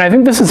case. And I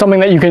think this is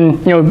something that you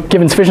can,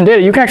 given sufficient data,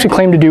 you can actually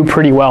claim to do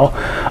pretty well.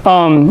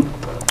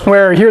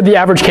 Where here the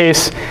average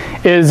case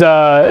is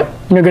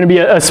going to be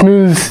a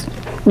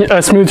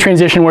smooth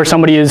transition where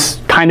somebody is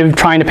kind of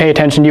trying to pay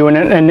attention to you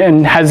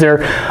and has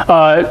their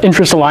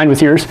interests aligned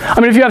with yours.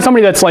 I mean, if you have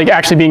somebody that's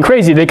actually being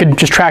crazy, they could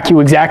just track you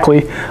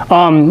exactly.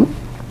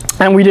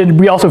 And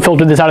we also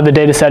filtered this out of the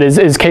data set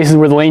as cases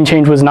where the lane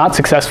change was not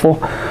successful.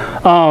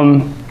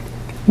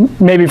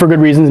 Maybe for good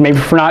reasons, maybe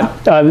for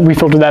not, we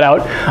filtered that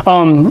out.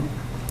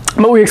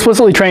 But we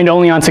explicitly trained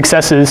only on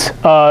successes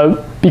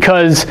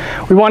because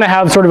we want to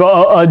have sort of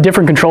a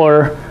different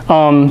controller,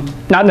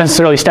 not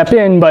necessarily step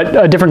in, but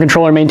a different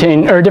controller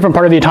maintain, or a different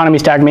part of the autonomy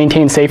stack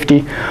maintain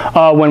safety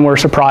when we're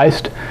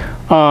surprised.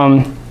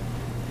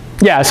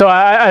 Yeah, so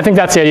I think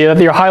that's the idea,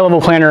 that your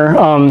high-level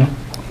planner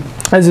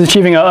is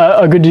achieving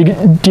a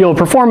good deal of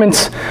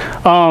performance,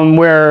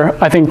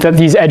 where I think that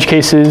these edge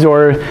cases,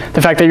 or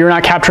the fact that you're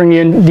not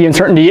capturing the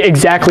uncertainty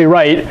exactly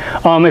right,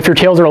 if your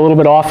tails are a little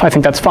bit off, I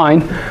think that's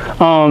fine.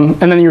 And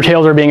then your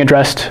tails are being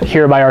addressed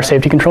here by our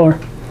safety controller.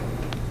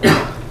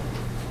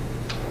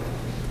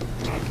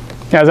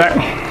 Yeah, Zach?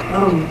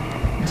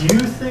 Do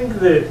you think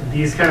that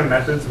these kind of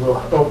methods will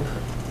help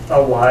a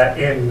lot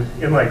in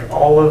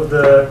all of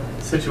the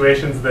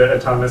situations that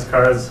autonomous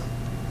cars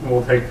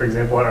will take, for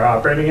example, are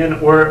operating in,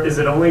 or is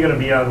it only going to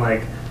be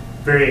on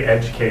very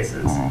edge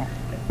cases?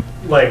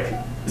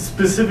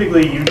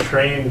 Specifically, you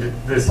trained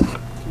this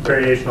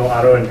variational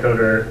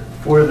autoencoder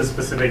for the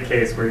specific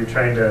case where you're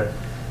trying to,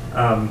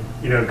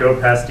 go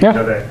past each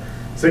other.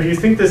 So do you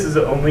think this is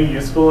only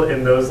useful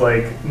in those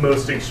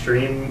most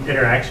extreme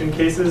interaction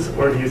cases,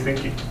 or do you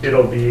think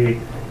it'll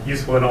be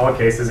useful in all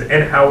cases?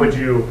 And how would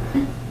you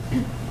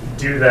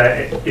do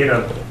that?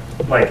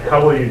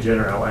 How will you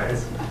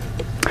generalize?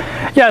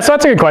 Yeah, so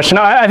that's a good question.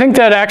 I think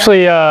that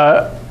actually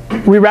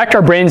we racked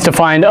our brains to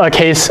find a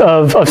case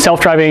of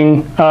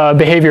self-driving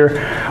behavior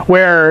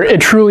where it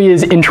truly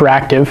is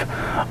interactive.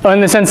 In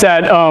the sense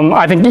that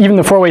I think even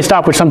the four-way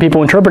stop, which some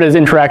people interpret as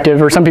interactive,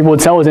 or some people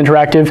would sell as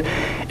interactive,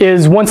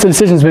 is once the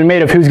decision's been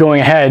made of who's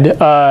going ahead,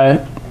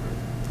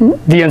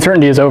 the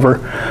uncertainty is over.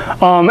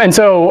 And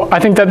so I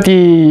think that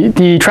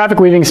the traffic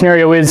weaving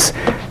scenario is,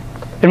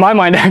 in my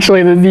mind,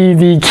 actually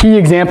the key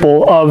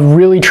example of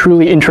really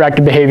truly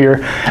interactive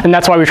behavior, and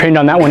that's why we trained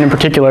on that one in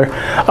particular.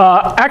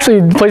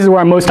 Actually, the places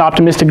where I'm most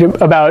optimistic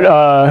about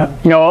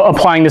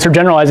applying this or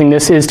generalizing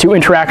this is to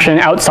interaction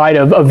outside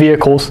of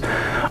vehicles.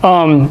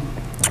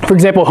 For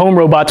example, home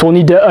robots will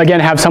need to again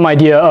have some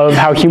idea of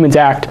how humans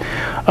act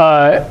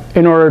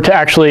in order to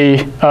actually,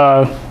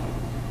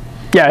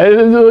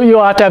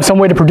 you'll have to have some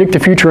way to predict the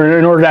future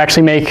in order to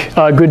actually make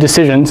good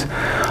decisions.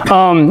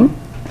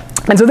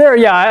 And so there,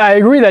 yeah, I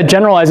agree that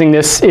generalizing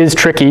this is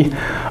tricky.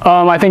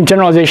 I think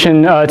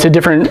generalization to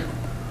different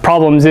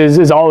problems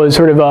is always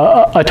sort of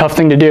a tough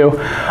thing to do.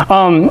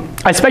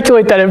 I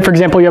speculate that if, for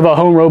example, you have a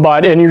home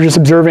robot and you're just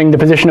observing the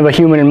position of a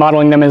human and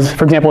modeling them as,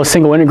 for example, a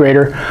single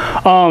integrator,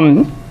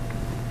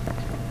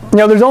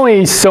 there's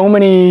only so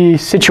many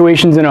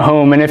situations in a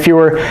home, and if you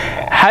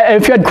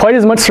had quite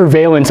as much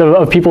surveillance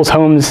of people's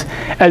homes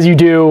as you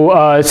do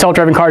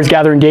self-driving cars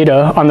gathering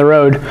data on the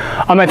road,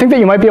 I think that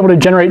you might be able to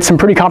generate some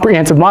pretty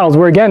comprehensive models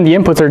where, again, the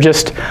inputs are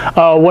just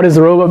what has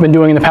the robot been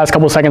doing in the past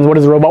couple of seconds, what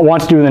does the robot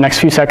want to do in the next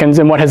few seconds,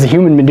 and what has the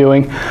human been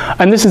doing.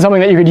 And this is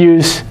something that you could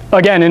use,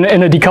 again,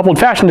 in a decoupled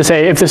fashion to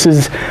say, if this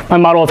is my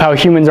model of how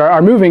humans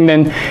are moving,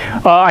 then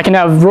I can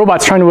have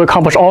robots trying to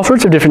accomplish all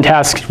sorts of different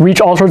tasks, reach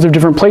all sorts of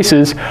different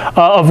places,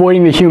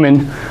 avoiding the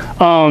human.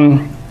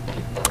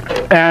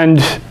 And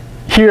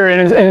here,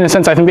 in a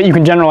sense, I think that you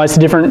can generalize to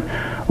different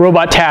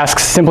robot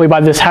tasks simply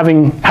by this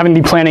having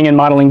the planning and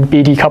modeling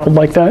be decoupled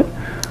like that.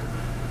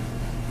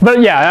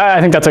 But yeah, I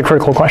think that's a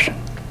critical question.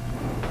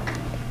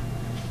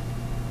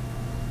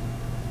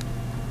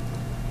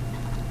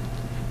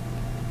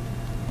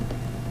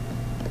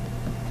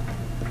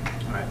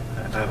 All right,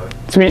 I have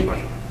a Sweet.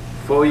 question.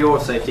 For your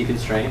safety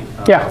constraint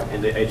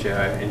in the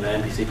HAO, in the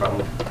NPC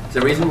problem, is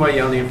there a reason why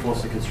you only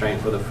enforce the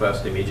constraint for the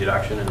first immediate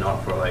action and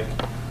not for like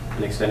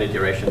an extended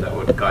duration that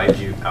would guide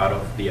you out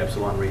of the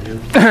epsilon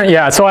region?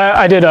 Yeah, so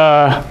I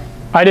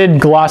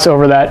did gloss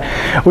over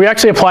that. We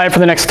actually apply it for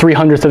the next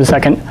 300th of a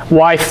second.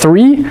 Why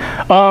 3?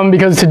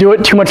 Because to do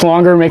it too much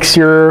longer makes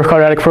your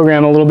quadratic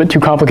program a little bit too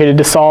complicated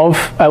to solve,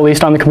 at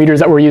least on the computers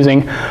that we're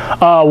using.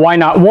 Why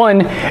not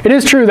 1? It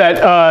is true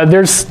that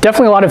there's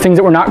definitely a lot of things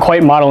that we're not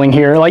quite modeling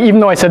here. Like, even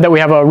though I said that we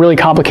have a really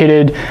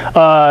complicated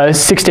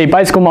 6-state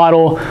bicycle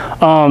model,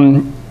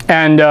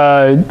 and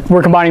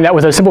we're combining that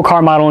with a simple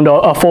car model into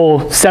a full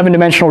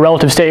 7-dimensional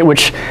relative state,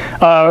 which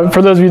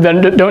for those of you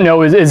that don't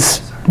know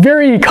is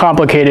very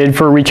complicated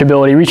for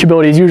reachability.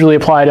 Reachability is usually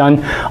applied on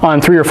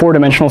 3 or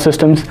 4-dimensional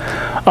systems.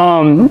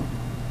 What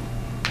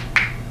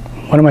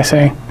am I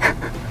saying?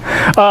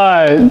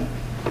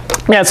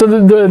 Yeah, so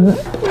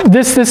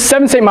this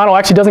 7-state model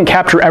actually doesn't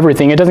capture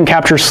everything. It doesn't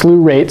capture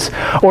slew rates,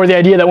 or the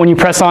idea that when you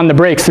press on the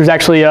brakes, there's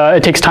actually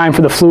it takes time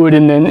for the fluid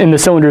in the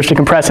cylinders to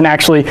compress, and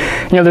actually,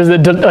 there's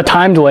a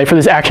time delay for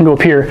this action to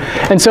appear.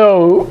 And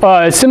so,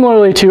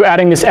 similarly to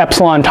adding this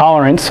epsilon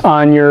tolerance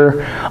on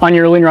your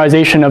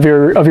linearization of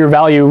your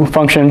value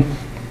function,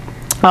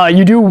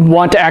 you do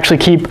want to actually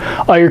keep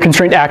your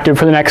constraint active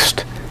for the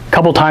next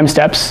couple time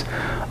steps.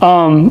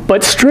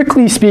 But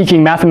strictly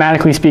speaking,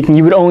 mathematically speaking,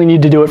 you would only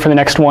need to do it for the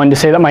next one to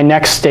say that my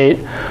next state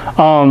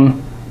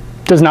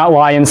does not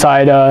lie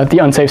inside the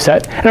unsafe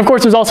set. And of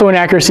course, there's also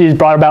inaccuracies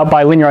brought about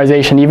by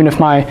linearization. Even if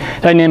my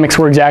dynamics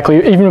were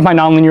even if my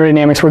nonlinear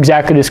dynamics were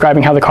exactly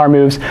describing how the car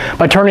moves,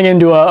 by turning it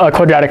into a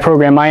quadratic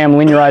program, I am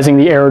linearizing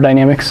the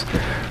aerodynamics.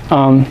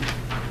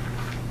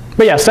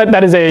 But yes,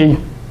 that is a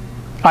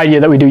idea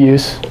that we do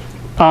use.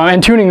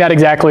 And tuning that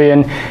exactly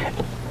and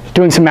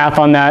doing some math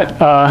on that,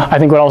 I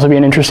think would also be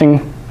an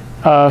interesting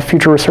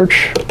future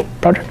research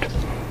project.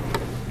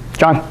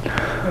 John?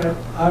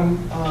 I'm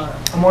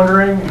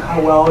wondering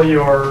how well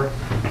your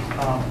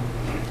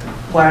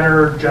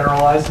planner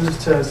generalizes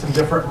to some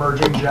different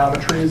merging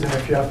geometries, and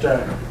if you have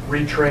to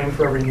retrain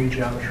for every new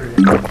geometry.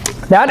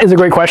 That is a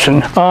great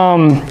question.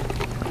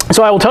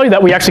 So I will tell you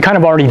that we actually kind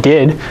of already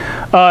did,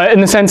 in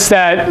the sense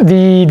that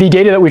the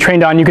data that we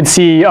trained on, you could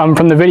see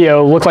from the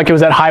video, looked like it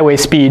was at highway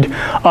speed.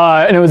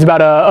 And it was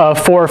about a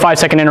 4 or 5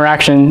 second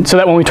interaction, so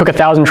that when we took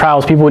 1,000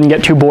 trials, people wouldn't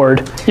get too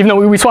bored. Even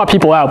though we swapped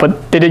people out,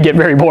 but they did get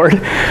very bored.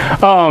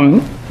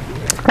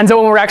 And so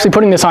when we're actually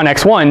putting this on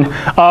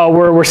X1,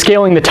 we're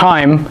scaling the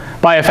time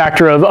by a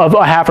factor of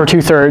 1/2 or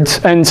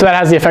 2/3. And so that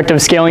has the effect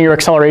of scaling your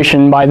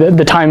acceleration by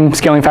the time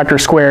scaling factor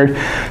squared.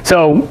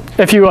 So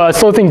if you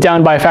slow things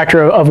down by a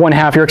factor of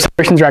 1/2, your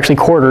accelerations are actually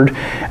quartered.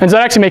 And so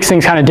that actually makes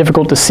things kind of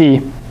difficult to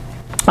see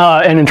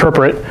and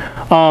interpret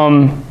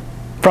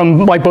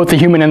from like both the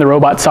human and the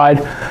robot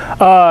side.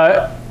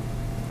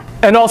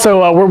 And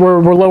also,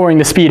 we're lowering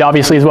the speed,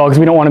 obviously, as well, because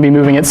we don't want to be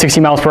moving at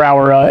 60 miles per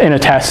hour in a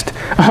test.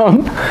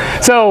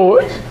 So,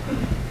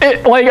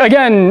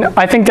 again,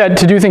 I think that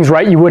to do things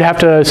right, you would have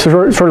to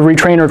sort of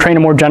retrain or train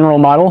a more general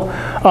model.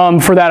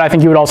 For that, I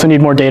think you would also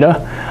need more data.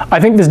 I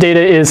think this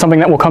data is something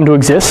that will come to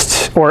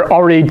exist, or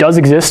already does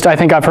exist. I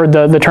think I've heard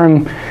the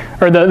term,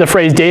 or the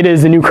phrase, data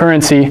is the new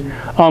currency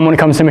when it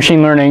comes to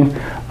machine learning,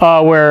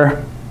 where,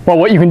 well,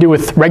 what you can do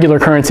with regular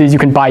currencies, you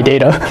can buy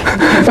data.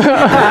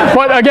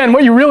 But again,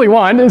 what you really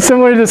want is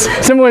similar to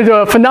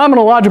a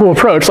phenomenological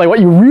approach. Like, what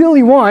you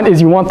really want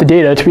is you want the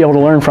data to be able to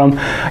learn from.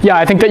 Yeah,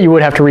 I think that you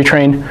would have to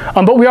retrain.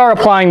 But we are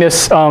applying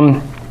this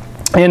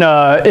in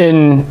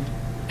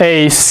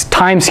a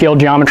time-scale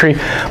geometry,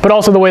 but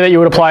also the way that you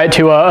would apply it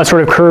to a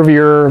sort of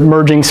curvier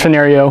merging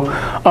scenario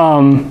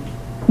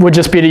would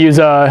just be to use,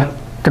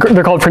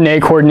 they're called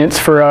Frenet coordinates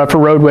for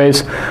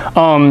roadways.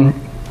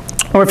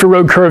 Or if your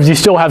road curves, you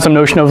still have some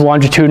notion of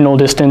longitudinal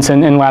distance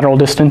and lateral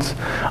distance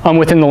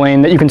within the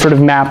lane that you can sort of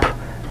map.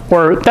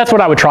 Or that's what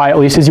I would try, at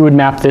least, is you would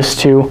map this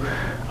to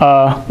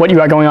what you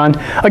got going on.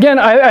 Again,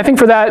 I think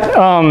for that,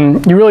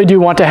 you really do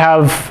want to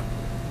have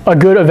a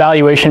good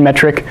evaluation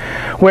metric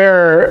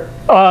where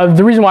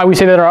the reason why we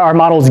say that our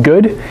model is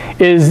good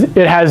is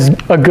it has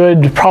a good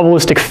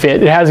probabilistic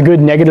fit. It has a good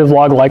negative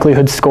log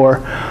likelihood score.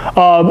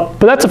 But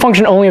that's a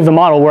function only of the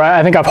model, where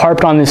I think I've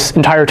harped on this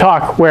entire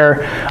talk,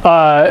 where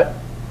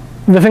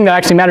the thing that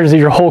actually matters is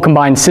your whole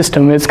combined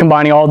system. It's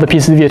combining all the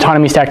pieces of the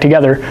autonomy stack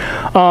together.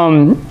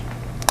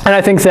 And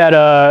I think that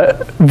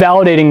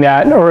validating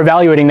that or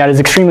evaluating that is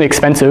extremely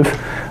expensive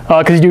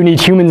because you do need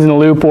humans in the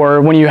loop,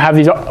 or when you have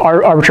these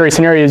arbitrary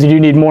scenarios, you do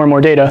need more and more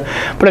data.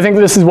 But I think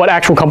this is what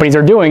actual companies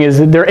are doing, is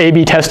they're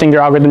A/B testing their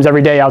algorithms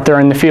every day out there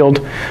in the field,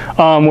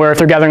 where if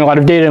they're gathering a lot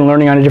of data and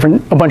learning on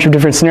a bunch of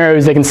different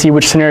scenarios, they can see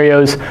which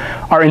scenarios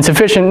are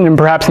insufficient and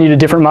perhaps need a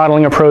different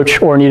modeling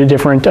approach or need a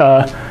different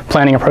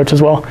planning approach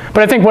as well.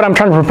 But I think what I'm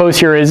trying to propose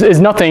here is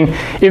nothing,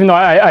 even though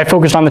I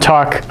focused on the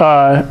talk,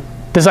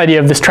 this idea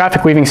of this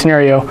traffic weaving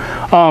scenario.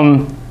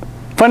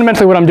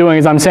 Fundamentally what I'm doing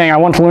is I'm saying I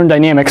want to learn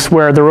dynamics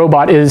where the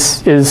robot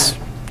is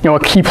a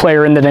key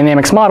player in the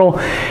dynamics model,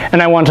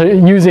 and I want to,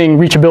 using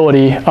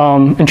reachability,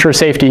 ensure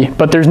safety.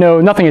 But there's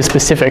nothing is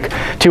specific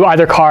to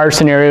either car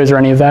scenarios or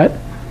any of that.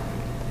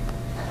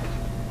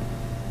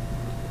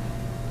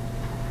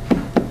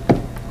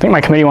 I think my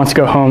committee wants to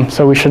go home,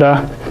 so we should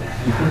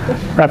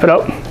wrap it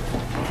up.